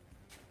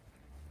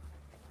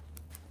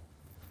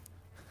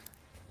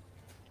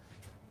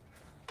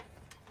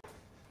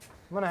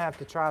 I'm gonna have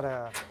to try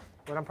to,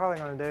 what I'm probably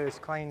gonna do is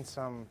clean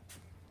some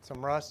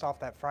rust off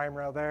that frame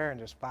rail there and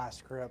just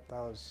vice grip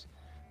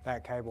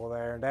that cable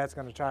there. Dad's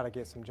gonna try to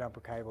get some jumper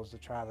cables to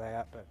try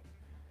that, but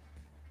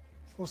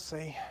we'll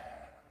see.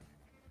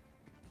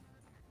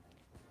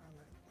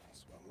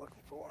 That's what I'm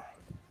looking for.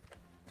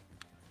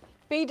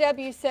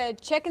 BW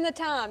said, checking the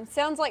time.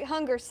 Sounds like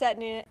hunger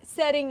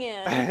setting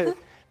in.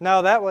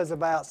 No, that was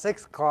about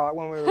 6 o'clock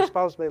when we were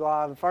supposed to be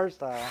live the first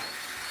time.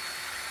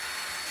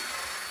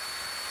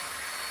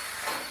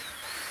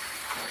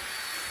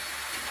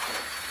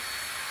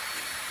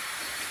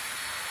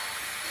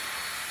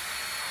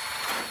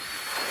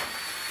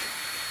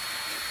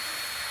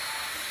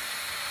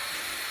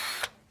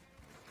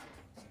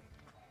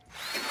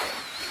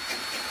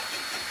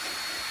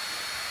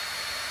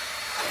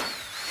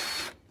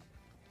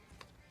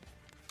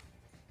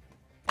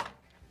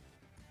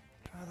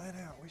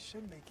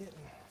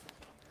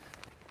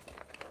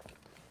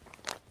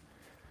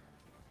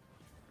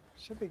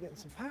 Should be getting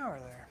some power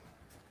there.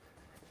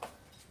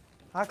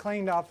 I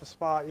cleaned off the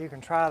spot. You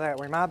can try that.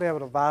 We might be able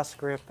to vice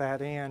grip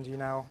that end, you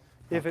know,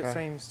 if it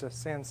seems to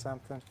send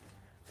something.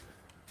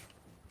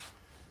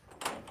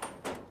 Did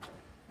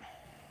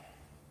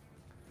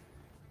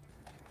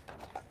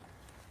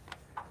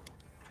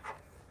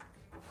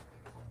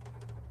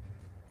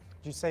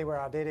you see where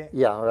I did it?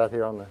 Yeah, right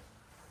here on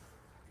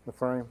the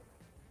frame.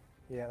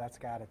 Yeah, that's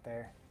got it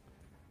there.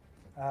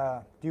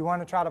 Do you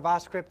want to try to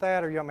vice grip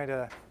that, or you want me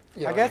to?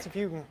 Yeah, I guess if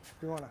you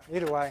want to,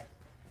 either way.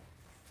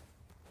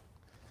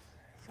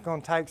 It's going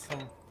to take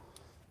some,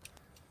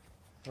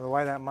 the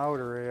way that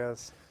motor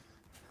is,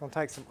 it's going to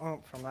take some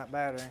oomph from that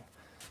battery.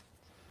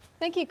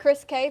 Thank you,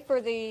 Chris K,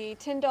 for the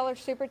 $10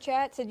 super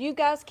chat. Said, you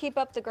guys keep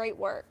up the great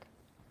work.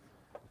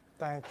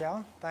 Thank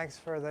y'all. Thanks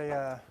for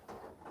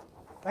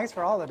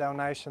all the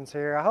donations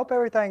here. I hope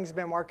everything's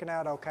been working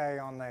out okay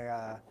on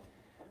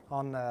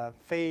the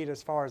feed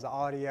as far as the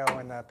audio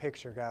and the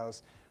picture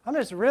goes. I'm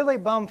just really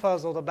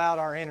bumfuzzled about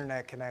our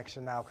internet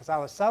connection now because I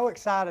was so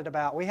excited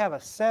about, we have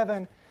a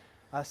 7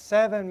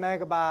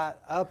 megabyte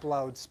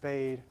upload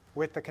speed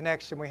with the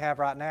connection we have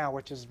right now,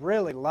 which is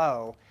really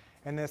low.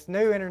 And this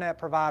new internet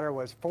provider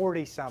was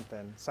 40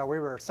 something. So we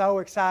were so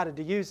excited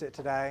to use it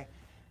today.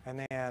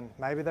 And then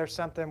maybe there's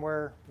something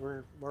we're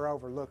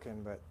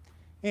overlooking, but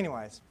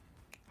anyways,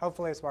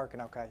 hopefully it's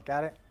working okay.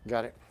 Got it?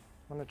 Got it.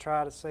 I'm gonna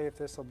try to see if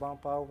this will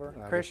bump over.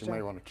 I Christian, guess you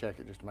may want to check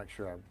it just to make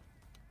sure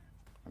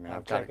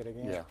I'll check it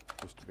again. Yeah,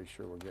 just to be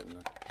sure we're getting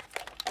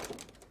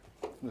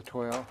the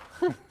 12.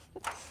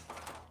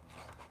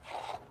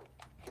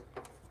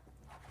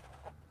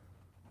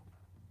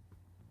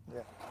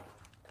 Yeah.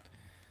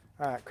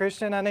 All right,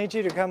 Christian, I need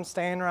you to come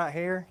stand right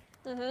here.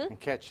 And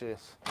catch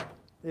this.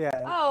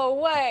 Yeah. Oh,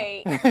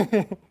 wait.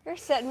 You're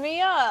setting me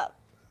up.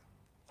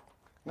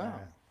 No.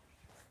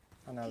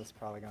 I know this is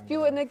probably going to If you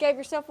wouldn't have gave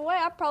yourself away,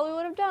 I probably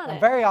would have done it. I'm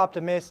very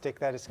optimistic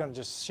that it's going to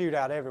just shoot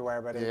out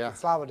everywhere, but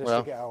it's liable just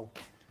to go.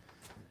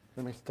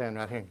 Let me stand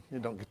right here. You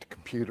don't get the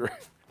computer.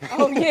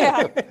 Oh,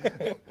 yeah.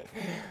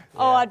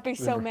 Oh, I'd be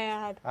so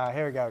mad. All right,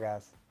 here we go,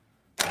 guys.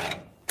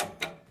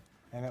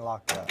 And it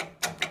locked up.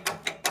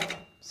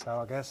 So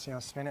I guess,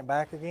 spin it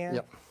back again?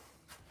 Yep.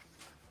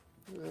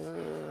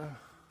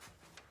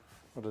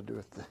 What do I do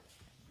with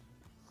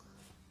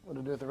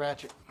the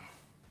ratchet?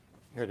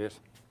 Here it is.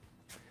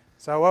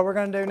 So what we're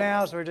going to do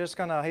now is he's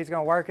going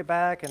to work it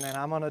back, and then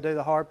I'm going to do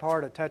the hard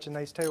part of touching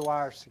these two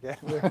wires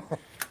together.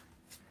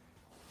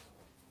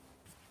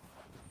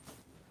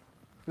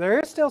 There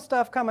is still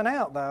stuff coming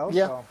out, though.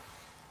 Yeah. So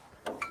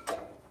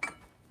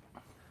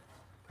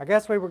I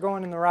guess we were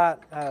going in the right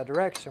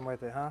direction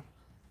with it, huh?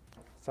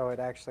 So it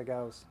actually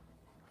goes.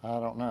 I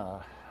don't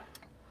know.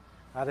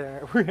 I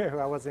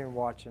wasn't even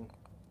watching.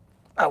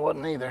 I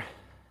wasn't either.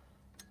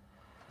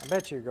 I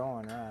bet you're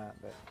going right,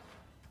 but.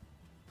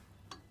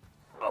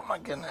 Oh my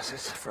goodness,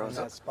 it's In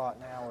frozen. that spot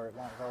now where it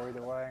won't go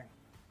either way.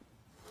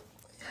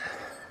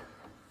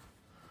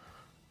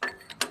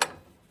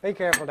 Be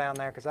careful down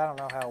there because I don't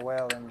know how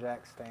well them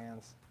jack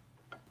stands.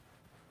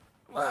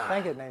 I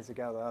think it needs to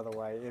go the other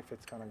way if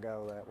it's going to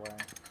go that way.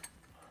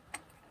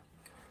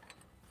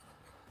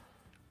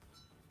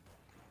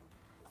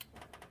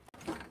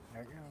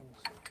 There it goes.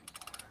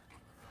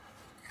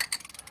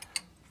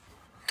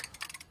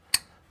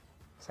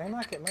 Seemed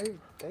like it moved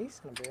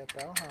decent a bit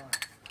though, huh?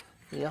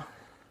 Yeah.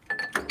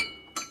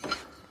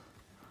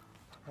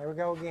 There we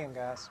go again,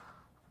 guys.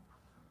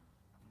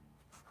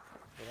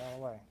 Get out of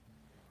the way.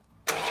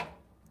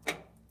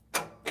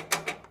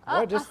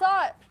 Oh, I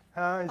saw it.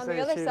 You On see the it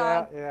other shoot side.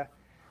 out? Yeah.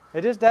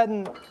 It just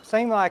doesn't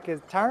seem like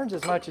it turns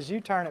as much as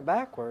you turn it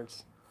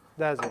backwards,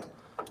 does it?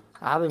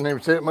 I didn't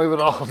even see it move at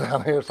all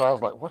down here, so I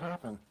was like, what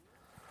happened?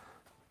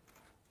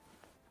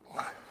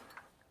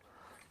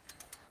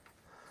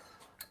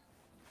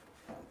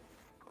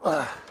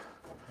 Let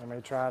me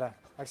try to, like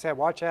I said,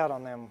 watch out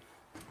on them.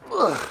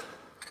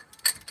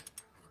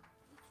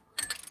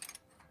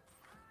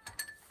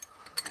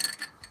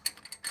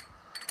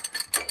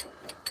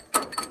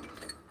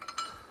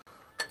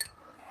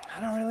 I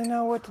don't really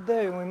know what to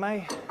do. We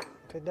may,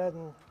 if it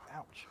doesn't,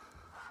 ouch.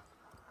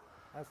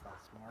 That's not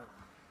smart.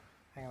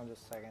 Hang on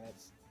just a second.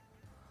 It's,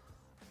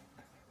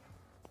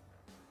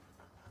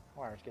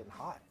 wire's getting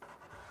hot.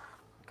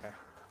 Okay.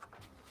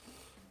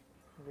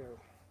 Here we go.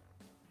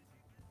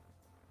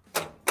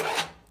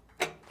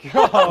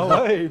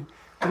 Golly.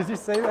 Did you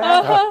see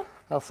that?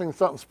 I've seen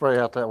something spray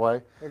out that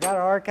way. We got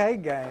our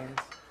arcade games.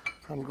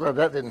 I'm glad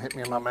that didn't hit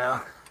me in my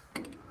mouth.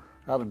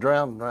 I'd have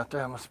drowned right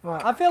there on the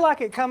spot. I feel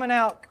like it coming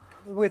out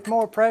with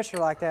more pressure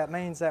like that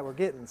means that we're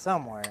getting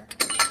somewhere.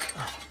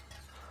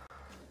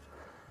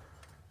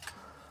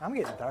 I'm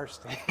getting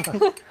thirsty.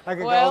 I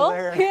could Well, go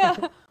there. yeah,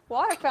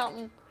 water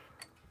fountain.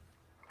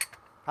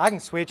 I can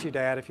switch you,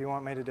 Dad, if you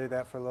want me to do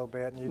that for a little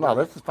bit. And you No,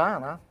 do it. this is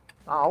fine. I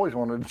always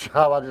wanted a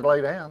job. I just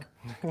lay down.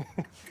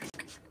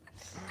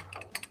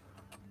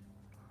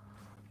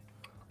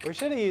 We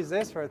should have used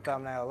this for a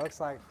thumbnail. It looks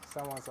like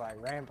someone's like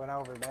ramping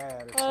over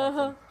Dad or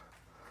something.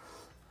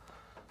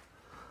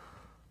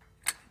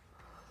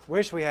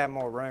 Wish we had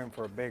more room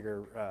for a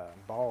bigger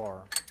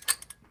bar.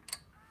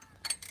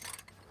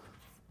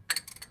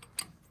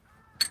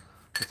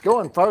 It's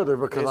going further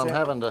because Is I'm it?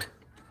 having to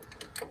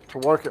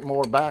work it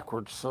more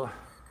backwards. So,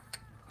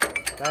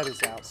 That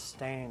is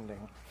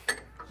outstanding.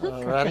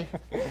 ready?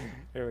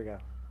 Here we go.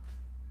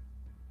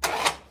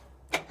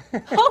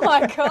 Oh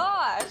my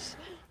gosh.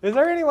 Is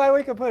there any way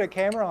we could put a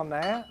camera on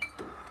that?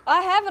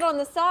 I have it on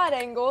the side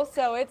angle,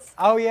 so it's,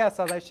 Oh yeah,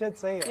 so they should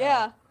see it.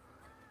 yeah.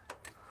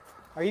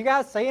 Are you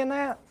guys seeing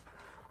that?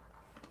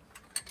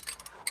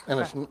 And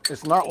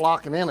it's not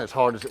locking in as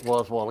hard as it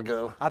was a while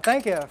ago. I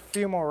think a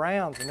few more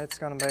rounds and it's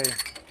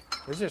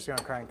just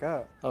gonna crank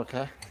up.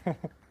 Okay.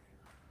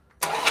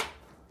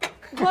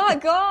 My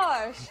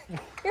gosh.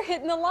 You're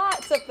hitting the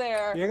lights up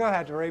there. You're gonna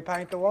have to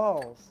repaint the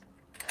walls.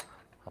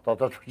 I thought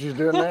that's what you're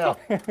doing now.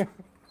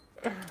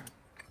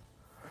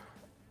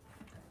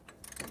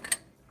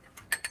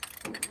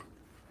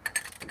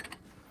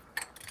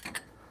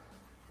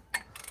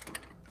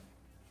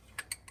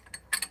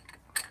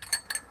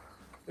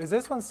 Is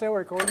this one still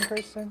recording,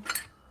 Christian?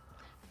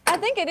 I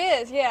think it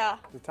is, yeah.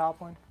 The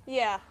top one?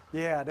 Yeah.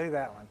 Yeah, do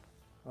that one.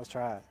 Let's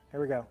try it.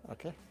 Here we go.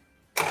 Okay.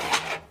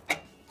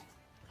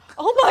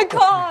 Oh my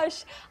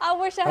gosh. I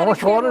wish I had a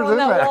much water's camera on in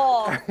that there?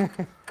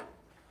 wall.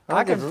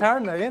 I can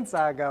turn the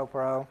inside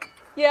GoPro.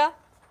 Yeah.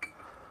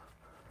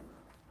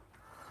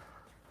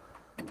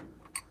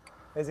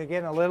 Is it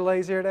getting a little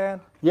easier, Dad?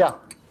 Yeah.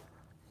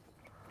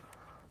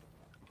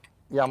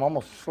 Yeah, I'm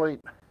almost asleep.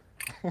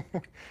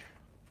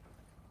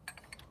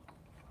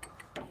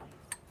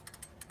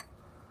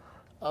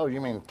 Oh,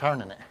 you mean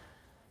turning it?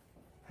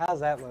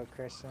 How's that look,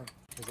 Christian?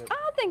 Is it?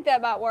 I think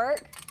that might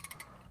work.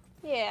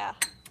 Yeah.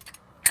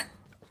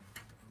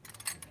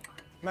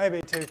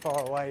 Maybe too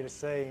far away to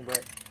see,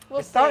 but We'll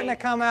it's starting see.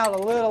 to come out a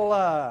little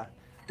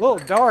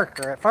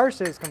darker. At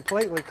first it was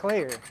completely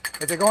clear.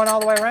 Is it going all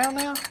the way around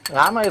now?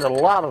 I made a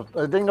lot of,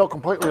 it didn't go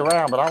completely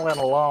around, but I went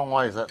a long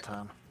ways that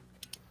time.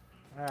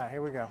 All right,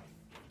 here we go.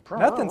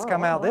 Nothing's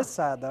come out this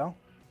side though.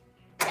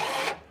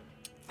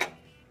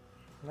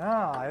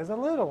 No, it was a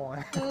little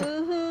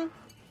one.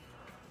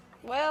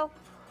 Well,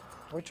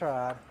 We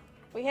tried.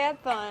 we had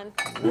fun.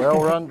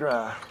 Well run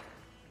dry.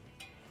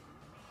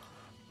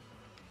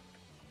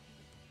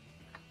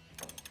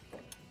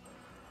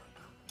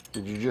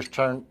 Did you just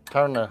turn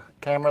the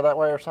camera that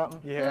way or something?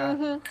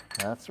 Yeah.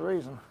 That's the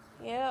reason.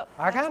 Yep.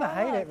 I kind of that's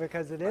all hate right. it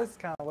because it is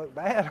kind of look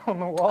bad on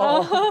the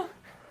wall.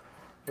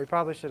 We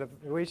probably should have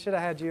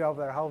had you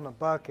over there holding a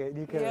bucket.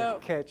 You could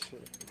have Yep. catch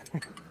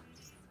it.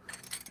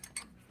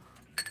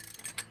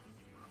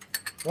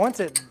 Once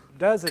it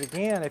does it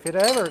again, if it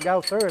ever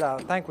goes through it, I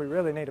think we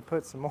really need to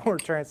put some more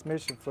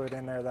transmission fluid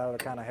in there though to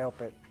kind of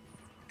help it.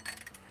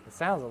 It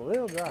sounds a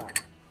little dry.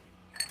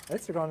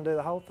 It's going to do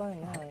the whole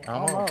thing, right?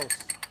 Almost.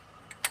 Almost.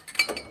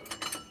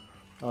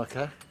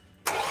 Okay.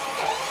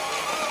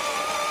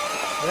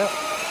 Yep.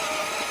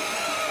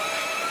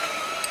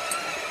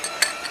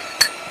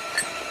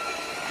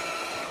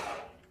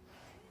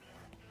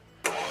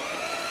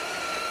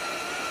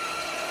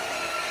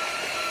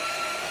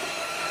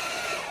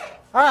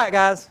 All right,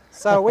 guys.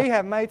 So we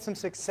have made some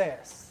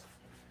success.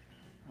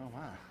 Oh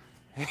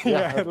my.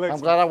 Yeah, it looks I'm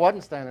glad I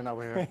wasn't standing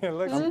over here. it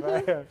looks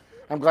bad.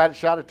 I'm glad it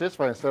shot it this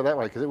way instead of that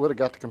way because it would have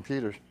got the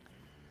computers.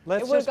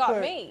 Let's It would have just got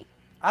put, me.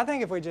 I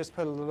think if we just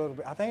put a little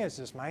bit, I think it's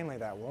just mainly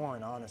that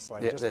one,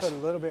 honestly. Yeah, Just this. put a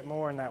little bit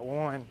more in that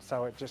one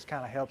so it just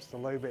kind of helps to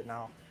lube it and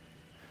I'll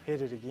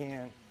hit it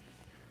again.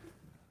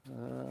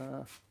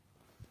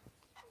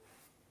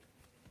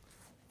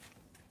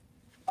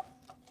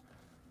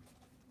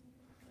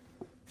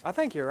 I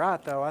think you're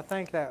right though. I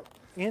think that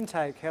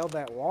intake held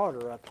that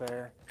water up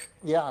there.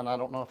 Yeah, and I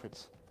don't know if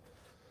it's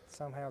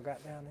Somehow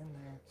got down in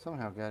there.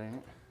 somehow got in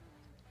it.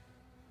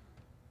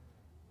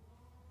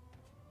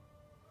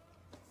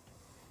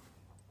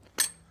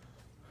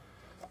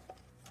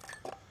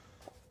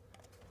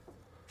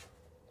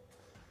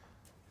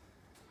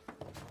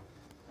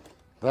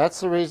 That's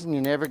the reason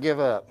you never give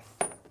up.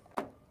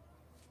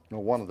 No,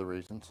 one of the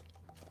reasons.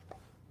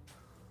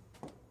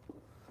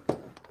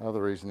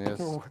 Another reason is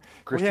We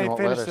Christian ain't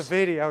won't let finished the us.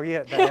 video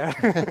yet,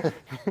 Dad.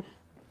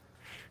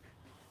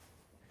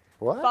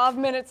 What? 5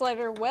 minutes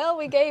later, well,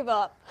 we gave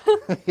up.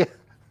 We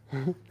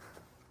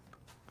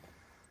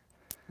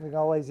can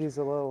always use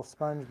a little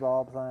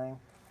SpongeBob thing.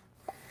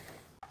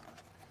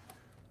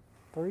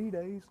 3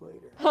 days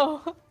later.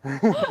 Oh.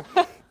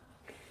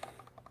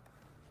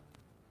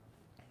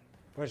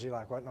 Was she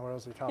like, what in the world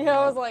is he talking Yeah,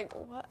 I about? was like,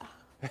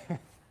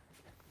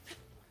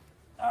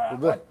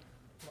 what?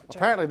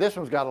 Apparently this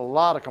one's got a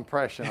lot of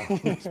compression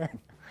on it.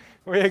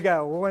 Where you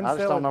go? One I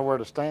just don't know where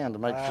to stand to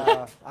make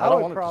sure. I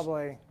don't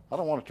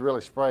want it to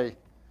really spray.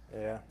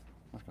 Yeah.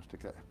 I'm just gonna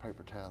stick that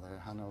paper towel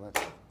there. I know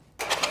that.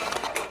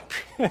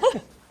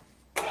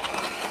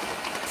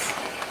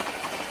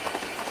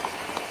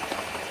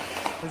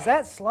 Is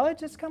that sludge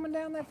that's coming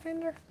down that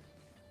fender?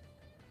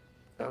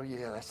 Oh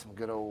yeah, that's some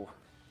good old.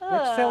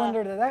 Which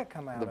cylinder did that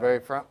come out The of? very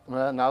front.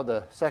 Well, no,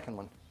 the second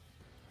one.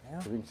 Yeah.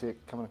 So you can see it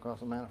coming across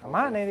the manifold.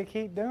 I might need to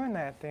keep doing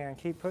that then.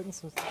 Keep putting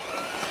some.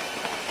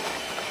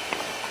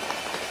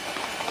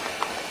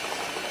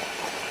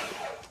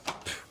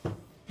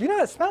 You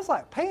know, it smells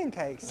like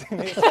pancakes.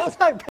 It smells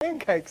like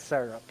pancake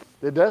syrup.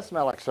 It does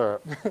smell like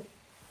syrup.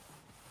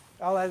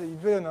 All that you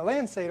put in the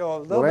linseed oil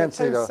a little bit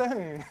too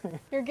soon.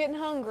 You're getting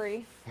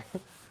hungry.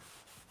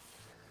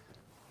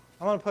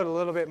 I'm gonna put a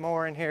little bit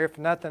more in here. If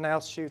nothing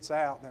else shoots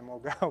out, then we'll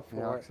go for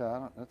Like I it.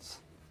 said, that's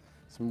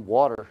some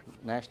water,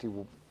 nasty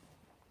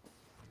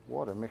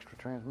water mixed with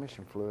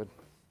transmission fluid.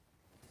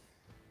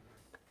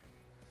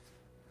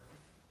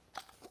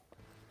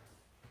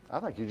 I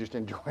think you're just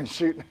enjoying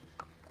shooting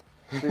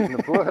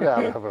the fluid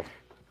out of them.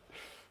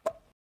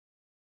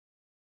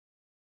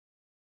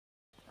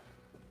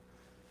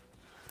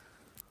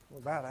 We're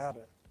about out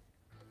of it.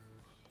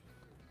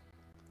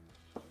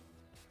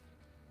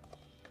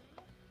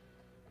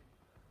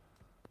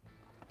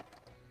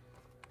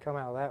 Come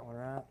out of that one,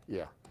 right?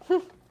 Yeah.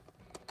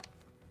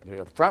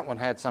 Yeah, the front one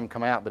had some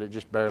come out, but it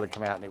just barely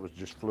come out, and it was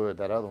just fluid.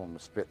 That other one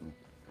was spitting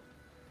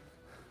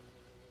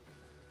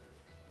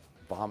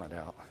vomit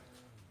out.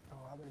 Oh,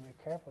 I better be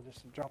careful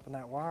just dropping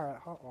that wire, that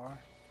hot wire.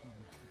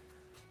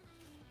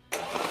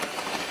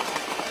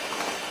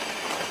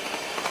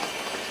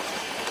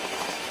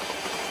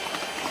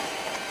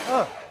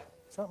 Oh,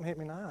 something hit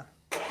me in the eye.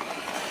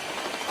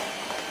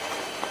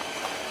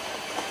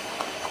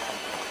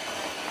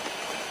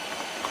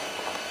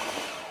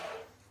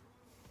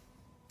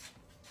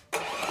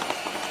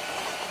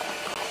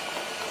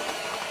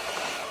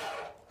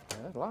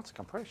 There's lots of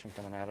compression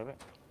coming out of it.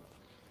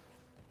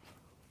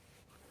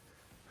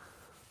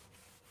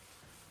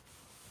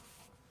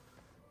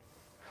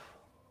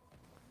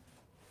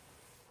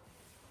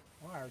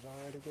 Wire's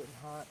already getting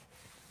hot.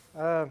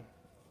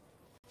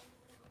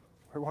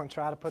 We're going to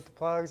try to put the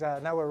plugs. I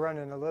know we're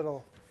running a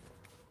little.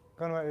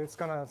 It's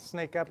going to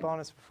sneak up on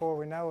us before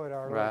we know it,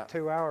 our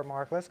little 2-hour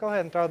mark. Let's go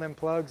ahead and throw them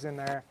plugs in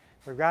there.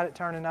 We've got it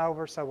turning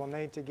over, so we'll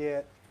need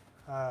to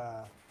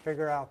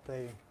figure out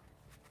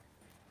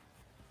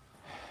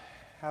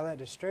how that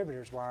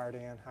distributor's wired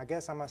in. I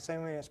guess I'm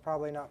assuming it's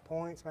probably not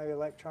points, maybe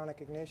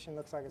electronic ignition.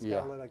 Looks like it's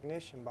got a little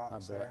ignition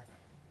box there.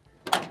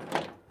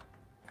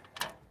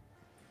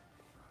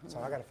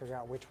 So I got to figure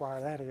out which wire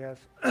that is.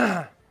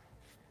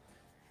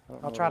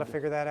 I'll try to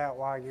figure that out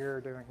while you're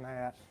doing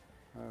that.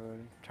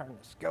 Turn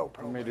the scope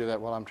over. Let me do that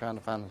while I'm trying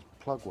to find the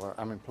plug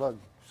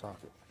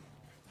socket.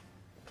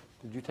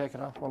 Did you take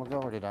it off a while ago,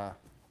 or did I?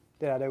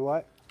 Did I do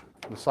what?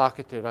 The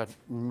socket, did I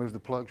remove the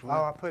plugs? Oh,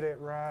 I put it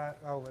right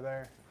over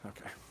there.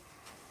 Okay.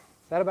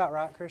 Is that about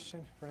right,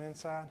 Christian, for the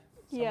inside?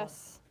 Somewhere?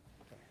 Yes.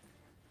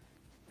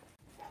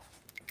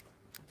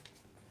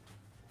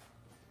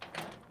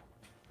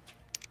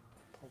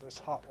 Pull this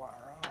hot wire off.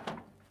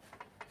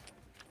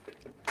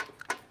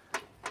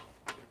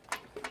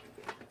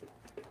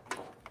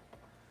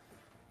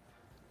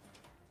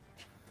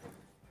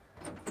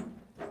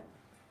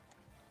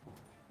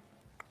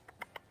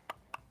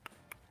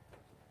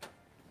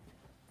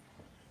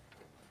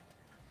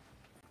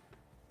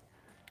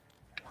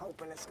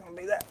 Hoping it's going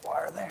to be that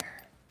wire there.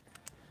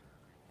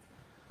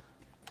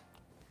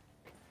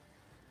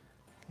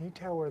 Can you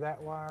tell where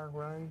that wire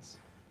runs?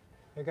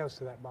 It goes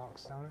to that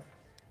box, don't it?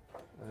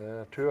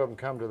 2 of them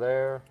come to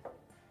there.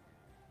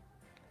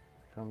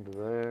 Come to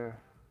there.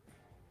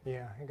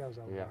 Yeah, it goes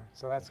over there.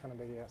 So that's going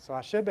to be it. So I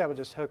should be able to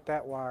just hook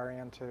that wire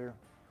into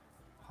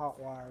hot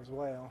wire as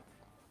well.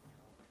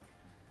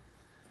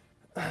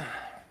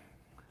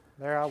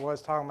 There I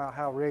was talking about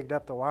how rigged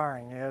up the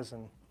wiring is,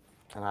 and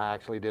I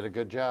actually did a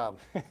good job.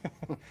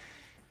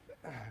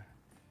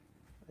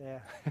 yeah.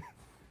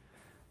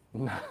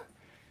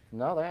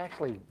 No, they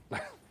actually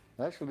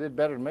did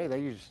better than me. They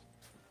used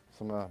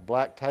some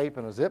black tape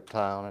and a zip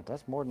tie on it.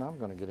 That's more than I'm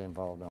going to get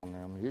involved on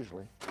them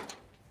usually.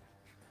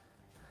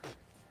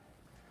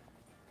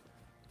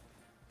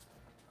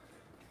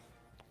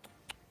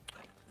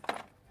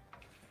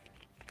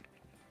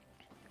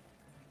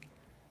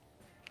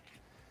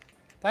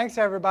 Thanks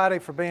everybody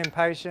for being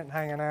patient and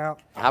hanging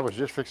out. I was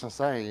just fixing to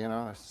say, you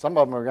know, some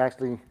of them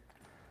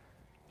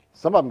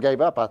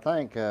gave up, I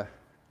think,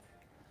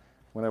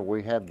 whenever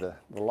we had the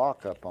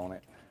lockup on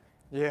it.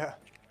 Yeah.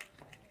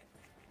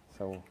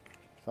 So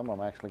some of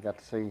them actually got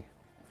to see.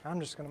 I'm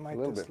just going to make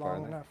this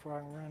long enough where I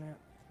can run it.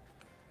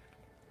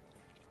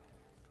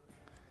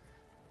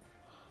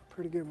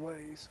 Pretty good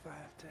ways if I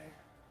have to.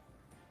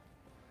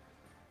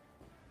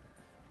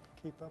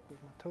 Keep up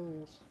with my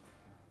tools.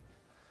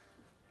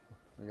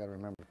 We got to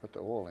remember to put the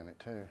oil in it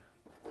too.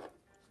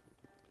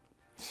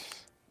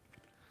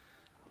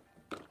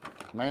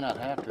 May not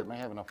have to. It may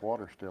have enough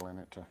water still in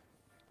it to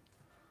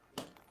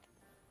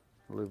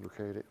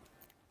lubricate it.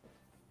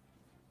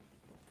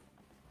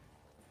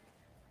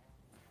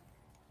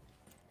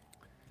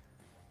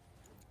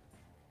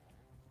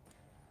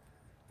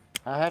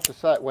 I have to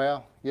say,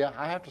 well, yeah,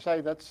 I have to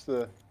say that's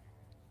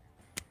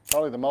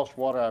probably the most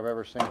water I've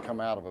ever seen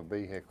come out of a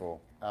vehicle,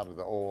 out of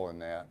the oil in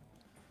that.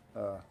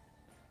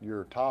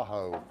 Your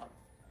Tahoe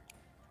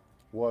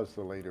was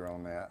the leader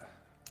on that.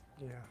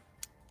 Yeah.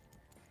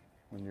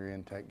 When your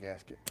intake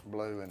gasket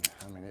blew, and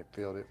I mean, it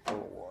filled it full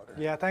of water.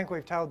 Yeah, I think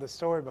we've told the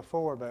story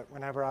before, but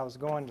whenever I was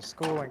going to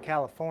school in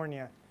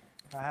California,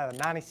 I had a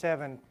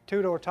 97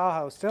 two-door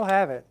Tahoe, still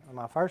have it,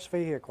 my first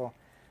vehicle.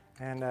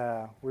 And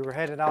we were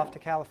headed off to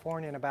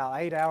California in about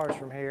 8 hours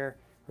from here.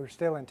 We were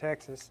still in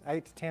Texas,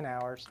 8 to 10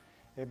 hours.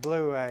 It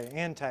blew an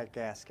intake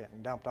gasket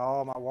and dumped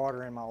all my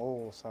water in my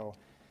oil. So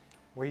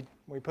we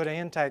put an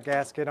intake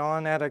gasket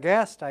on at a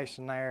gas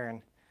station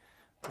there,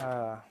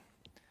 and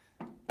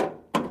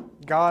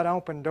God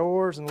opened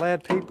doors and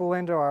led people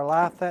into our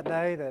life that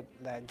day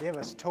that give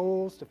us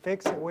tools to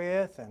fix it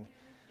with, and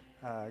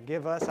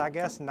give us, I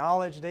guess,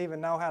 knowledge to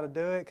even know how to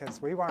do it,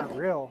 because we weren't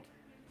real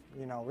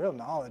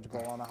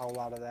knowledgeable on a whole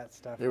lot of that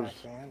stuff back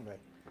then.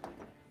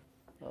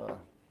 But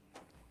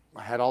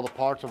I had all the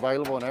parts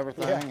available and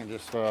everything, Yeah. and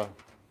just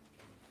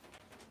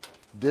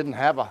didn't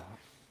have a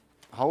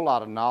whole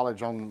lot of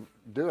knowledge on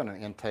doing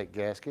an intake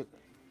gasket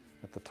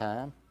at the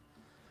time.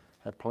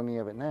 Had plenty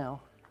of it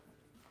now.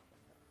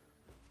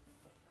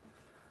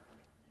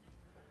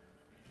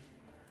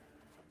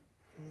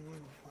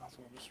 Might as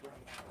well just run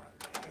that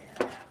right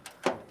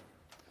here.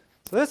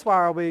 So this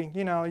wire will be,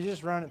 you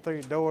just run it through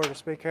your door.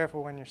 Just be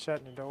careful when you're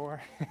shutting the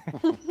door.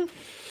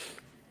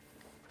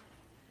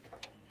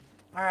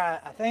 All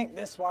right, I think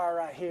this wire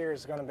right here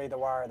is going to be the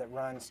wire that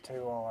runs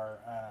to our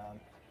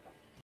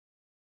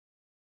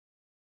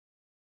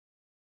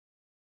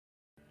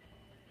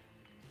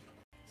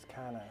it's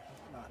kind of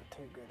not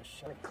too good a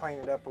shot. Let me clean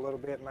it up a little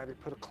bit and maybe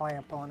put a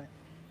clamp on it.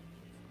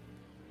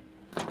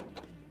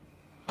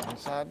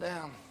 Inside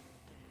down.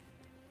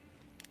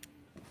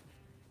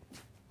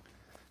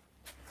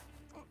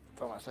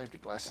 Throw my safety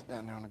glasses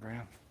down there on the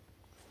ground.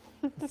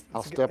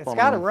 I'll step on them. It's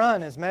got to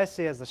run as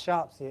messy as the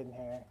shop sitting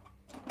here.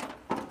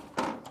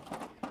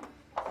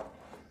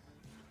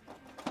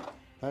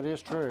 That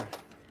is true.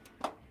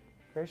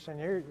 Christian,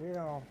 you're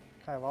gonna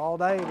have all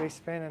day to be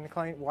spending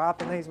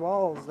wiping these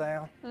walls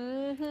down.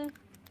 Mm-hmm.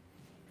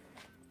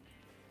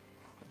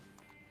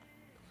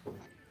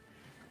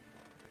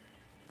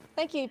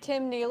 Thank you,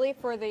 Tim Neely,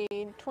 for the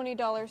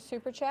 $20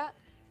 super chat.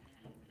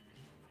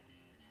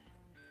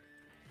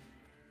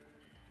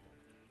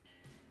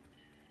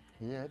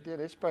 Yeah, it did.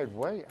 It sprayed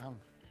way,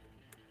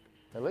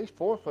 at least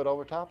 4 foot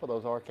over top of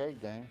those arcade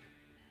games.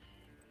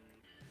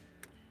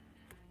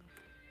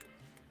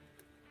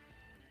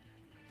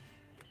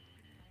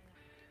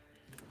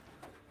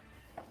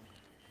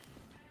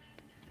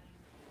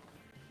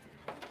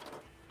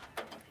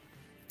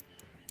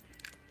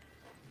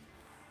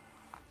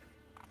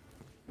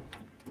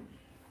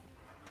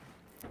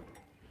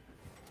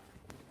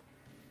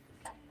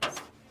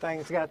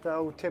 Thing's got the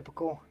old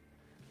typical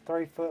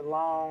 3 foot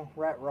long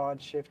rat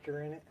rod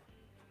shifter in it.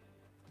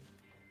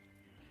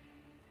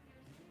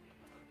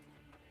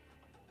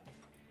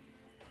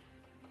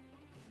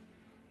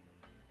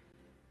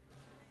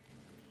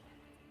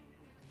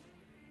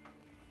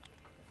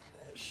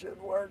 It should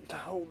work to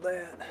hold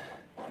that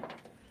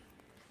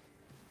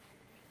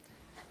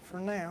for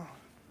now.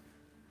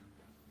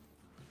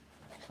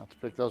 Have to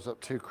pick those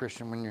up too,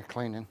 Christian, when you're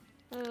cleaning.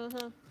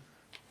 Mm-hmm.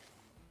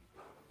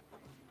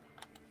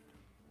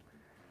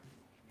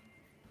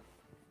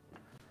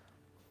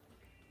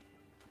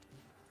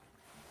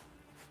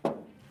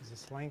 Is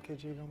this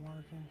linkage even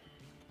working?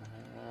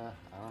 I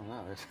don't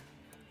know.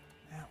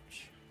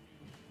 Ouch.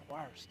 The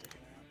wire's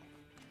sticking out.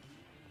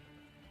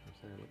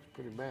 It looks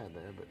pretty bad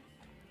there, but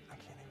I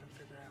can't even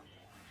figure out.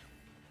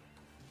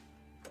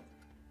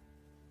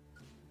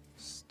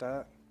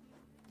 Stuck.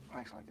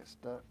 looks like it's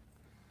stuck.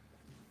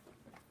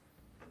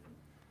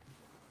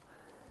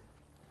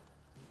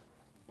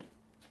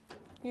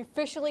 You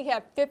officially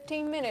have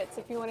 15 minutes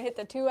if you want to hit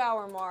the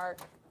 2-hour mark.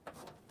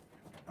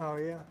 Oh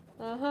yeah.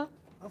 Uh-huh.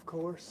 Of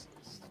course.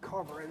 The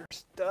carburetor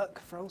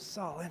stuck, froze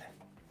solid.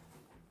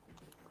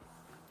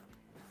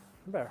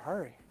 You better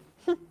hurry.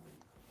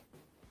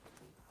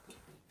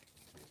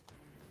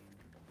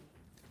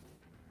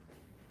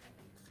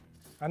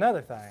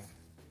 Another thing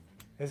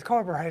is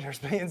carburetors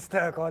being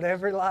stuck on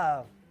every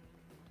live.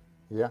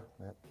 Yeah,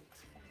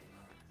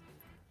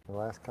 the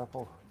last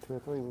couple, 2 or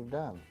 3 we've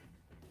done.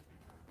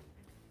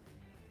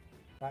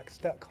 Like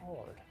stuck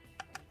hard,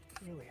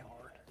 really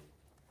hard.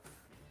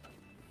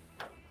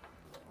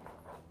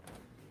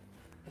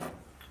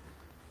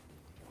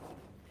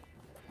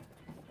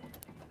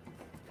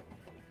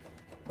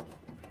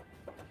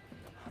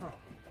 Huh.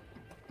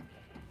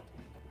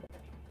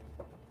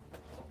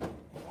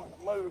 Want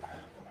to move.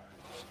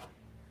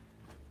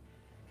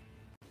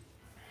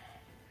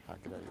 I'll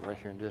get out right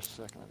here in just a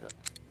second. I got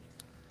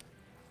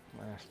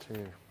last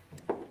 2.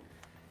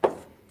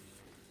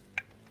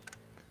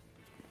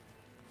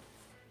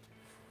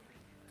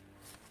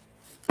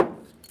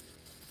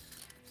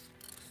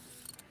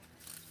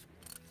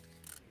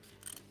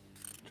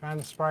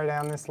 trying to spray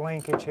down this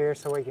linkage here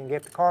so we can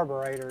get the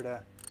carburetor to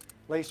at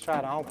least try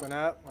to open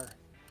up. Or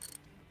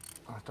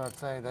I thought to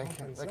say they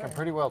can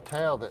pretty well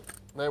tell that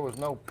there was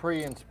no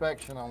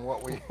pre-inspection on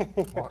what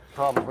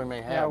problems we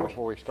may have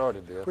before we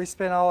started this. We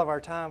spent all of our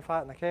time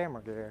fighting the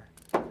camera gear.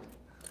 What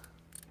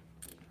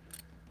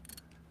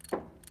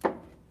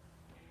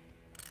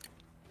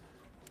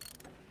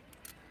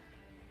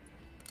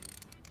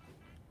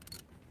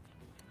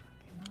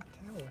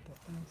that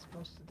thing's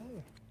supposed to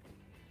do.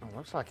 It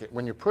looks like it,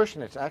 when you're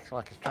pushing it, it's acting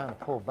like it's trying to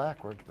pull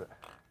backwards, but.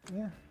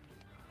 Yeah.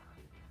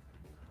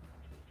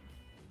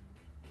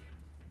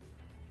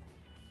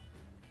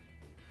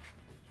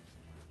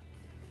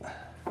 I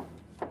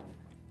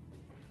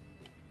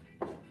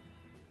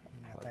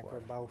think we're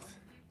both.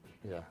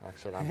 Yeah, like I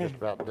said, I'm just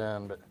about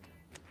done, but.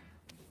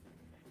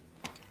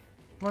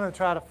 I'm gonna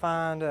try to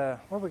find,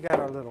 where we got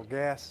our little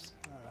gas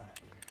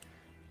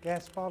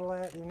bottle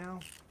at, you know?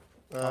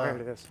 Oh, here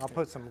it is. I'll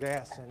put some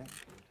gas in it.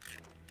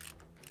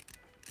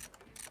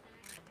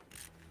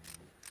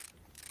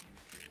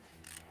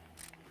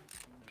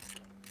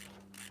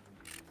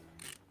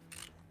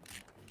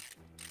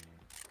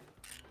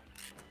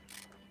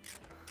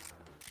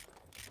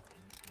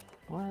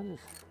 What is?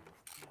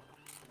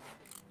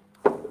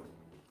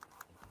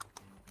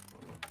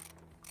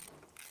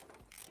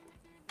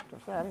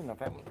 I didn't know if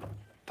that would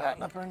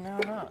tighten up right now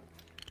or not.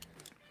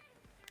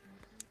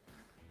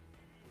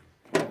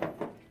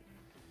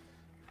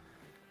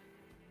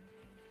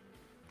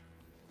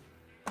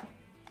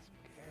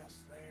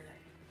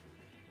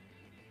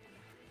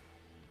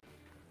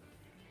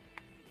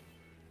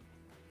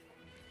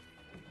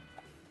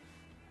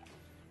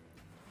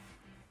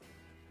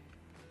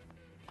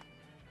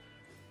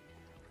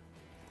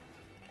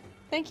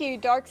 Thank you,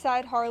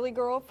 Darkside Harley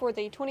Girl, for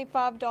the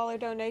 $25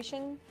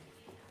 donation.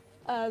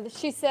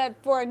 She said,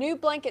 for a new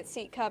blanket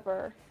seat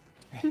cover.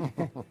 There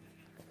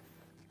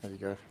you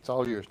go. It's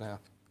all yours now.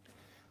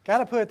 Got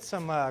to put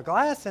some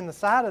glass in the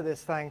side of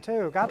this thing,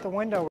 too. Got the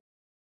window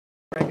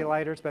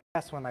regulators, but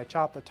that's when they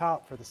chop the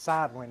top for the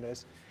side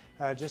windows.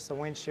 Just the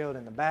windshield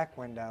and the back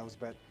windows.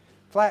 But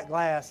flat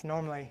glass,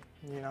 normally,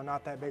 you know,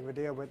 not that big of a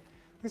deal. But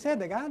like I said,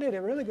 the guy did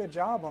a really good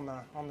job on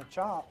the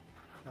chop.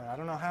 I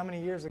don't know how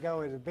many years ago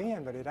it had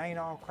been, but it ain't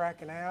all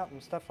cracking out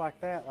and stuff like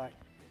that like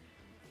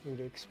you'd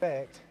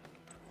expect.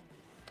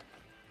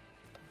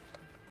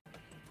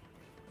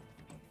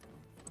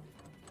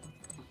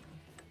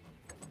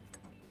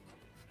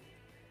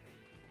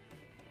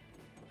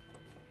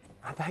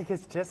 I think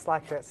it's just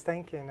like that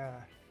stinking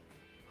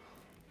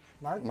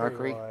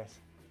Mercury was.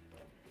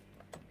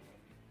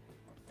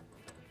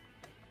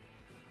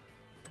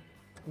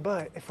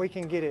 But if we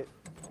can get it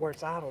where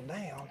it's idled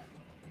down.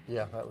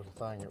 Yeah, that was the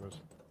thing. It was.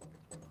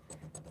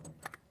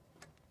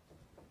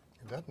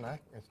 It doesn't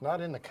act. It's not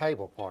in the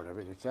cable part of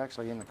it. It's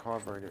actually in the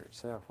carburetor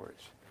itself, where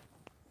it's.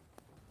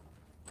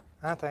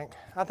 I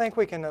think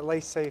we can at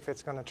least see if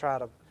it's going to try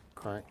to.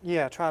 Crank.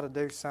 Yeah, try to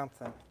do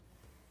something.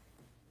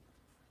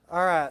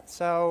 All right,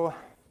 so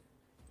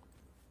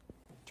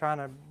trying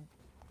to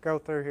go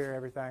through here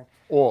everything.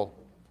 Oil.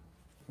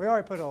 We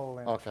already put oil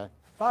in. Okay.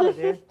 Thought I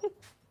did.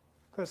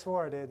 Could have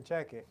swore I did.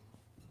 Check it.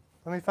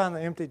 Let me find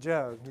the empty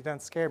jug. You done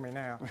scare me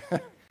now.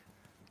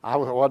 I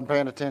wasn't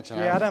paying attention.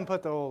 Yeah, I done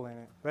put the oil in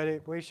it,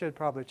 but we should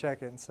probably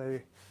check it and see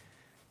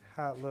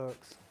how it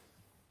looks.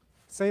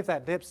 See if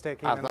that dipstick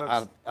even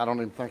looks. I don't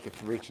even think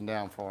it's reaching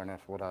down far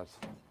enough for what I was.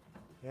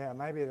 Yeah,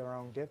 maybe the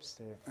wrong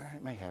dipstick.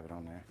 It may have it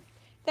on there.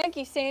 Thank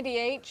you, Sandy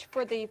H.,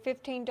 for the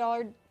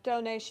 $15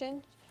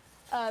 donation.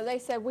 They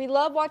said, we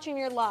love watching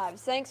your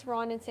lives. Thanks,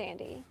 Ron and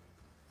Sandy.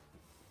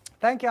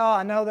 Thank y'all.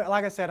 I know that,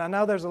 like I said, I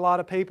know there's a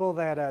lot of people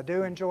that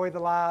do enjoy the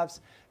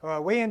lives.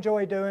 We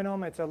enjoy doing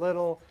them. It's a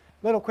little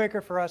quicker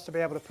for us to be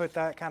able to put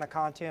that kind of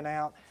content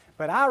out.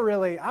 But I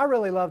really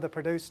love the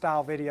produced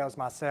style videos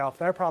myself.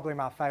 They're probably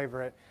my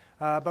favorite.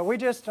 But we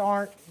just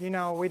aren't, you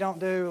know, we don't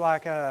do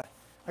like I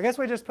guess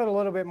we just put a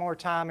little bit more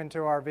time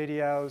into our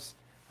videos,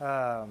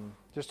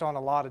 just on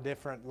a lot of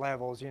different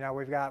levels. You know,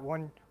 we've got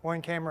one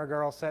camera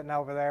girl sitting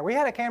over there. We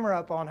had a camera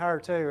up on her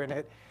too, and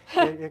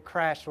it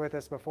crashed with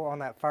us before on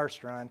that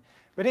first run.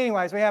 But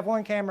anyways, we have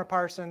one camera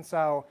person,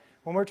 so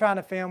when we're trying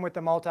to film with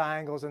the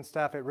multi-angles and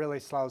stuff, it really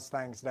slows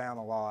things down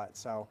a lot.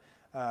 So,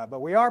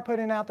 but we are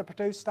putting out the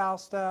produced style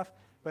stuff.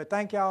 But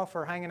thank y'all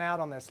for hanging out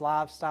on this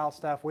live style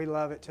stuff. We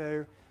love it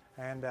too.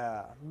 And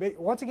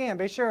once again,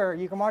 be sure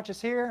you can watch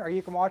us here, or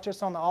you can watch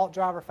us on the Alt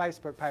Driver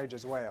Facebook page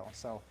as well.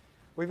 So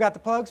we've got the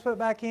plugs put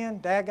back in.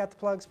 Dad got the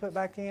plugs put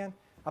back in.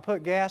 I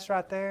put gas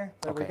right there.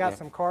 But we got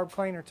some carb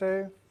cleaner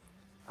too.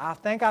 I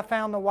think I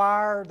found the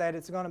wire that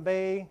it's going to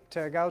be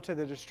to go to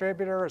the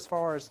distributor as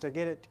far as to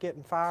get it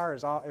getting fire,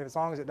 as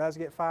long as it does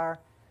get fire.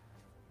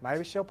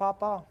 Maybe she'll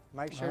pop off.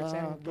 Make sure it's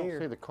in gear.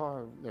 Don't see the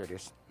car. There it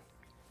is.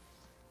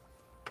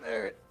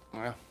 There it.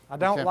 Well, I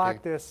don't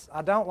like this.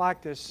 I don't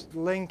like this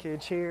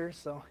linkage here,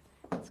 so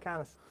it's kind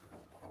of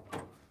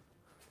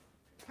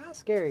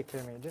scary to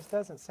me. It just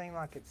doesn't seem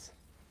like it's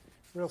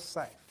real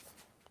safe.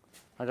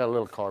 I got a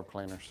little carb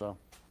cleaner, so.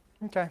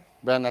 Okay.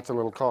 Ben, that's a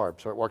little carb,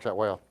 so it works out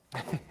well.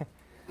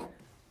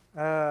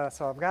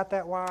 So I've got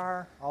that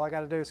wire. All I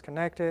got to do is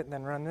connect it, and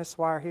then run this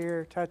wire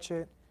here, touch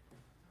it.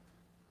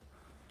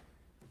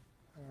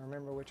 I don't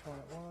remember which one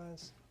it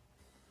was.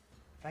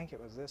 I think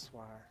it was this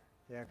wire.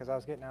 Yeah, because I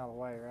was getting out of the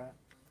way, right?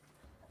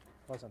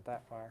 Wasn't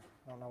that wire.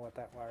 I don't know what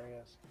that wire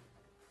is.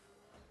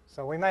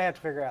 So we may have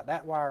to figure out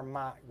that wire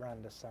might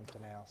run to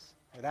something else.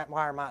 That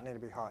wire might need to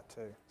be hot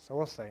too. So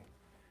we'll see.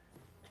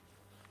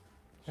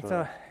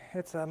 Sure.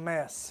 It's a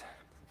mess,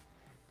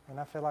 and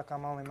I feel like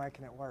I'm only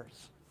making it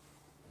worse.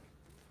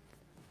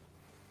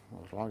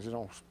 Well, as long as you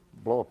don't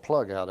blow a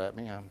plug out at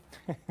me, I'm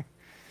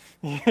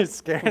You're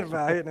scared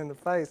about hitting in the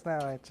face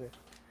now, ain't you?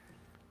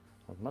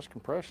 as much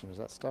compression as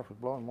that stuff was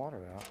blowing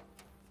water out.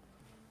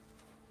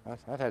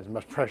 That had as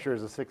much pressure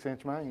as a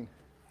 6-inch main.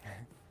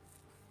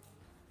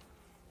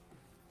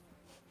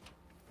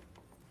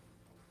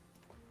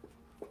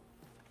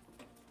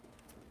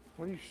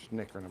 What are you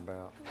snickering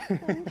about?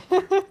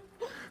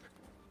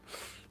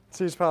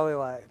 She's probably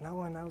like, no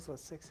one knows what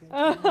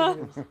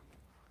 6-inch is.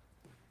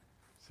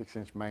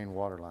 6-inch main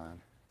water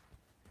line.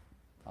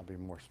 I'll be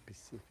more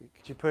specific.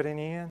 Did you put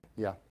any in?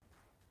 Yeah,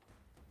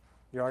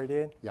 You already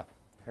did? yeah.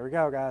 Here we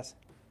go, guys.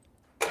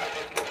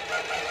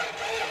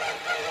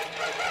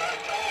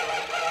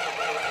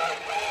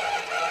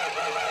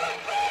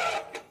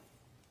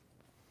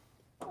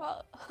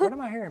 What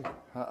am I hearing?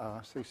 I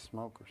see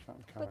smoke or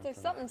something coming. But there's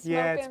from something smoking.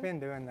 Yeah, it's been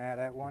doing that.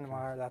 That one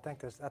wire. I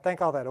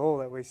think all that oil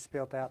that we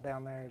spilt out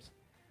down there is.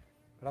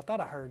 But I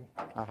thought I heard.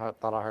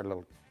 thought I heard a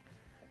little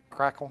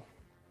crackle.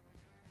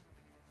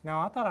 No,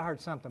 I thought I heard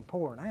something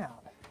pouring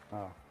out.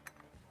 Oh,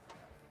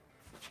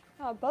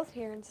 Oh, both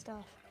hearing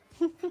stuff.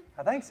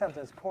 I think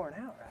something's pouring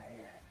out right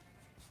here.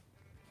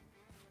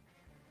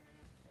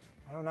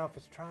 I don't know if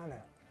it's trying to. I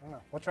don't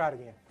know. We'll try it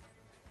again.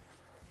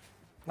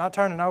 Not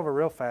turning over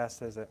real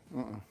fast, is it?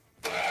 mm-mm.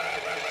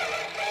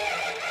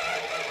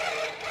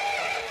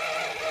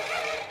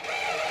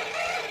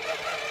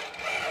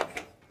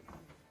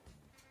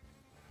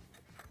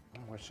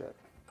 What's that?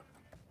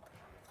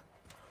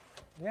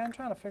 Yeah, I'm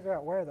trying to figure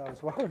out where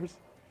those wires.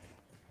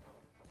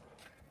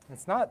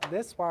 It's not.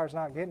 This wire's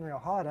not getting real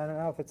hot. I don't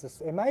know if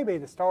it's. It may be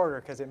the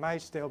starter because it may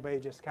still be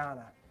just kind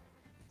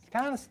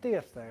of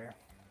stiff there.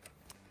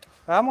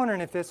 I'm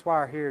wondering if this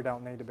wire here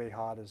don't need to be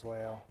hot as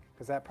well,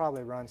 because that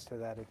probably runs to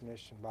that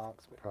ignition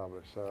box. But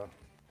Probably so.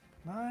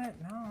 no,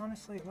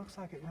 honestly, it looks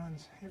like it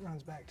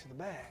runs back to the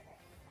back.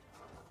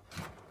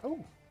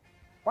 Oh,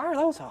 why are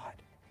those hot?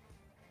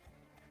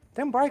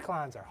 Them brake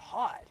lines are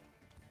hot.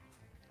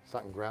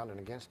 Something grounding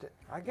against it.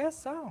 I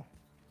guess so.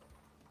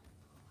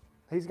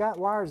 He's got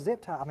wires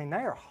zip tied. I mean, they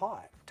are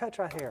hot. Touch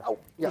right here. Oh,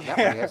 yeah, that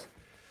one is.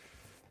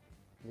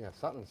 Yeah,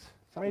 something's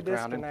Let me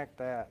grounding. disconnect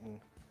that. And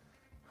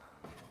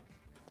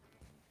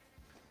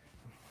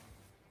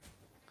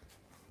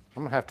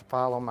I'm gonna have to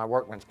file on my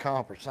workman's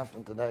comp or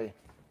something today.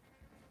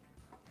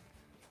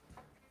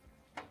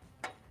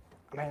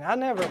 I mean, I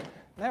never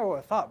would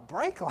have thought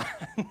brake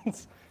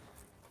lines.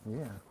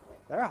 Yeah.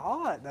 They're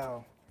hot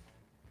though.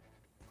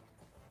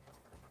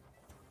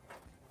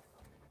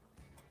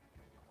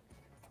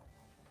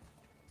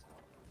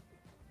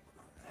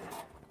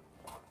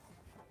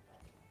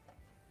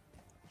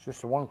 It's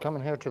just the one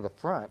coming here to the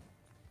front.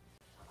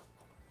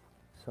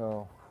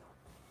 So,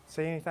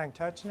 See anything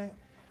touching it?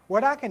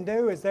 What I can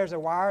do is there's a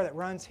wire that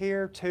runs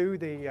here to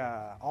the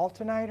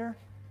alternator.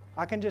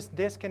 I can just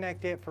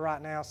disconnect it for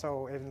right now,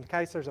 so in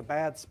case there's a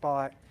bad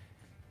spot,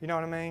 you know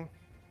what I mean?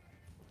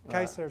 In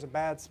case there's a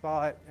bad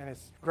spot and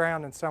it's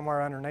grounding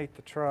somewhere underneath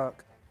the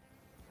truck.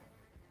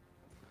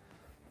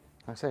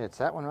 like I say, it's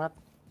that one right,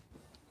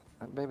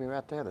 that baby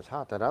right there that's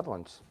hot. That other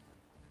one's,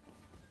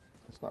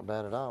 it's not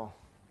bad at all.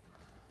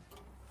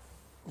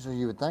 So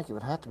you would think it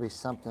would have to be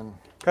something.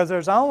 Because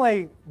there's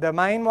only the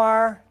main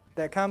wire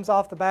that comes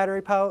off the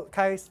battery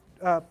post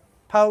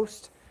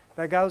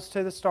that goes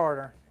to the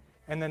starter,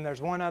 and then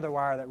there's one other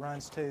wire that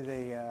runs to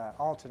the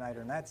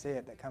alternator, and that's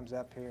it that comes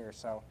up here.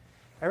 So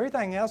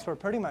everything else we're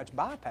pretty much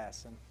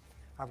bypassing.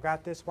 I've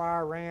got this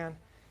wire ran,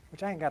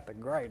 which I ain't got the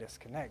greatest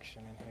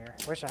connection in here.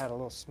 Wish I had a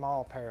little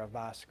small pair of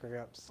vice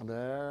grips.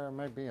 There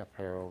may be a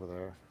pair over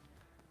there.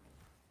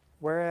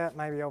 Where at?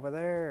 Maybe over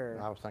there?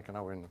 I was thinking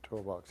over in the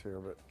toolbox here,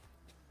 but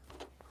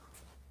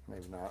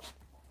maybe not.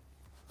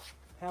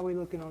 How we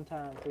looking on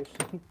time,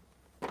 Christian?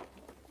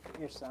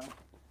 Here's some.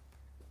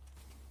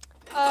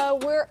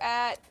 We're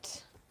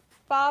at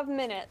 5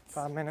 minutes.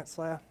 5 minutes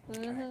left?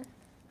 Mm-hmm.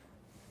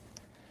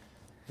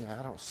 Yeah,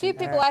 I don't see Few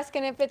people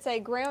asking if it's a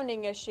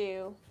grounding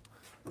issue.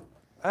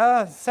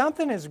 Some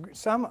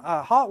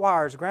hot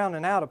wire is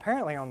grounding out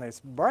apparently on this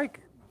brake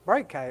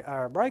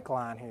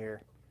line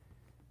here.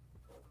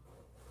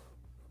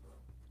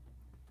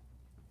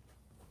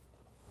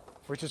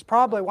 Which is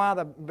probably why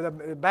the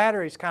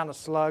battery's kind of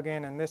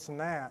slugging and this and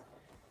that.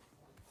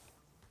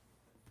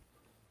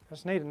 I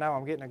just need to know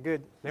I'm getting a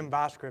good, them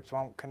vice grips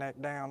won't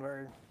connect down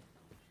very,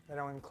 they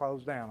don't even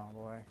close down all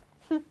the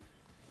way.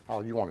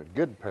 Oh, you wanted a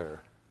good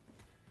pair,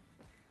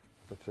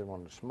 but they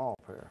wanted a small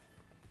pair.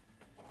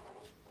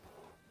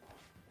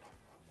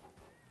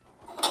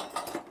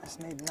 I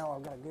just need to know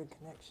I've got a good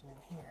connection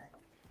in here.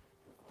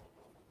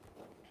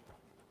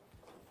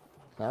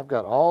 Now I've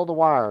got all the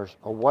wires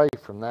away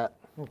from that.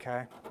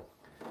 Okay.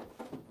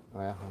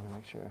 Well, let me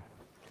make sure.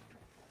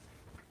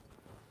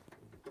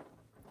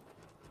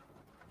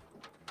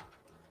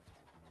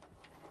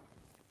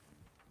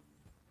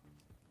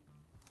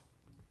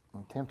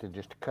 I'm tempted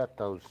just to cut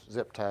those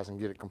zip ties and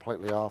get it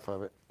completely off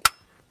of it.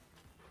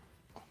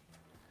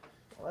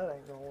 Well, that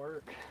ain't gonna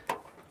work. I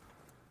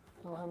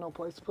don't have no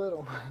place to put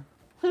them.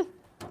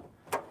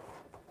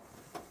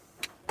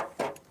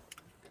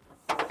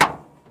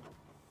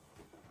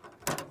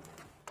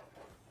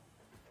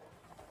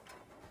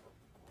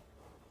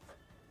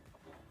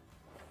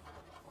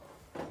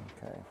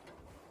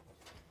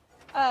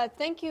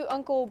 Thank you,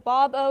 Uncle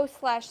Bob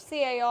O/CAR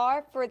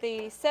for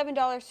the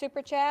 $7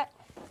 super chat.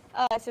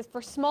 It says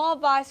for small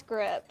vice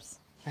grips.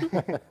 All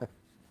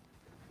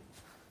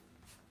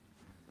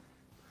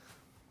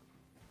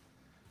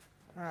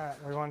right,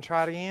 we want to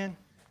try it again?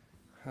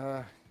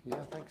 Yeah,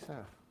 I think so.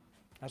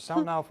 I just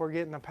don't know if we're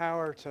getting the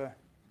power to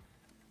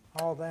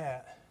all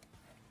that.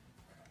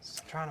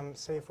 Just trying to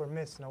see if we're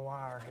missing a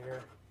wire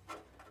here.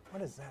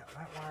 What is that?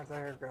 That wire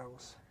there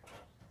goes.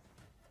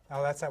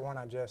 Oh, that's that one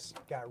I just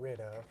got rid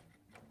of.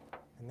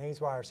 And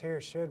these wires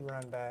here should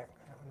run back.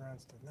 That one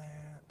runs to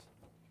that.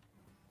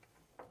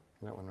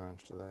 That one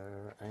runs to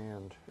there,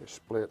 and it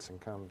splits and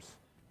comes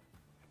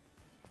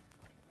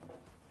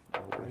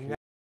over You here.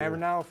 never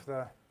know if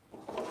the.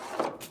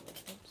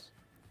 Oops.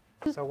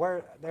 So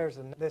where there's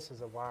a this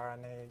is a wire I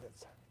need.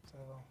 That's so.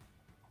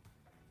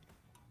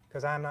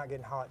 Because I'm not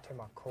getting hot to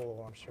my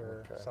coil, I'm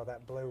sure. Okay. So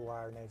that blue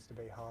wire needs to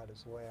be hot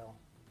as well.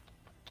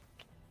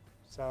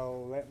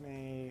 So let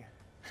me.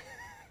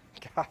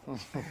 God.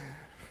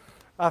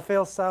 I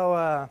feel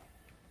so.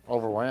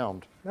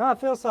 Overwhelmed. No, I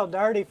feel so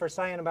dirty for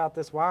saying about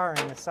this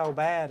wiring. It's so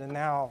bad, and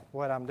now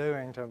what I'm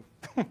doing to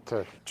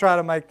try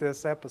to make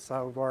this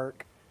episode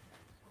work.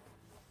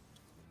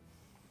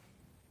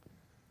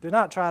 Do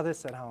not try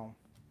this at home.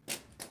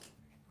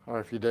 Or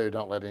if you do,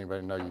 don't let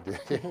anybody know you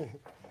did. All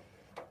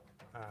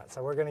right,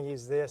 so we're going to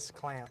use this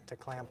clamp to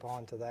clamp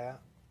onto that.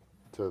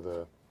 To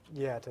the.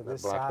 Yeah, to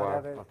this black side wire?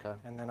 of it. Okay.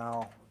 And then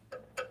I'll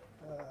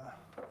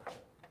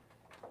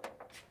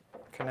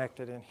connect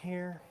it in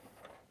here.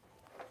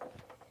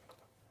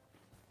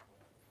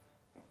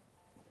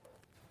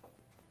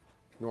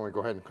 You want me to go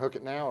ahead and hook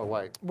it now or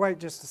wait? Wait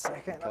just a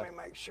second. Okay. Let me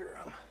make sure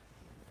I'm.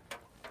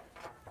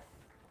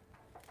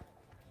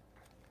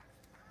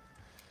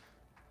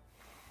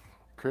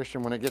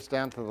 Christian, when it gets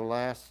down to the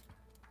last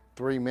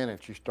 3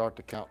 minutes, you start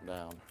the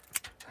countdown.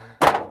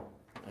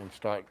 And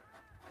start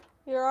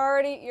You're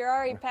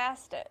already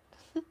past it.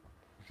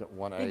 at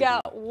 180. You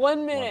got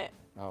 1 minute.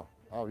 Oh,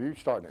 you're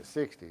starting at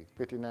 60,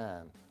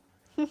 59.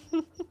 A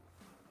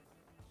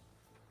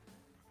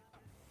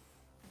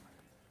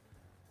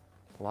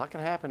lot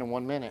can happen in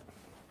 1 minute.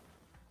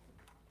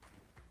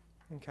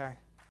 Okay.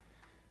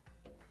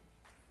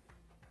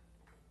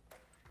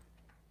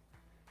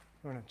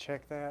 I'm going to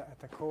check that at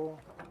the coil.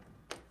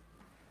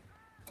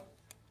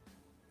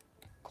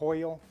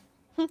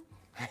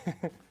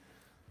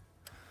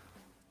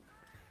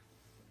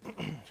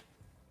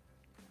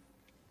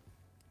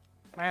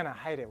 Man, I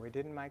hate it. We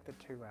didn't make the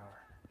 2 hour.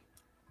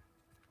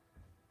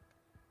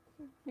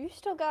 You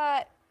still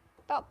got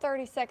about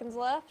 30 seconds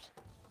left.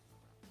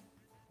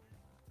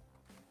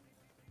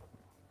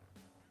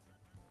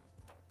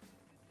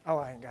 Oh,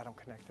 I ain't got them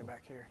connected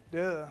back here.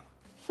 Duh.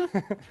 So I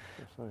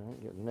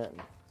ain't getting nothing.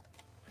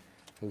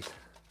 He's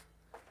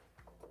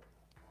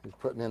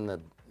putting in the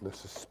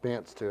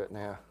suspense to it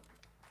now.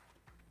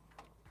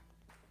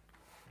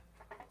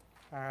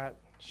 All right,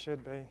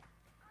 should be.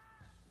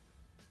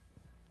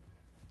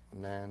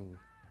 And then,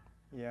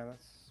 Yeah,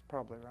 that's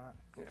probably right.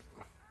 yeah.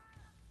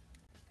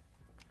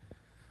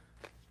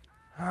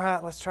 All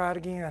right, let's try it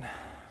again.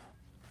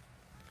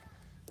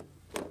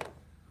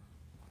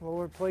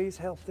 Lord, please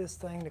help this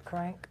thing to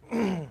crank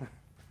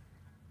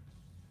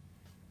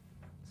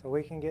so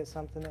we can get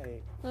something to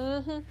eat.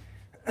 Mm-hmm.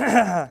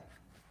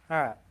 All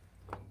right,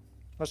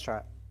 let's try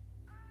it.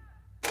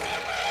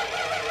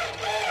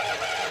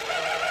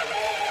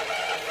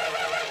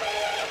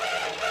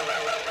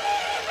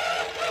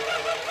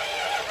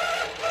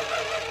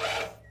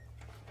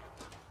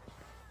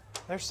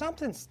 There's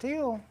something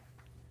still.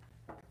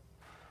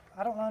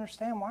 I don't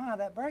understand why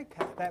that brake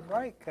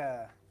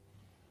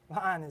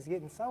line is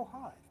getting so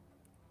hot.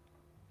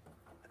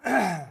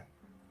 I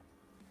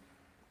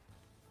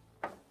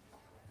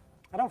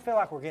don't feel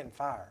like we're getting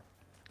fired.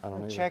 I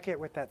don't either. Check it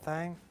with that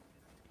thing.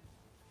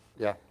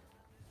 Yeah.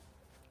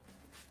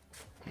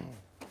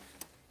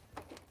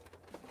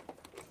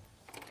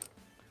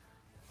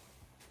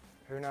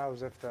 Who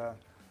knows if the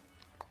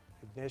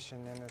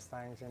ignition in this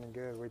thing's any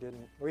good? We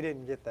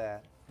didn't get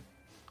that.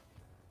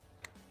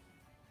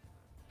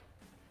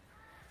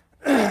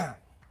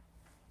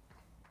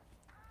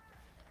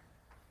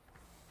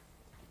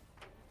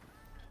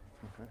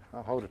 Okay.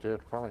 I'll hold it there.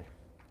 Probably.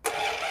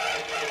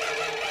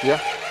 Yeah.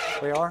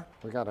 We are?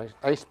 We got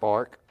a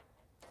spark.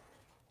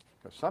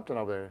 There's something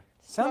over there.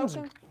 Something's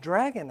Smoking.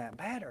 dragging that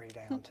battery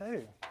down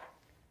too.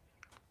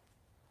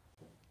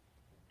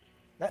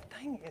 That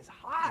thing is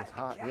hot. It's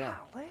hot, yeah.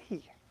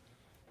 Golly.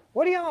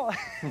 What do y'all,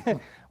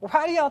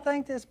 why do y'all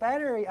think this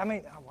battery, I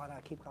mean, why do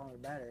I keep calling it a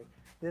battery?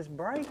 This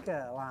brake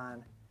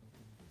line,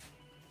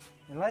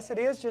 unless it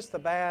is just a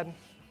bad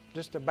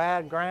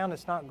ground,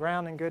 it's not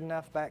grounding good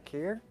enough back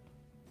here.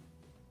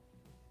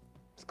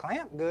 It's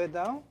clamped good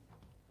though.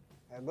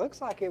 It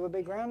looks like it would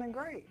be grounding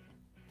great.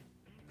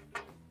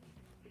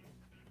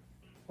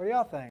 What do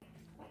y'all think?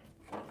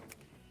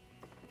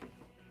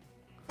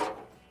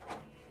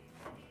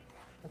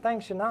 The thing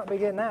should not be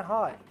getting that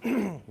hot.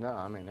 No,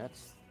 I mean,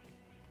 that's,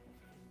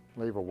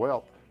 leave a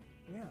welt.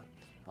 Yeah.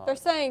 They're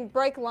saying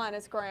brake line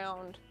is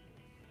ground.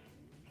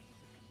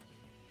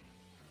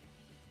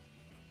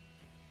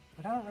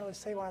 But I don't really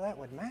see why that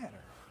would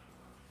matter.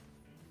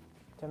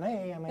 To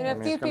me, I mean. And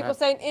a few people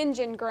saying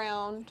engine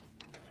ground.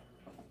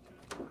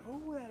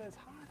 Oh, that is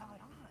hot,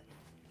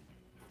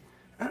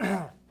 hot,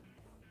 hot.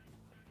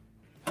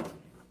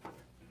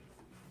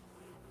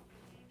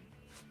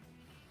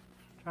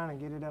 Trying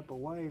to get it up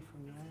away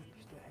from that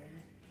just a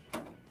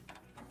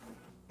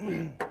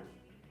hair.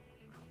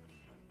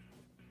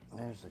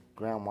 There's a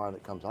ground wire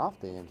that comes off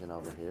the engine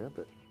over here,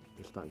 but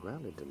it's not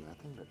grounded to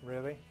nothing. But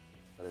Really?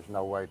 there's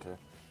no way to,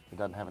 it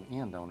doesn't have an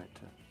end on it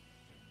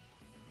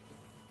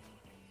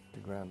to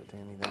ground it to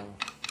anything.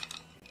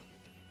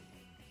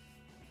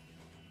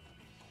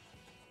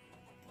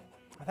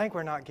 I think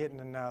we're not getting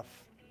enough,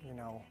 you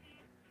know,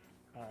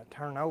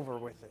 turnover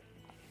with it.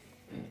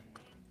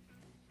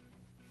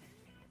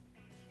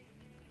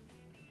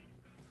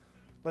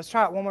 Let's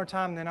try it one more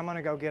time, then I'm going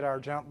to go get our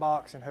jump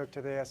box and hook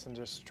to this and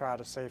just try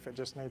to see if it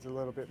just needs a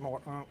little bit more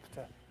oomph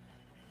to.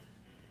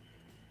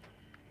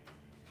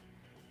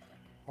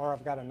 Or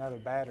I've got another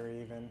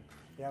battery even.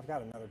 Yeah, I've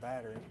got another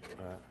battery.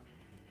 Right.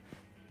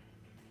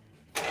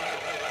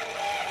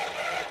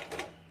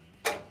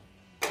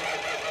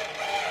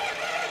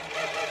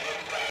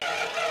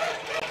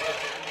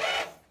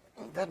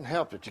 It doesn't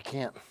help that you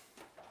can't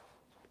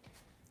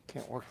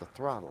work the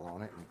throttle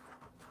on it.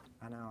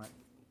 I know it.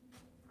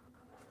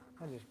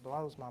 It just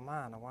blows my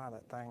mind on why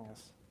that thing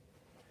is.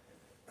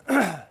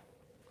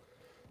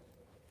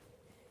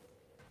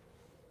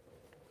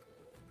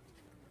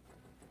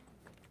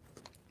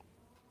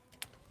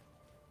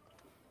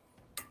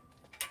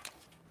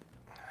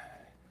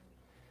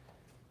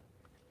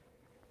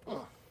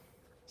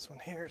 This one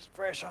here is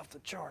fresh off the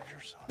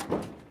charger. So.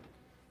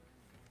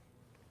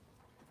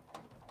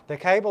 The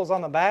cables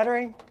on the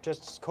battery,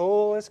 just as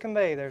cool as can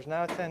be. There's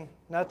nothing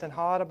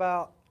hot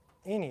about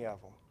any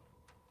of them.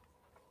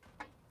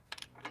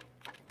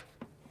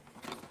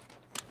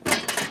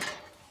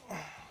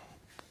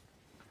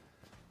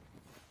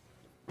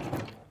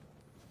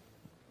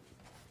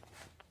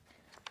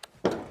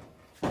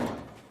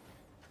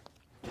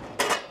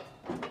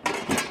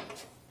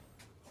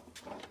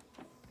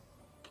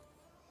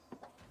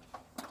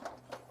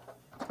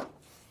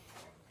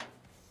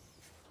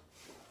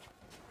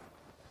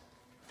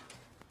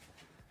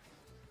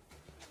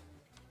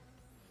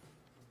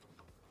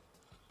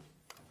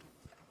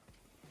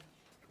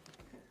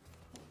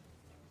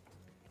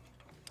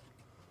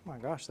 Oh my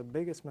gosh, the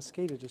biggest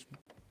mosquito just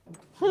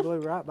blew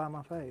right by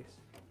my face.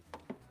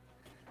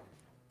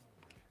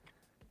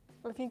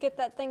 Or if you get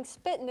that thing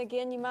spitting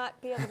again, you might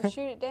be able to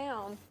shoot it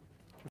down.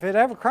 If it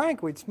ever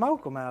cranked, we'd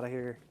smoke them out of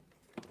here.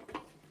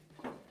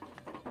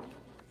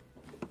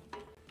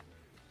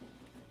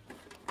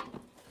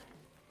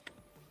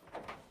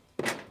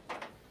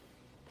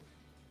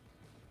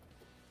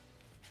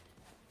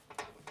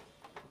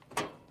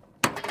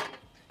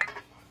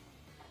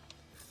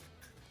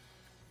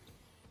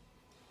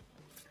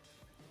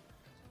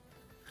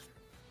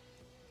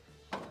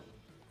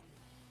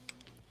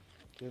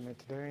 Didn't mean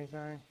to do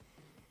anything.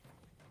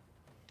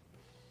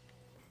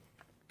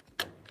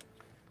 I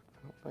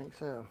don't think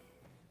so.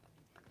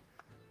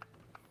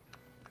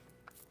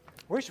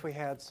 Wish we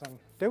had some.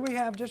 Do we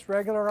have just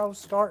regular old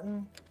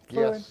starting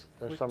fluid? Yes,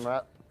 there's some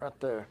right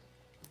there.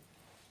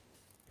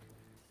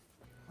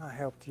 I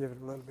helped give it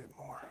a little bit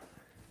more.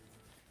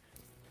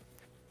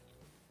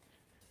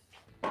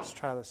 Let's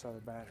try this other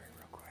battery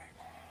real quick.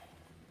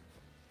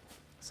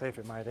 See if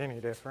it made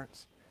any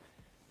difference.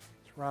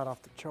 It's right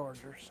off the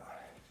charger, so.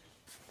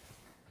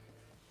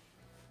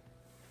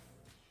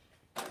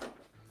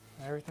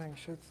 Everything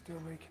should still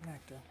be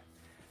connected.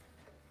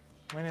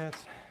 I mean,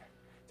 it's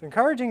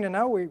encouraging to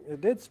know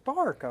it did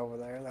spark over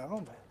there,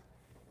 though.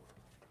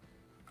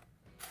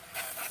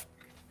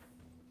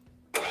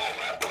 But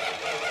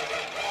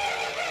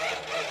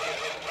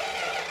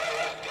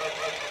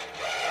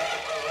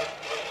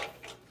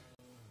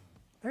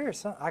there's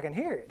some. I can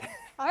hear it.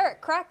 I hear it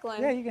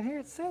crackling. Yeah, you can hear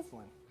it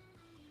sizzling.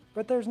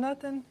 But there's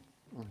nothing.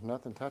 There's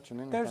nothing touching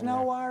anything. There's no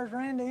there. wires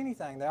ran to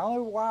anything. The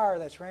only wire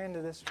that's ran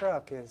to this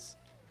truck is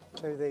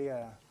to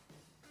the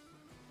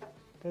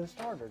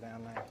starter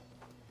down there.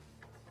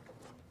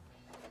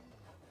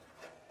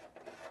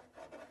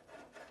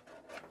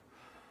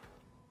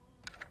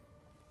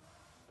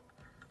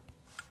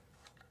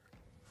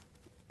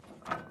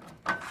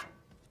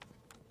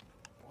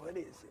 What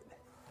is it?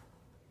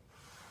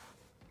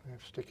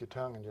 There's Stick your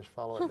tongue and just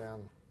follow it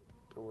down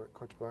to where it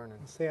quits burning.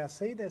 See, I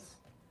see this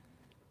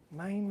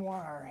main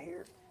wire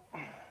here.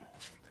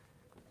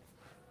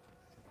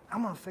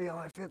 I'm gonna feel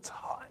if it's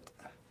hot.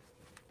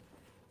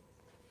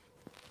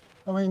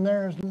 I mean,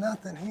 there's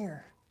nothing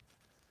here.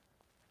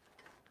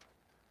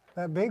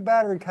 That big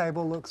battery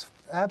cable looks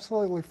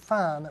absolutely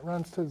fine that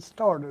runs to the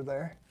starter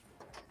there.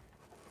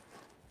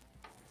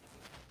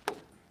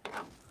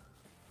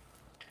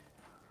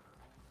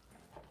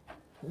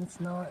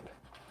 It's not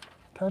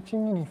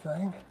touching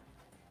anything.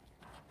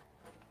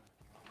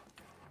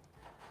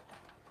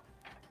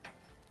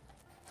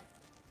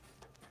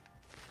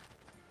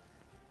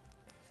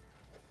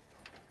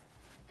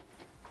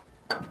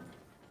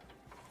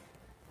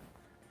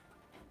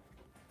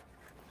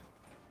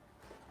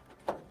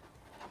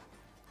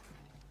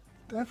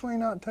 Definitely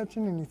not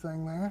touching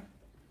anything there.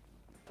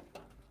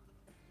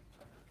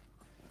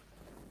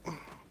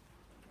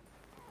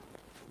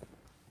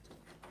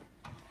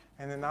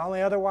 And then the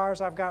only other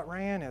wires I've got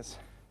ran is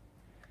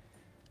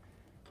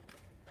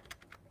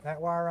that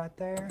wire right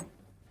there,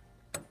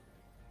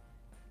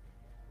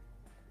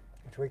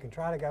 which we can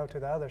try to go to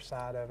the other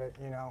side of it,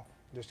 you know,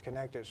 just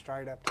connect it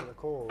straight up to the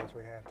coil as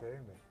we have to.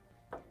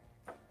 But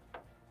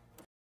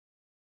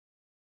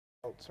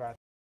bolts right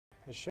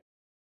there. It should.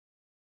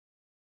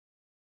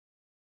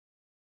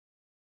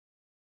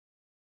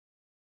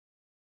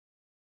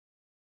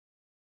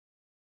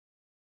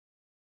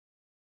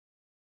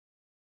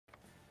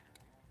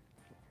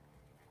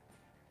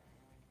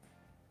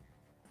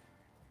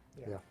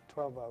 Yeah,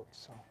 12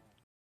 volts. So.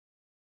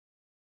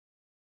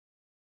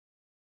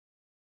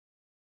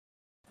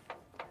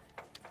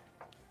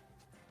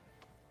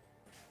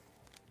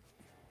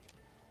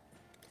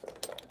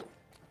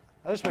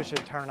 I just wish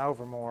it'd turn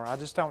over more. I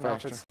just don't know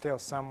if it's still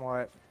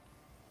somewhat,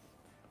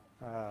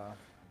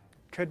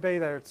 could be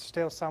there's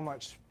still so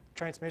much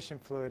transmission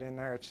fluid in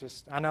there. It's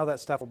just, I know that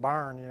stuff will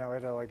burn, you know,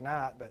 it'll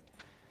ignite, but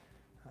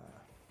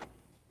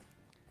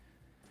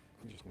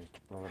You just need to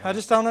blow it I out.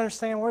 just don't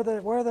understand where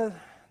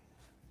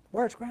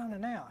it's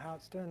grounding out, how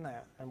it's doing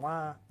that, and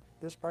why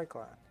this brake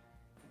line.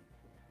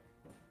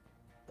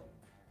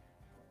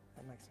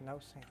 That makes no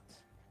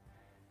sense.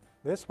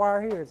 This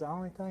wire here is the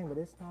only thing, but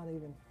it's not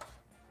even.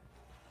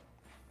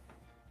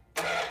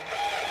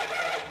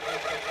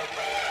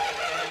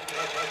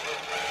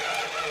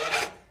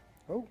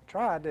 Oh,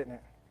 tried, didn't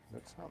it?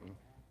 That's something.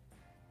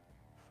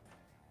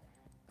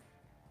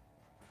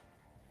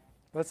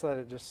 Let's let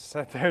it just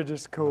sit there,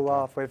 just cool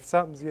off. If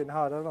something's getting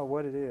hot, I don't know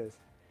what it is.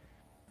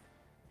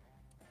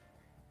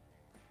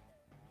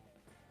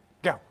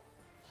 Go.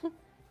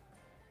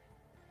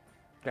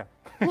 Go.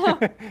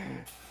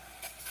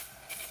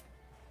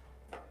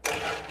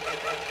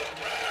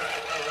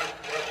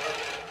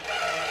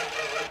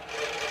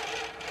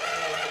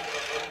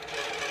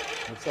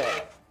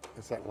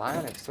 It's that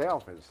line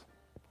itself is,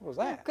 What was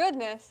that?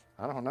 Goodness.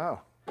 I don't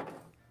know. But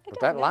don't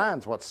that know.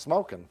 line's what's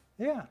smoking.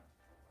 Yeah.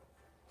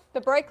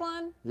 The brake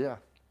line? Yeah.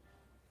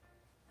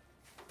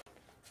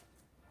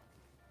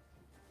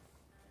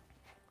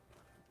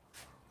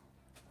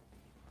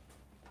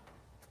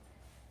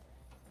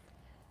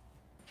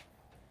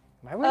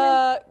 Maybe we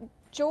need-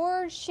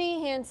 George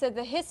Sheehan said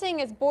the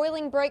hissing is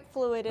boiling brake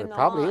fluid in It the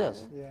probably line.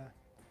 is. Yeah.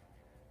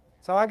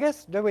 So I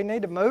guess, do we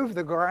need to move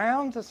the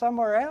ground to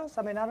somewhere else?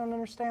 I mean, I don't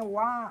understand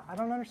why. I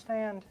don't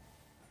understand.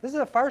 This is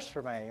a first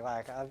for me.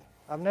 Like,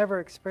 I've never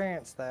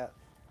experienced that.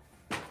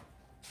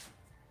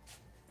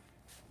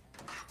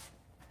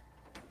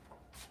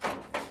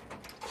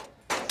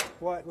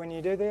 What, when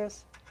you do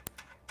this?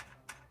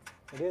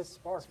 It is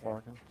sparking.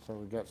 Sparking. So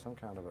we got some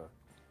kind of a.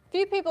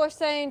 Few people are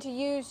saying to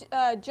use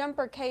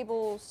jumper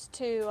cables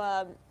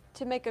to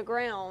make a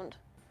ground.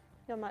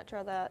 You might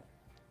try that.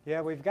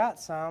 Yeah, we've got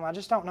some. I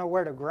just don't know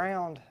where to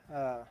ground it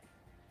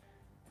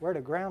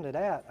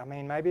at. I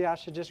mean, maybe I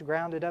should just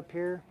ground it up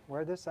here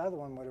where this other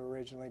one would have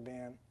originally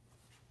been.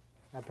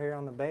 Up here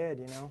on the bed,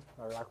 you know,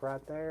 or like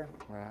right there.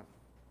 Right.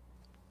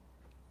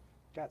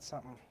 Got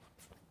something.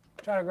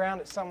 Try to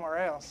ground it somewhere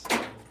else.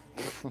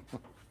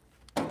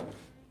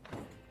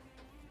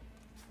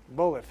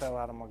 Bullet fell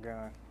out of my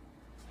gun.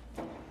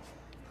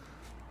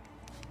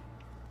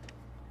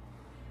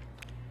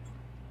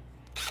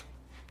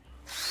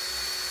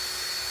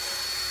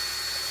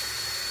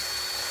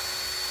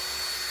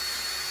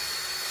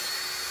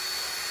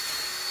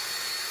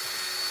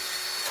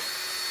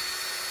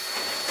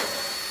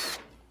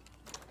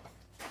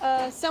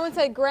 Someone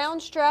said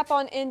ground strap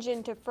on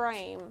engine to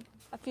frame.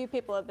 A few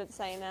people have been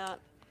saying that.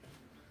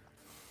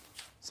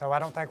 So I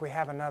don't think we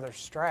have another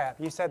strap.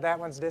 You said that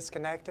one's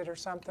disconnected or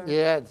something?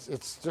 Yeah,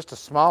 it's just a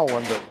small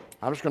one, but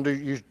I'm just going to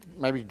use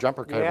maybe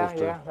jumper cables Yeah,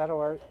 too. yeah, that'll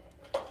work.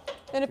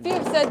 And a few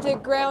have said to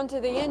ground to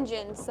the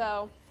engine,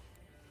 so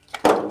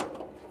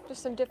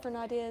just some different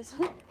ideas.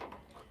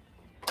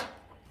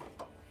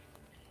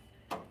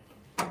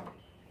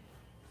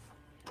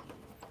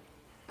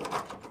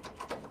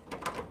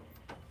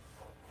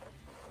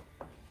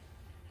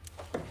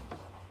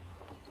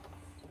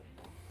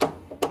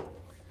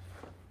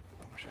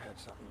 Wish I had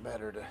something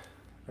better to.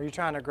 Are you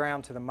trying to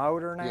ground to the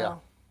motor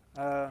now?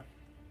 Yeah.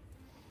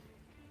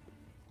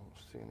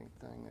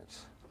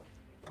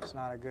 It's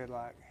not a good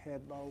like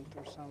head bolt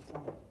or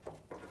something.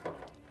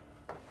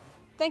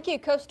 Thank you,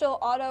 Coastal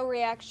Auto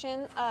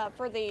Reaction,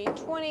 for the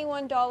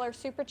 $21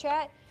 super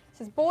chat. It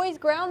says, boys,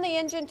 ground the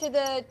engine to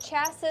the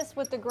chassis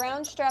with the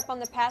ground strap on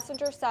the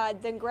passenger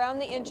side, then ground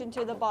the engine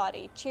to the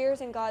body. Cheers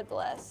and God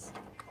bless.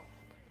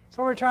 So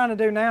what we're trying to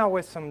do now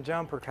with some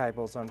jumper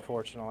cables,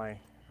 unfortunately.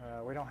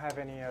 We don't have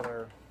any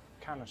other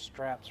kind of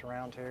straps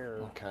around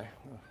here. Okay,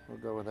 we'll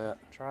go with that.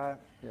 Try it?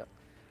 Yep.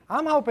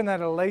 I'm hoping that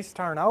it'll at least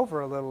turn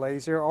over a little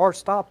easier or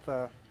stop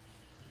the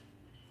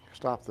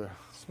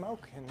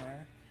smoke in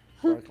there.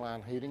 Brake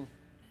line heating.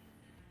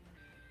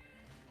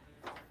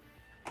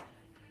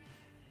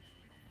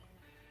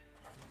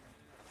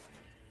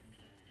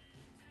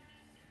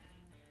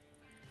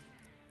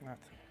 Nothing.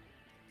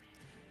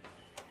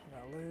 Did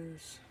I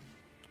lose?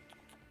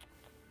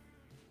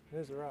 It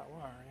is the right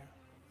wire, yeah.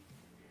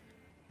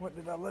 What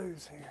did I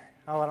lose here?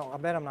 Oh, I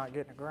bet I'm not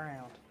getting the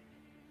ground.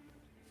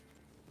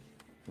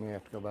 We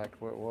have to go back to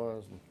where it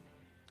was.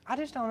 I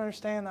just don't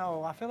understand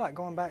though. I feel like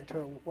going back to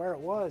where it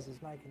was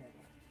is making it.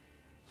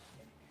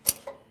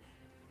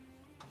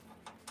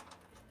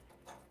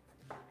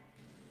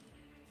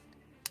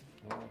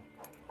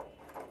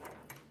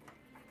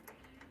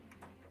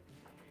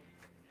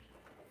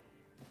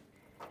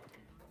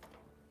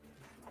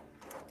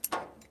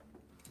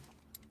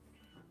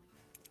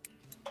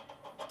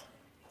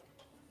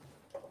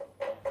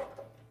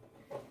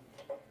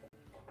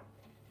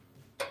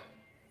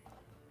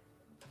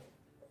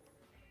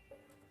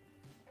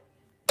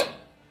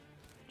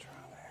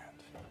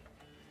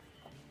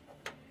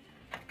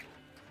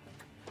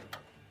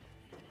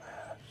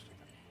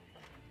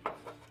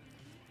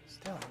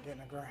 Still ain't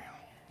getting the ground.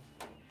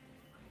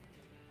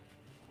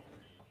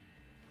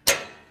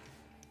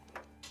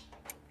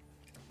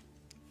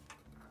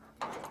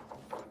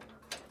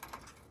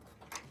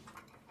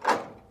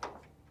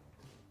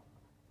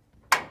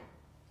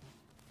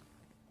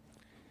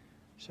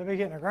 Should be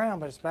getting the ground,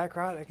 but it's back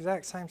right at the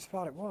exact same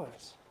spot it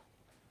was.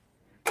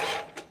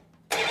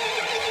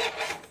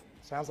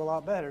 Sounds a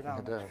lot better, don't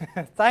it? It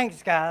does.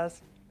 Thanks,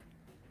 guys.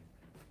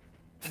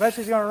 I bet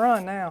she's gonna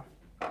run now.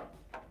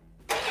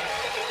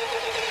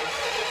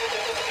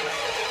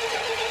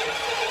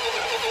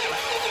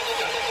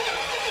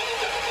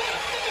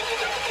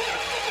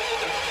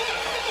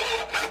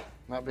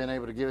 Not being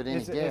able to give it any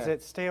gas. Is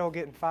it still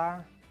getting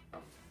fire?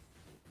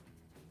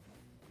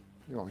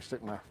 You want me to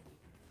stick my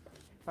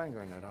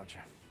finger in there, don't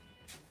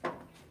you?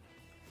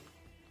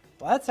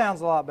 Well, that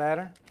sounds a lot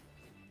better.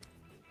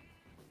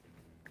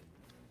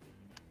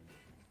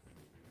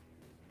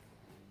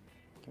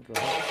 Go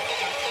ahead.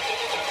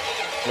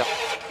 Yep.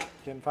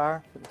 Getting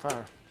fire? Getting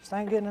fire. Just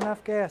ain't getting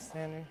enough gas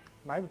in there.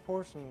 Maybe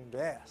pour some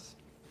gas.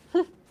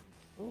 Ooh,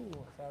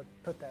 if I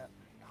put that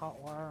hot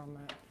wire on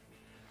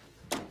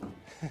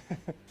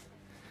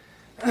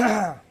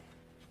that.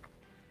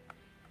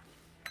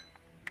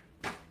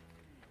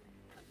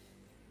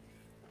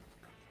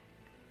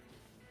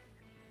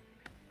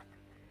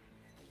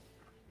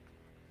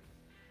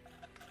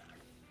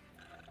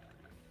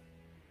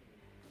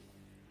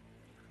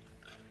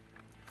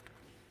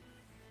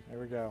 There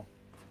we go.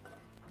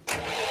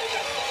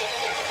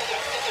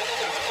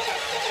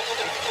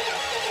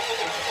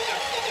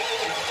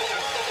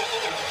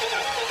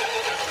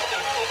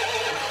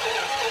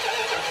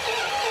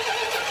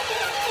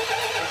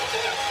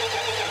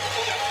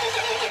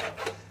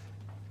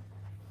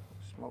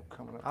 Smoke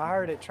coming up. I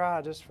heard it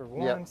try just for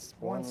one, Yep,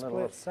 one one little-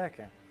 split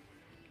second.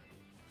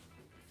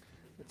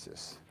 It's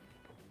this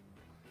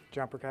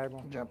Jumper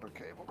cable. jumper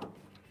cable.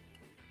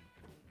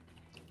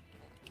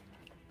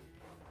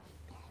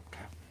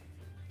 Okay.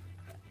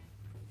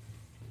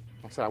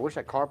 Like I said, I wish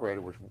that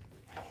carburetor was.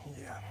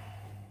 Yeah.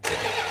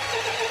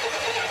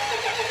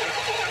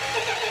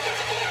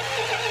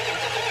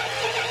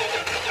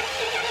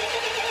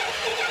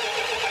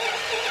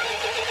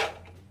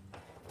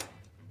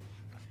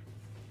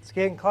 It's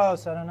getting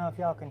close. I don't know if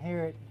y'all can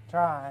hear it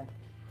trying.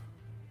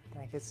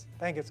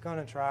 Think it's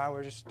gonna try.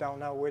 We just don't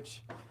know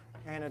which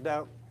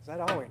antidote. Is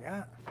that all we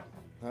got?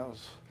 I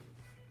was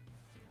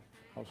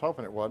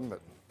hoping it wasn't,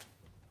 but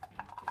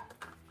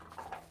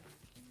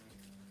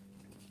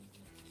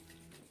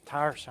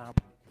Tire shop.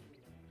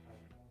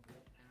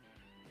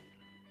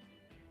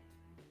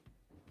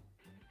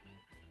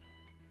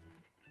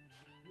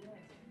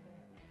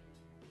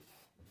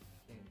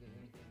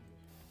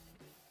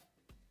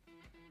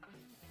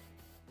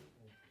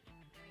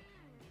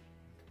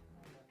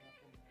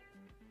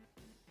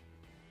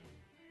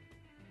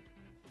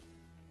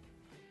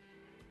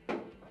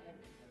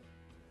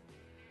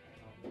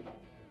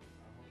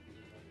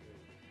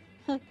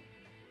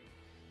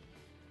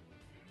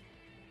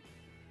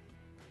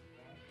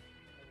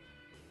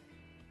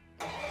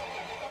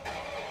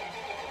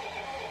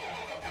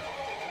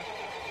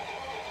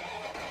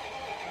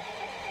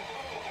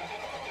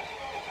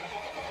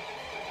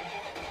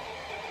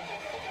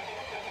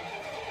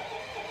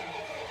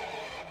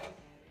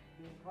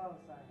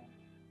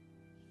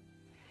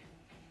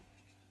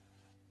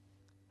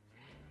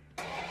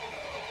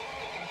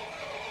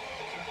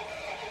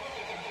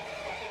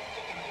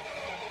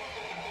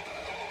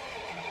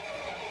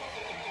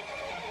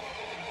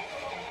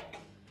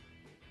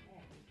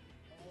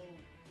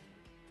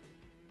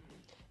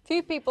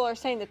 few people are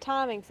saying the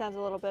timing sounds a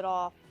little bit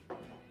off.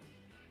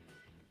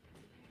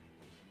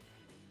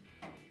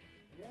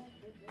 Yeah,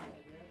 could be, I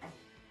guess.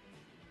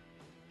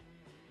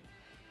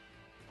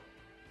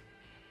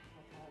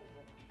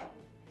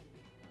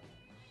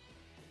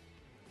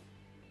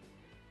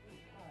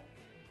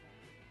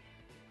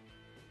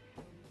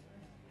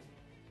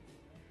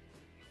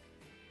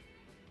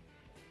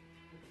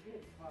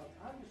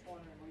 I'm just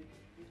wondering,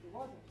 if it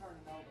wasn't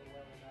turning over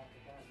well enough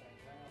without that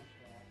ground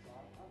strap, so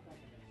I'm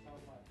thinking there's so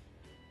much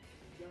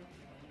junk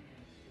going in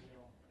there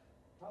still.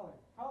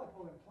 Probably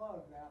pulling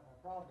plugs out and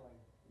probably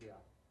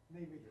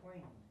need to be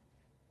cleaned.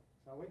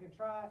 So we can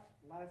try it.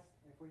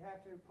 If we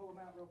have to, pull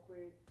them out real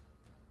quick,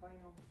 clean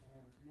them,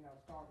 and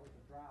start with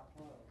a dry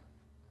plug.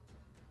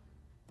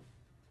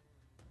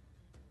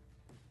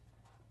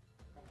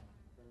 Come on,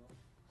 girl.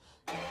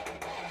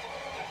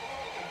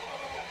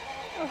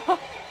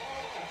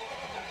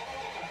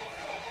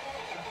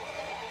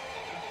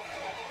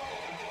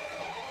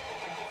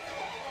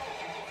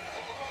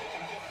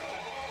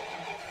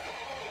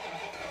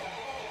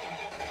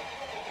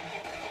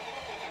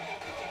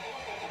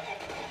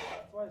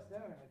 What it's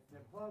doing, the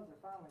plugs are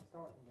finally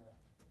starting to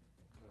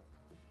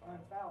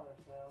unfoul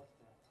themselves.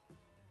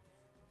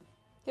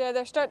 Yeah,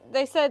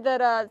 they said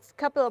that a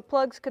couple of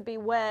plugs could be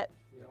wet.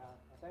 Yeah,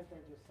 I think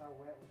they're just so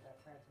wet with that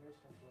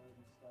transmission fluid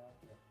and stuff.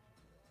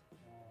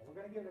 We're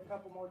going to give it a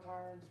couple more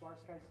turns.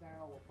 Worst case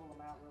scenario, we'll pull them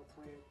out real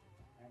quick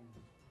and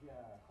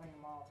clean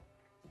them off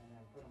and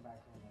then put them back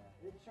in there.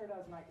 It sure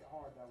does make it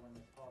hard though when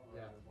this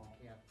carburetor is on.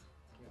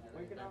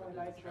 We can only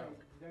basically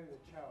do the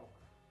choke.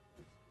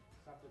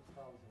 Something's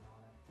frozen on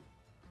it.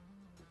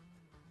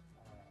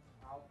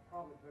 I'll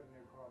probably put a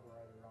new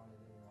carburetor on it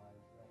anyway.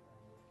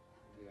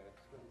 Yeah,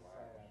 it's pretty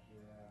sad.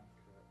 Yeah.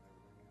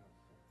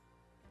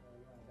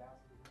 You want to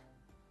douse it again?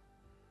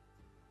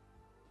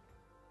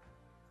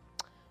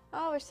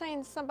 Oh, we're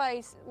saying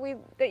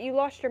that you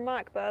lost your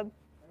mic, bub.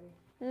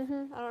 Hey. I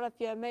don't know if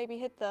you maybe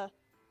hit the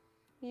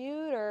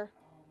mute or.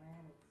 Oh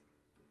man,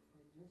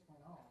 it just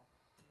went off.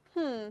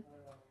 I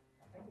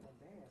think it went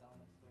dead,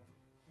 honestly.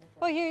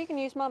 Well, here, you can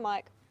use my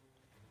mic.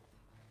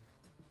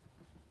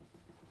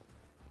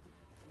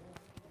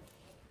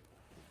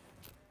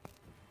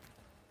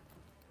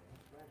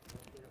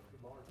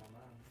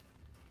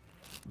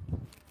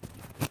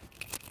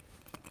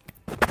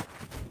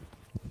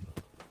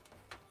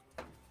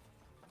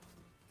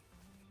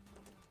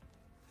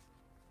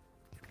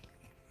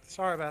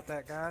 Sorry about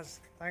that,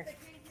 guys. Thanks.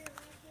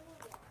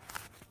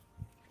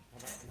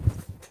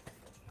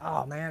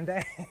 Oh man,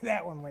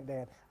 that one went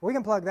dead. We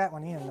can plug that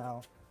one in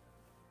though.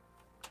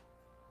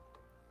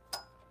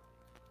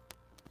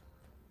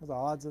 What's the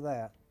odds of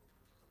that?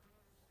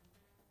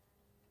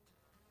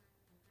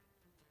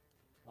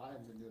 I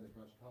haven't been doing as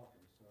much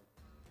talking, so.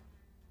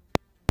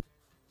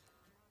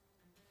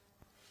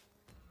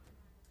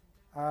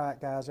 All right,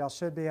 guys, y'all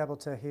should be able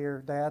to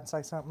hear Dad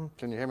say something.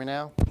 Can you hear me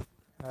now?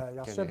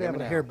 Y'all Can should you be hear able me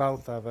to now? hear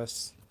both of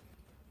us.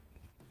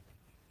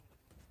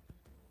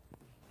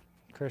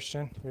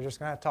 Christian, you're just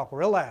going to have to talk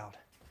real loud.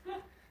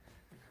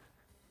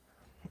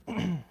 All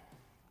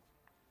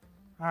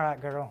right,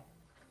 girl.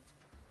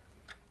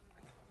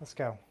 Let's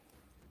go.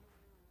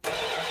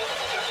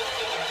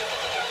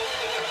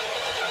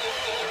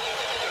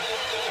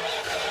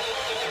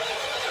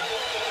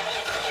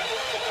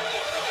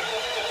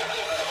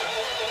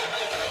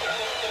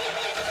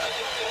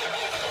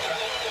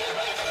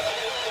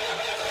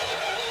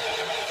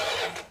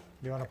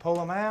 You want to pull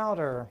them out,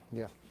 or?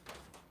 Yeah.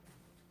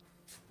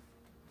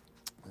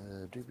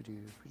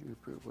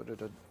 What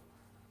did I?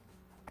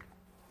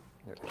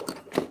 There.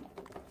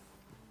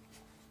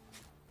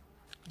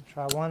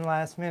 Try one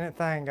last minute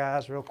thing,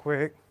 guys, real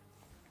quick.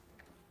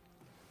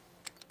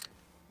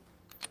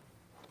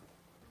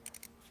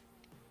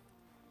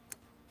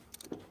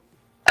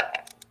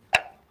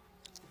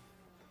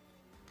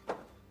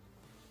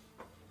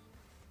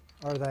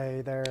 Are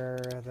they,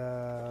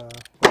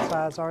 what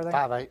size are they?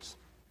 5/8.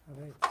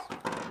 5/8.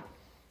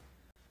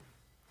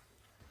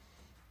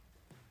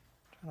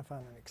 Trying to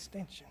find an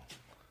extension.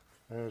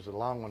 There's a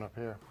long one up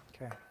here.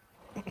 Okay.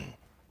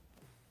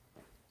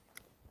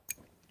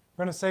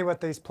 We're going to see what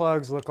these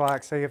plugs look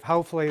like. See if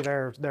hopefully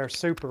they're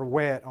super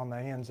wet on the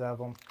ends of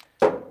them.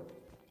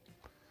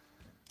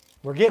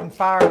 We're getting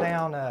fire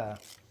down to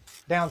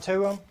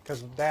them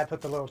because Dad put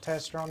the little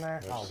tester on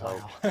there. They're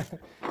wow.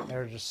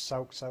 They're just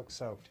soaked.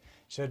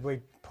 Should we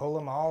pull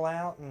them all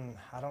out? And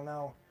I don't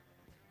know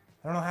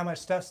how much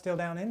stuff's still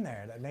down in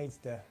there that needs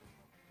to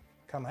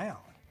come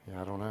out.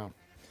 Yeah, I don't know.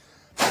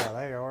 Yeah,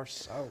 they are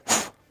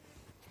soaked.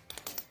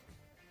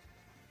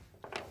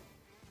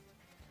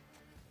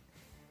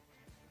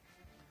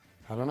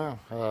 I don't know.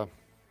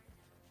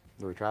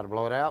 Do we try to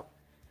blow it out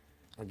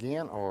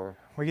again, or?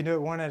 We can do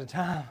it one at a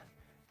time.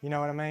 You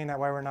know what I mean? That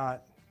way we're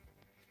not,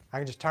 I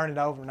can just turn it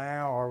over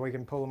now, or we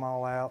can pull them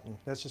all out, and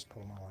let's just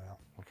pull them all out.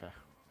 Okay.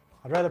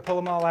 I'd rather pull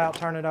them all out,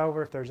 turn it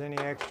over. If there's any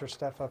extra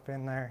stuff up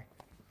in there,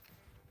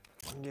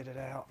 we can get it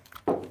out.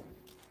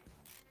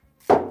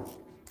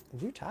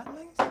 Did you tighten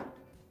these?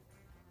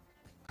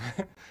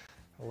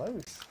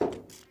 Loose.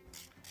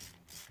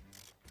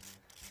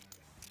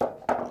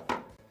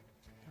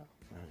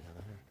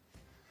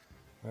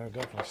 They're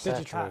definitely Did you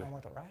saturated. tighten them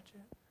with a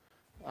ratchet?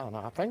 Oh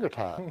no, finger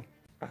tight.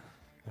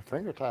 The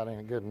finger tight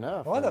ain't good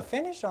enough. Well, the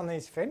finish on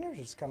these fenders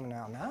is coming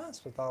out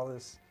nice with all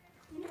this.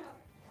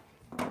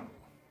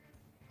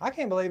 I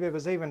can't believe it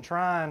was even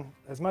trying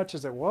as much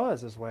as it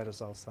was as wet as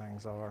those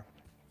things are.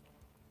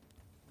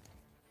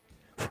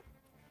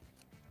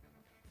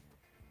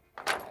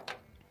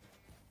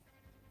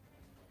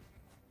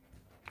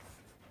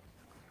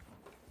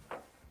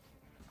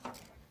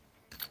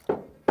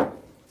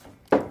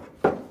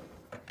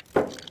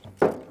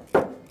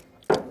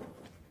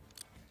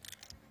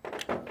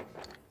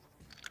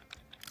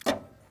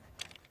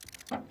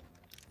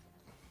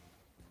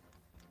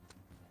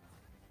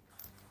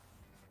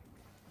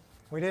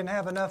 We didn't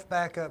have enough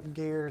backup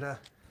gear to,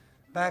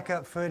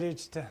 backup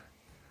footage to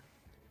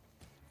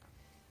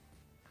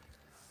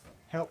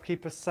help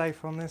keep us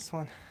safe on this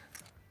one.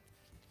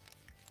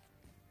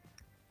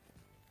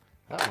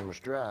 That one was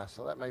dry,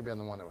 so that may have been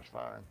the one that was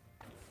firing.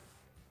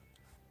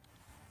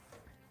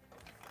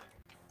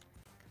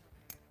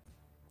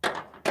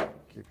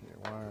 Keeping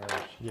your wires.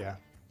 Yeah.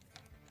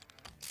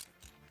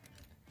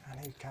 I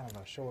need kind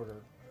of a shorter.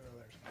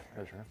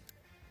 There's her.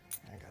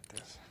 I got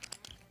this.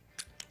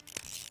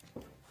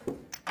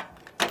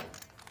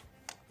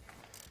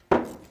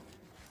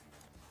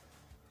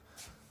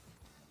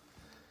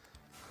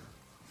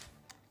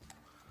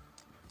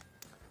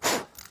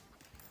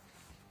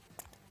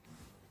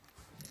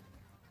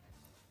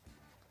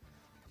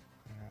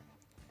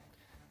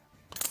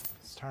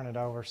 Let's turn it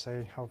over,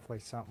 see, hopefully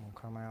something will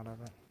come out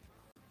of it.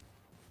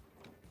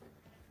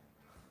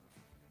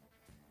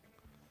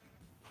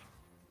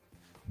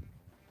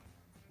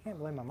 Can't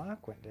believe my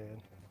mic went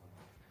dead.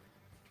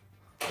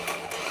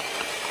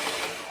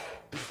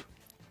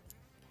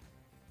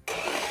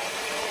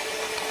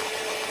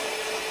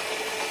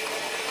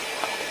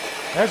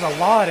 There's a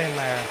lot in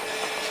there.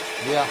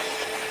 Yeah.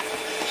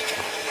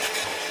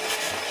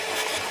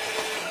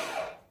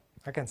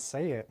 I can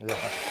see it. Yeah.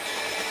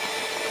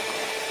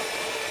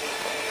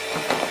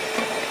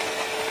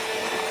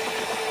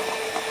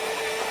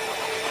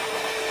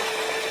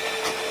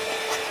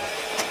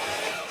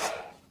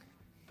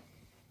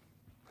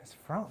 This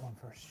front one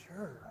for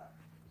sure.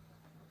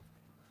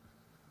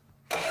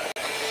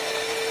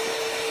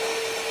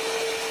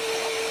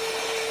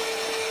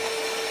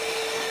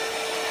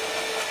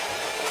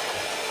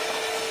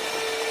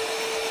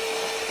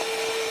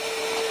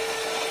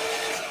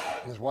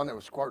 There's one that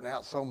was squirting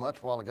out so much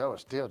a while ago,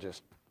 it's still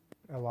just,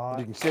 A lot.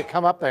 you can see it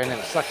come up there and then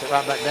it sucks it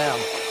right back down.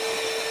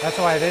 That's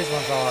the way these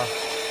ones are.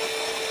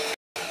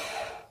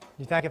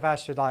 You think if I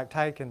should like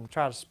take and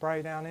try to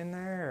spray down in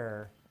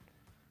there,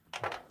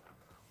 or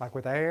like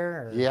with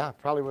air? Or Yeah,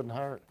 probably wouldn't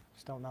hurt.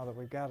 Just don't know that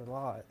we've got a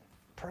lot.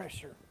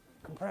 Pressure.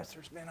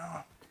 Compressor's been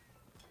on.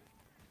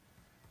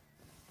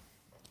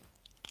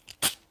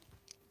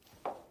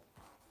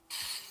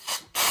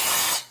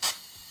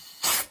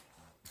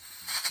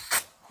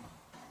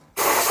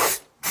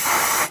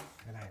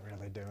 It ain't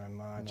really doing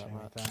much,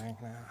 anything.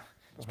 No.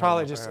 It's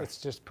probably just, it's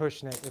just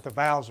pushing it. If the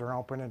valves are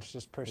open, it's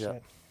just pushing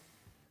it.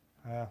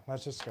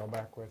 Let's just go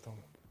back with them.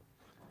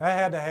 That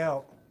had to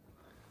help.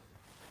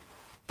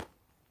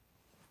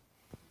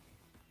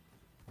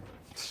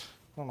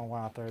 I don't know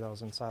why I threw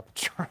those inside the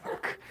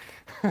truck.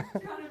 Trying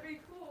to be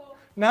cool.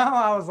 No,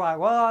 I was like,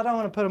 well, I don't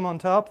want to put them on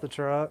top of the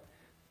truck.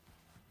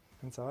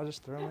 And so I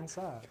just threw them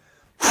inside.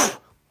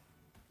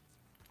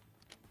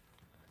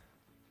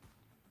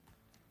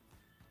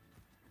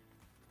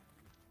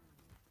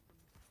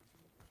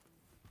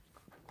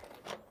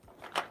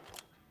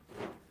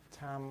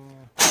 Time,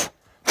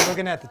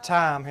 looking at the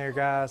time here,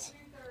 guys.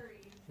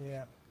 2:30.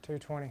 Yeah,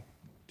 2:20,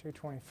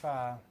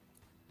 2:25.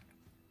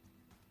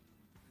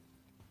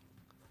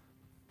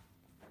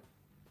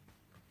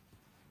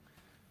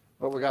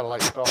 But we got a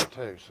late start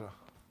too, so.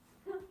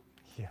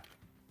 Yeah.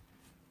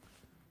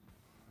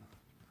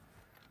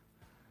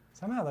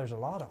 Somehow there's a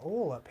lot of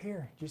oil up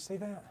here. Do you see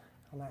that?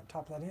 On that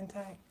top of that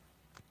intake?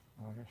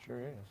 Oh, it sure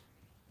is.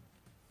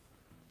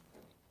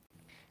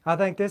 I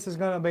think this is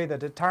going to be the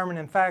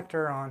determining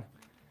factor on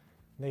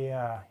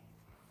the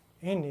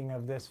ending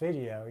of this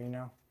video, you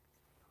know.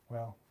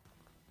 Well,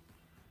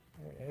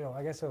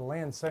 I guess it'll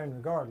end soon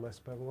regardless,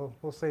 but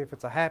we'll see if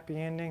it's a happy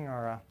ending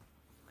or a...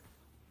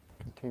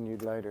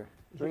 Continued later,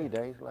 3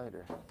 days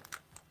later.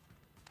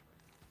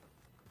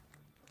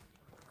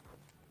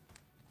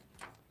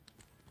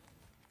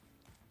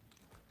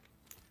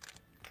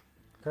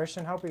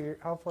 Christian,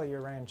 hopefully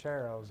your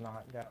Ranchero's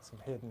not got some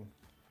hidden...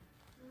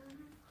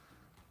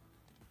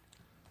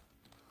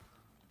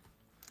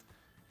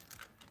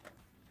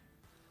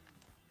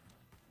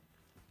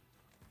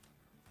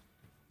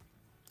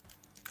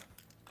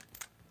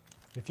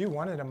 If you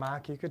wanted a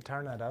mic, you could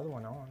turn that other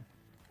one on.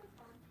 That's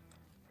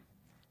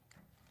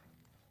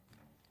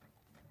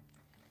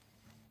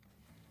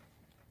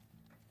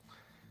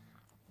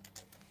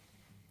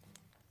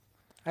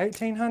fine.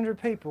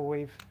 1,800 people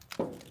we've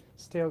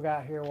still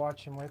got here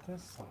watching with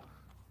us. So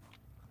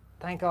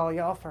thank all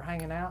y'all for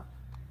hanging out.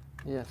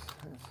 Yes.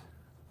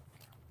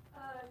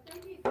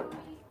 Thank you,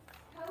 Tony.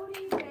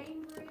 Cody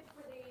Bainbridge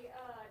for the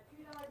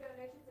 $2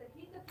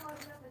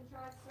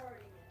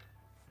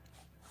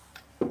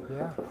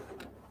 Yeah.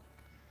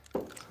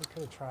 We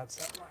could have tried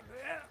something like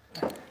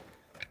that.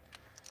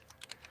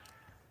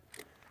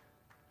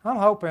 I'm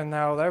hoping,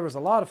 though, there was a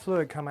lot of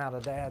fluid come out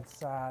of Dad's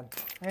side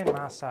and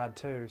my side,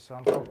 too, so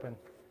I'm hoping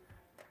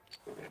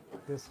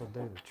this will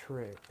do the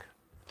trick.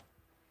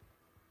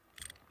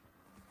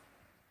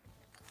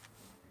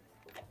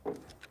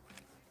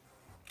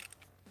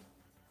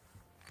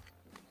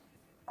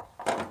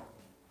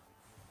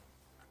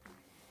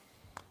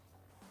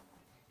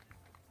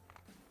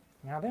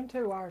 Now, them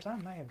two wires I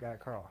may have got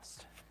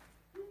crossed.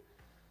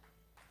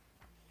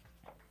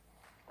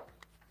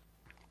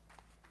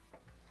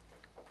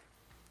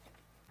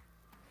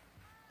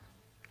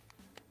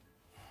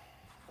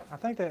 I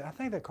think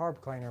the carb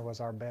cleaner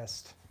was our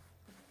best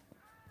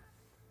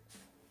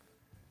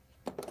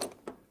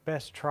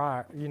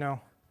try. You know,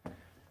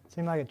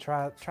 seemed like it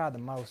tried the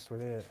most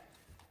with it.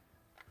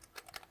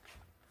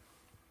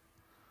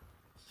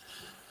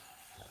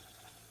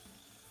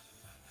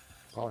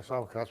 Probably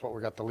so, 'cause that's what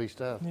we got the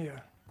least of. Yeah.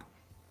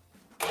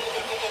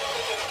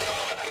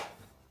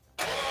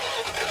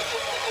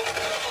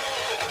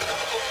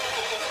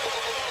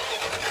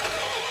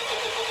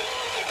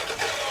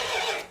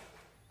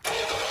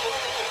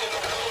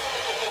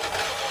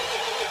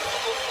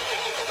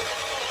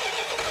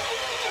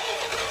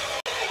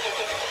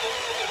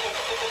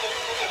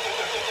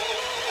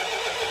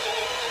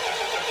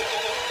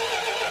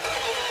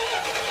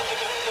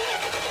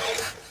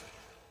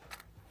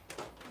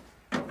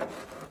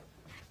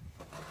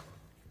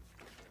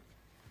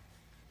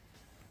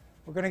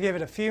 We're going to give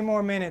it a few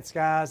more minutes,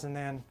 guys, and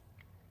then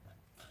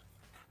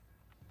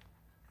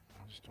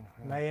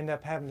may end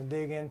up having to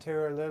dig into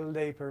her a little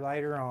deeper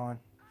later on.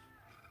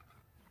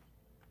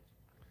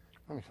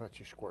 Let me let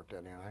you squirt that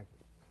in. There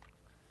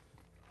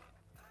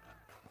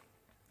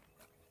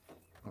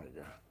you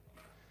go.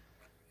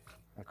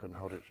 I couldn't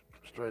hold it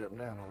straight up and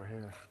down over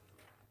here.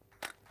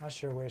 I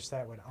sure wish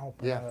that would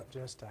open up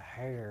just a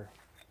hair.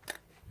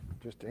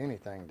 Just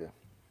anything to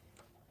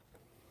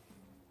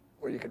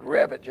where you could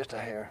rev it just a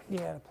hair.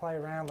 Yeah, to play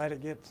around, let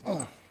it get.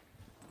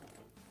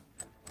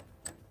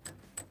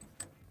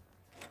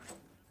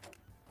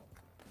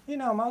 You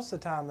know, most of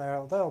the time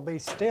they'll be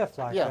stiff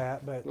like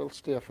that, but a little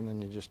stiff, and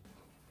then you just.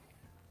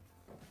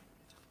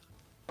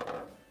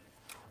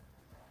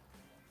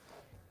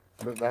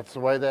 But that's the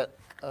way that.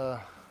 Yeah,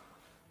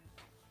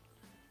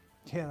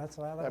 that's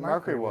the way that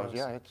mercury was.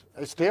 Yeah,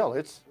 it's still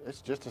it's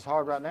just as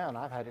hard right now, and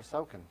I've had it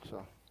soaking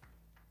so.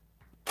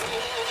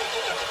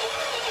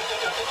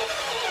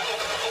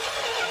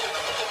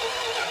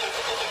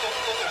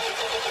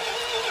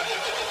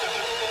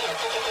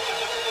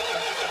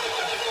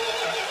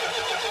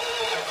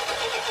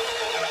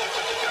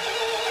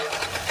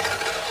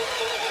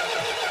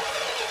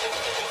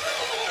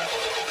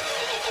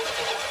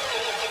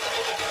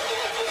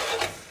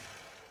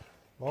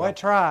 Well, it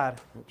tried.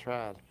 It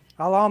tried.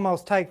 I'll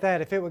almost take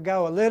that if it would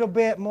go a little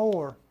bit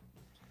more.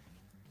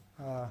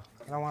 I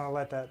don't want to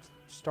let that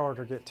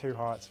starter get too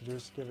hot, so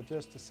just give it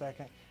just a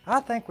second.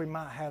 I think we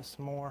might have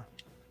some more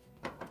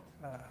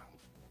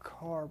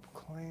carb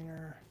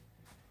cleaner.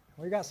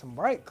 We got some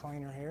brake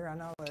cleaner here. I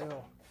know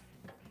it'll.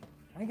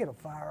 I think it'll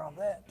fire off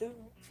that too.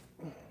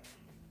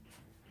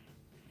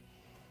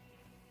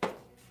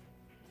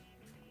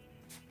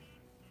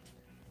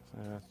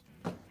 Yeah,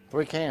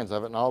 3 cans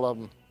of it, and all of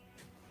them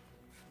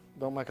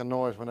don't make a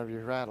noise whenever you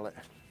rattle it.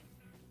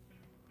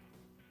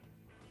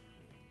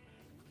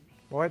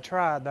 Well, it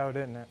tried though,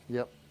 didn't it?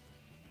 Yep.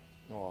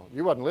 Well,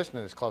 you wasn't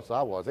listening as close as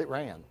I was. It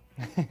ran.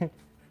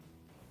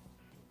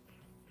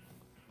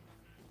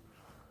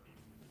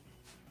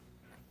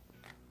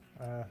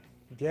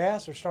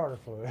 Gas or starter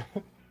fluid?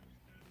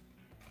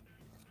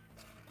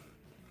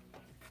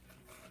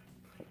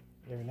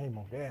 Yeah, we need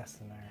more gas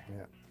in there.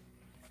 Yeah.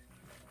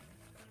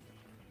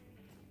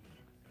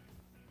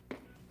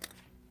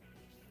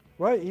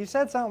 Well, you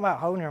said something about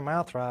holding your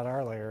mouth right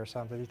earlier or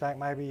something. You think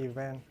maybe you've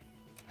been...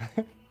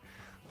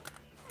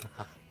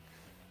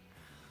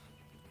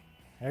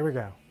 Here we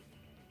go.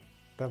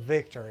 The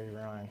victory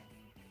run.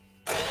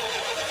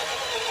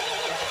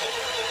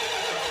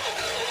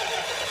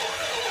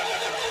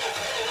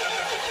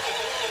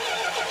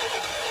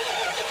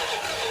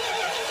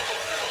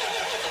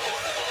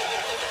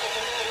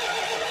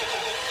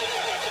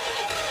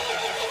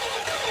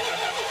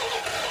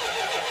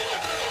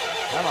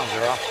 Come on,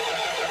 girl.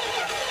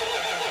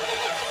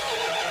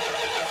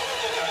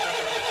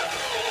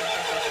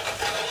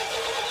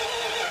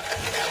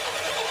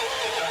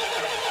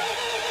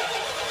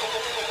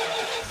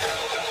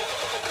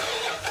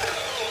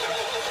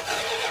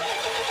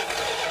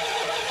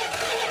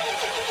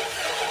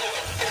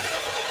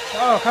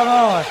 Oh, come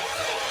on.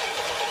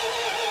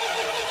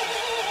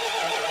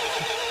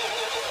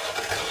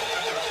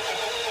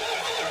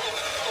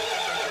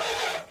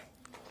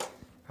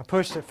 I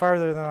pushed it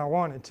further than I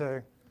wanted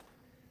to,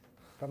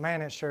 but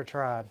man, it sure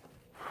tried.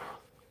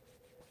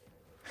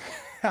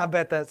 I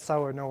bet that's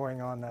so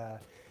annoying on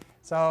that.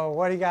 So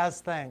what do you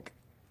guys think?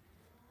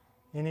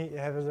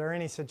 Is there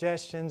any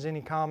suggestions,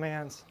 any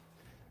comments?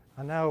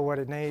 I know what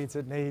it needs.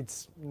 It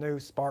needs new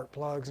spark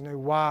plugs, new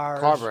wires.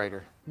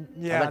 Carburetor.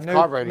 Yeah, the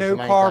carburetor's the new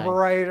main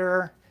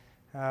carburetor.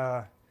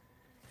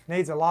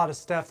 Needs a lot of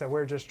stuff that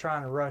we're just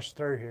trying to rush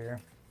through here.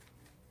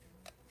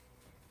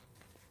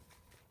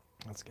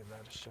 Let's give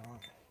that a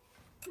shot.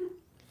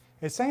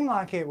 It seemed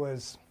like it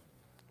was.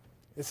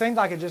 It seemed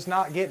like it's just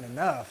not getting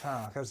enough,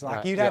 huh? Because like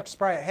Right, you'd yep. have to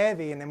spray it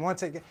heavy, and then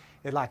once it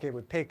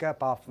would pick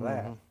up off of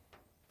that.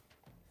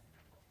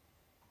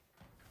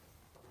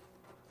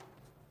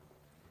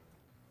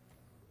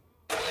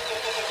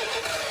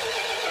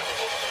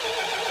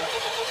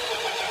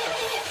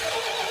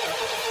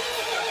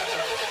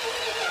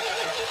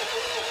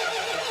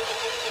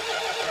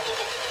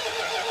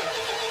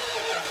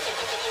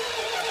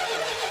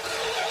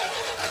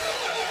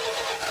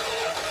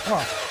 Come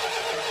on.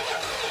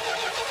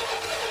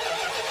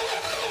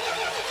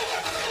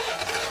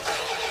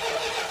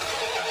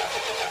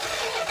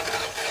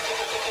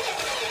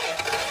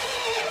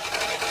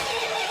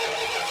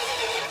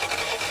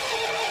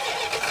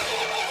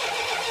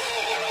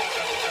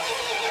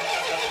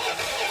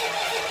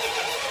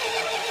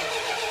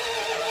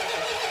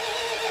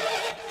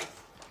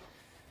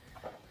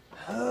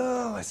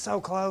 Oh, it's so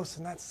close,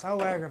 and that's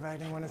so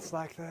aggravating when it's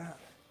like that.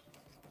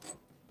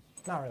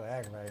 Not really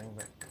aggravating,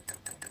 but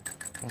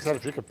I said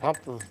if you could pump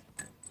the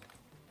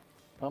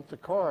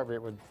carb,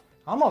 it would.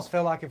 I almost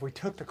feel like if we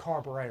took the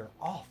carburetor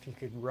off, you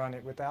could run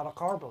it without a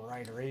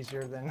carburetor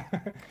easier than.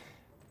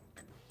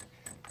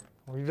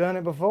 We've done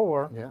it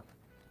before. Yeah.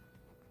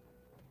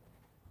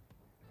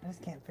 I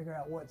just can't figure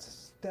out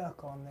what's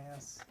stuck on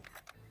this.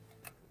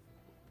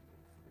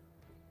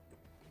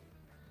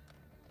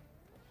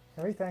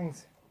 Everything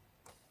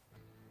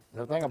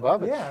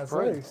above it. yeah, it's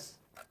loose.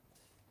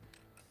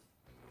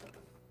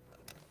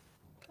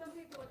 Some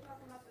people are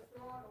talking about the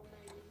throttle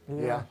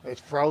maybe. Yeah,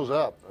 it's froze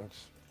up.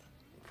 It's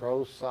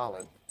froze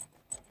solid.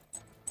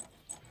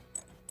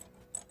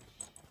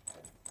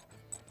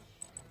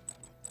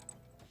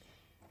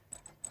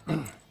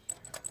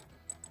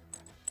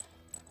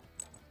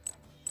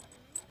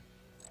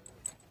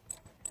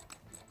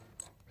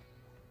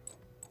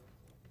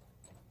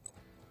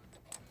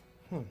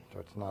 So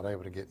it's not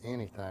able to get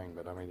anything,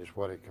 but I mean, just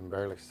what it can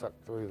barely suck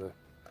through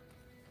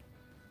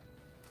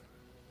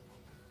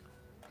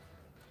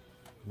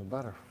the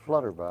butter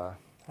flutter by.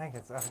 I think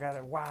I've got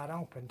it wide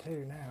open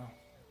too now.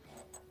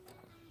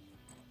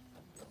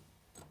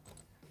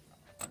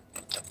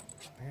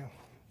 Yeah.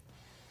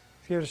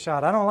 Let's give it a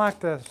shot. I don't like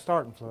the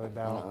starting fluid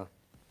valve.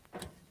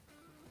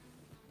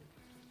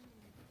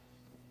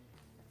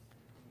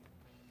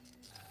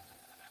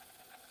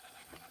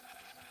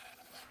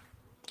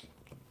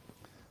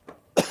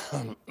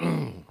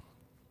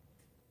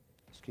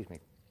 Excuse me.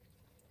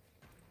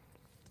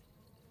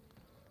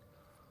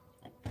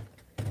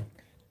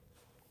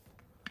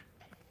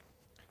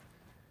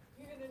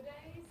 You gonna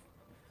daze?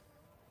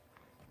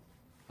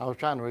 I was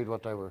trying to read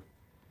what they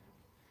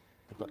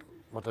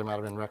might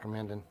have been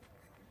recommending.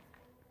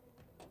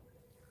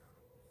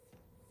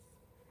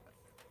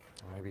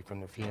 Maybe from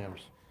the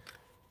fumes.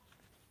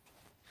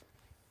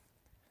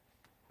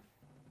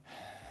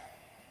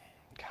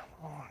 Come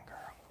on, girl.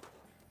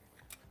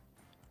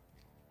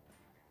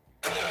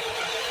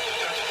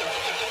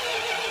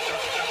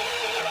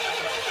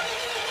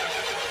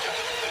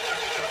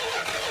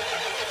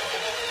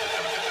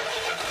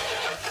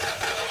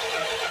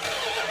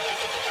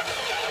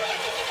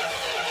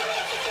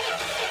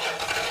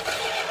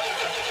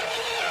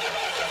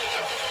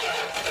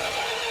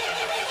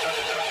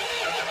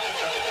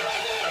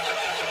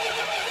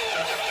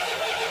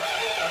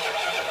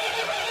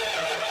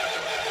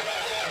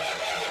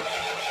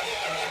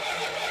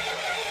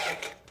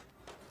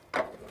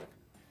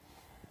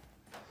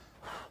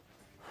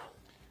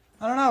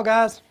 I don't know,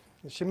 guys.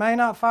 She may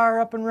not fire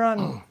up and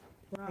run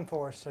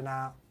for us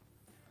tonight.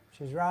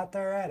 She's right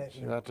there at it.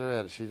 She's right there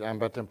at it. I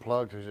bet them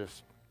plugs are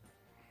just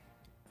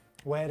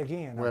Wet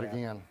again. wet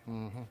again.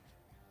 Mm-hmm.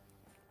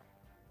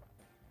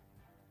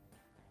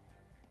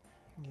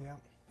 Yep.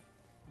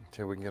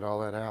 Until we can get all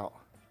that out.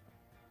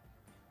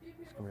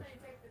 People say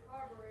take the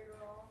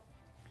carburetor off.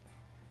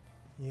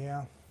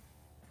 Yeah.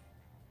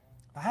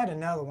 I had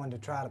another one to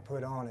try to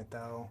put on it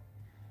though.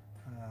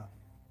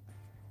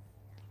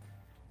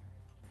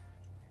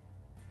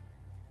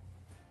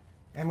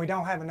 And we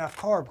don't have enough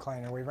carb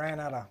cleaner. We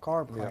ran out of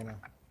carb cleaner.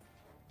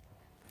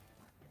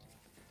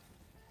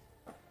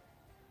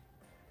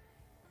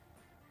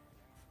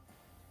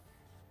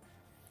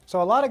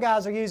 So a lot of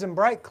guys are using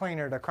brake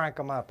cleaner to crank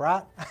them up,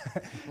 right?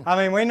 I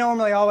mean, we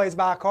normally always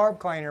buy carb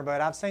cleaner,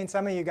 but I've seen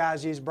some of you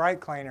guys use brake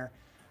cleaner.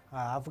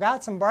 I've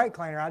got some brake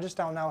cleaner. I just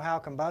don't know how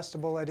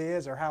combustible it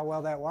is or how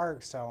well that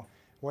works. So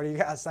what do you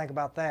guys think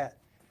about that?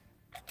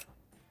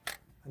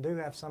 I do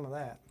have some of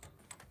that.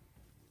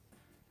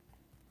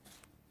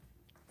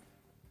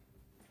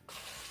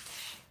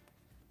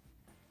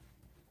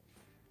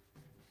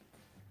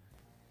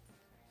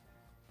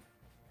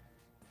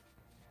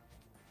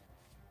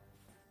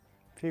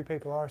 Few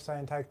people are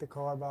saying take the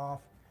carb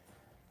off.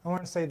 I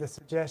want to see the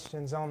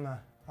suggestions on the,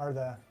 or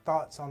the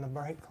thoughts on the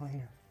brake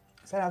cleaner.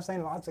 said, I've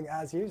seen lots of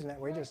guys using it.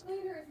 We just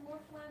cleaner is more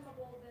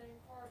flammable than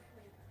car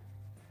cleaner.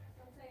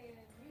 So I'm saying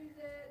use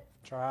it.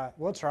 try it.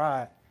 We'll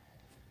try it.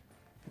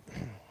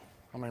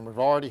 I mean, we've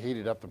already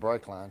heated up the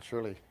brake line,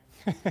 surely.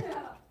 Yeah. Yeah, that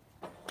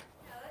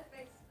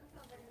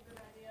sounds like a good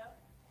idea.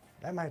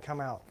 That may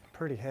come out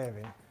pretty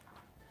heavy.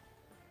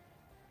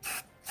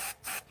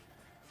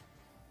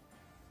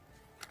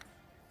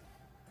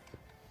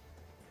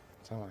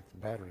 Sounds like the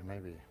battery,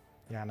 maybe.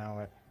 Yeah, I know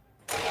it.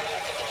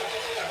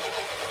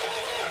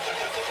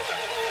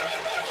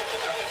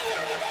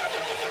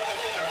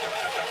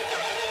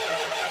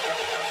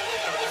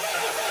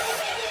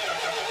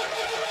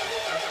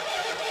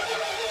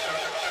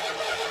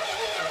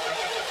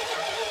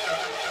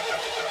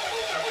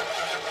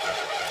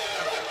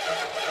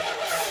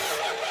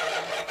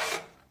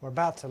 We're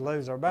about to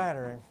lose our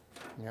battery.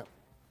 Yep.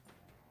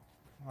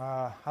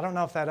 I don't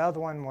know if that other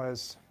one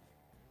was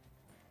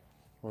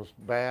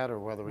bad or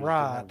whether we just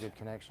didn't have a good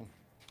connection.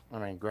 I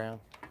mean, ground.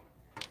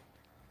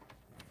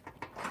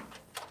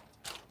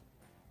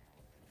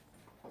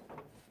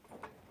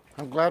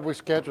 I'm glad we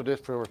scheduled this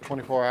for a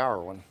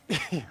 24-hour one.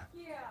 Yeah.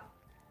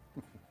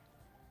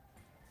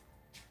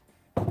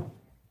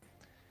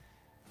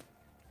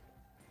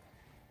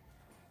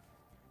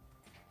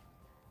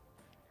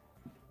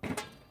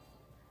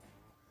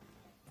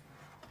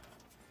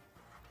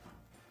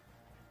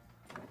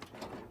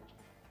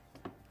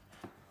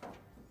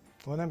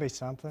 Wouldn't that be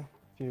something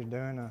if you were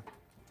doing a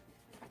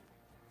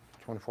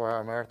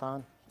 24-hour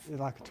marathon?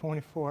 like a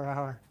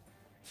 24-hour?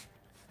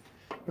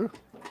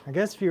 I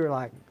guess if you were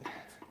like,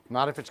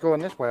 Not if it's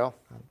going this well.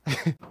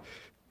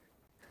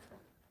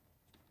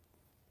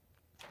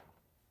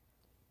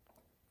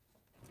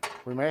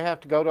 We may have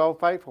to go to Old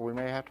Faithful. We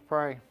may have to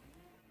pray.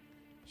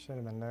 should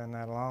have been doing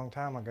that a long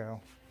time ago.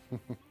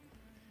 Heck,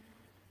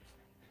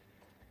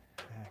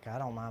 I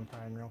don't mind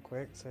praying real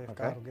quick, see if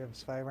God will give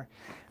us favor.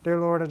 Dear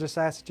Lord, I just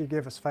ask that you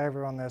give us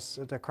favor on this,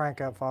 the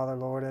crank up, Father,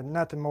 Lord, and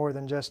nothing more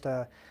than just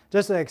the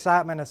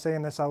excitement of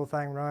seeing this whole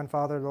thing run,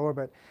 Father, Lord.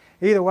 But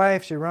either way,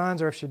 if she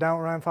runs or if she don't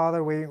run,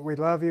 Father, we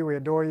love you, we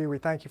adore you, we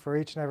thank you for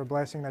each and every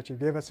blessing that you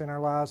give us in our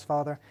lives,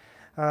 Father.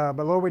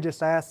 But Lord, we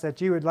just ask that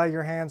you would lay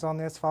your hands on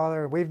this,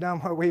 Father. We've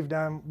done what we've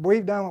done.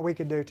 We've done what we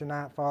could do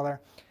tonight,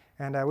 Father.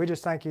 And we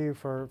just thank you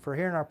for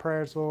hearing our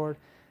prayers, Lord.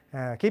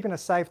 Keeping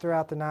us safe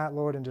throughout the night,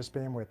 Lord, and just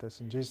being with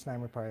us. In Jesus'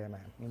 name we pray, amen.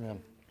 Amen.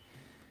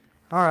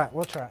 All right,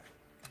 we'll try.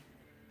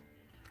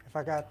 If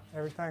I got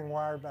everything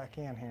wired back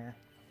in here.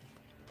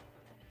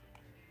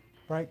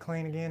 Brake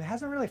clean again. It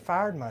hasn't really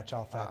fired much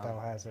off that though,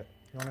 has it?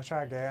 You want to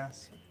try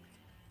gas?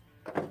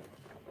 I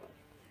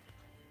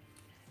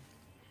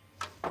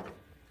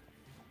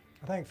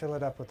think fill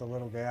it up with a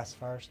little gas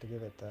first to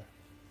give it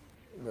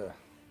the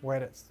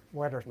wetter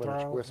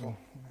throat. Whistle.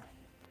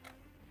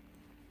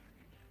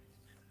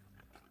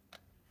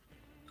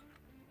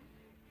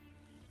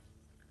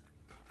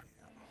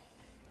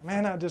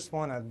 Man, I just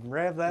want to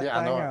rev that thing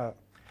up.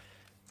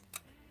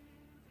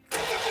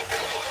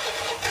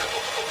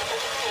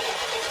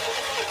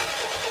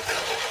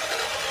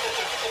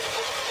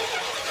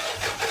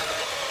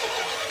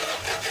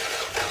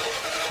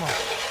 Come on.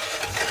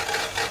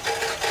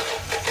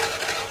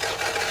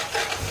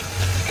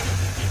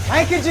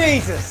 Thank you,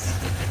 Jesus.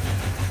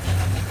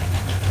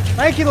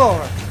 Thank you,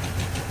 Lord.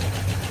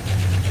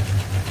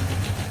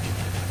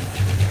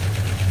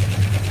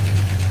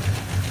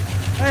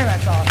 Man,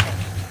 that's awesome.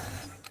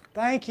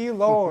 Thank you,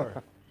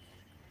 Lord.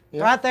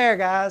 Yep. Right there,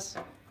 guys.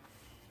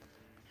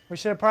 We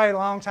should have prayed a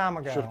long time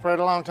ago. Should have prayed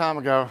a long time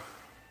ago.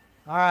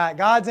 All right,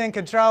 God's in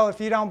control.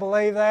 If you don't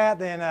believe that,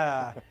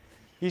 then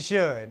you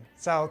should.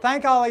 So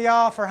thank all of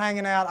y'all for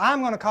hanging out. I'm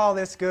going to call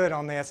this good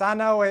on this. I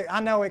know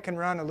it can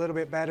run a little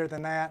bit better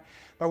than that,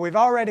 but we've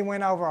already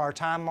went over our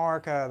time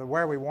mark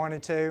where we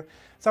wanted to.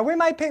 So we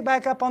may pick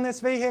back up on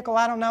this vehicle.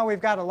 I don't know. We've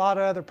got a lot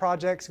of other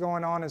projects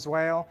going on as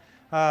well.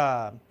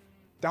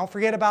 Don't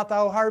forget about the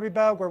old Herbie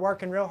bug. We're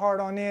working real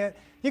hard on it.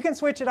 You can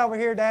switch it over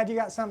here, Dad. You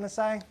got something to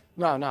say?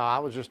 No, I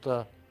was just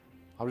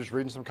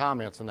reading some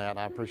comments in that.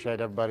 I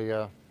appreciate everybody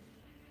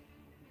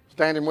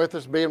standing with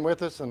us, being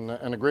with us, and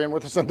agreeing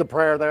with us in the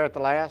prayer there at the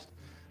last.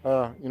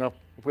 You know,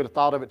 if we'd have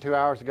thought of it 2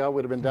 hours ago,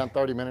 we'd have been done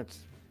 30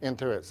 minutes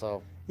into it.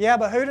 So. Yeah,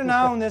 but who'd have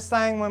known this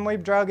thing when we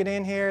drug it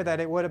in here that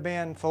it would have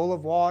been full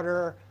of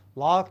water,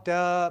 locked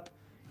up,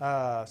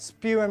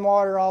 spewing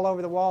water all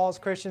over the walls.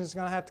 Christian's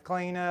going to have to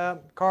clean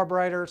up.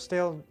 Carburetor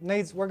still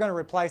needs, we're going to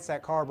replace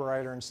that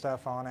carburetor and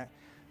stuff on it.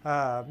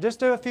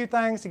 Just do a few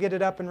things to get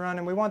it up and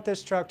running. We want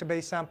this truck to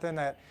be something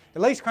that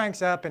at least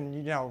cranks up and,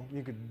 you know,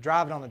 you could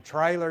drive it on the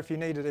trailer if you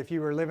needed, if you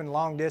were living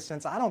long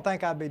distance. I don't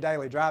think I'd be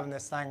daily driving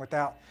this thing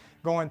without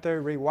going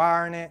through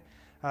rewiring it.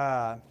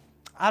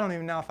 I don't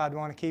even know if I'd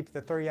want to keep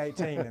the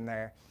 318 in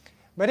there.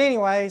 But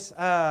anyways,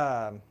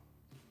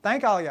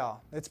 thank all y'all.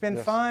 It's been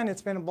fun.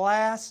 It's been a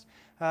blast.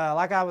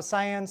 Like I was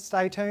saying,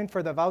 stay tuned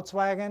for the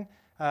Volkswagen.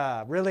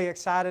 Really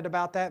excited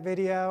about that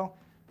video.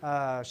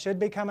 Should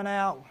be coming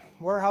out.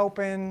 We're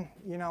hoping,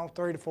 you know,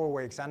 3 to 4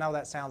 weeks. I know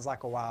that sounds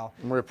like a while.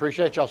 And we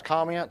appreciate y'all's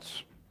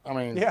comments. I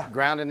mean,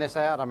 grounding this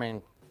out. I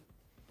mean,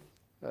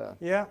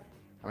 yeah.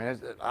 I mean,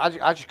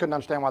 I just couldn't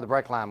understand why the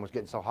brake line was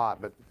getting so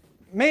hot, but.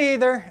 Me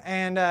either,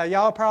 and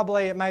y'all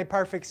probably, it made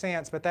perfect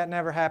sense, but that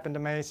never happened to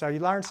me, so you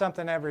learn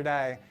something every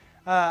day.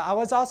 I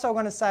was also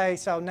going to say,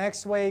 so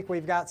next week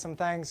we've got some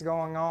things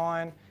going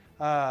on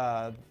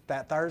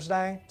that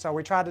Thursday. So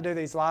we try to do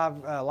these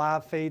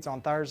live feeds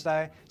on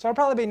Thursday. So it'll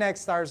probably be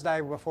next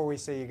Thursday before we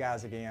see you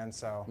guys again.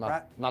 So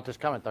not this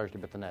coming Thursday,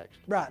 but the next.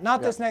 Right,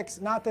 not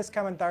this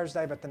coming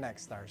Thursday, but the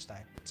next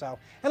Thursday. So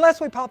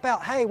unless we pop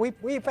out, hey,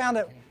 we found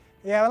it.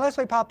 Yeah, unless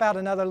we pop out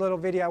another little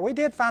video. We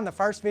did find the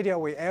first video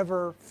we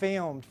ever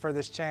filmed for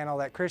this channel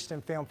that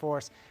Christian filmed for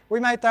us. We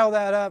may throw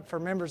that up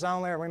for members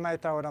only, or we may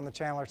throw it on the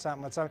channel or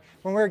something. So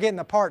when we were getting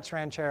the parts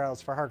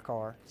rancheros for her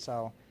car.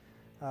 So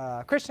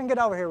Christian, get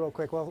over here real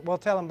quick. We'll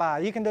tell them bye.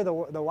 You can do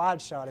the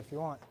wide shot if you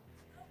want.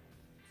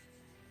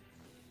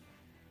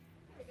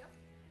 There you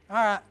go.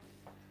 All right.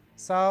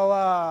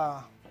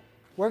 So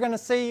we're going to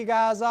see you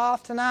guys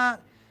off tonight.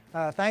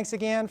 Thanks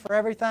again for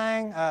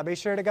everything. Be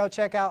sure to go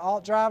check out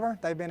Alt Driver.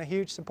 They've been a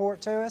huge support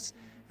to us.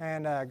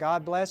 And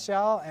God bless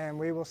y'all, and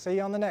we will see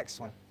you on the next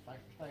one.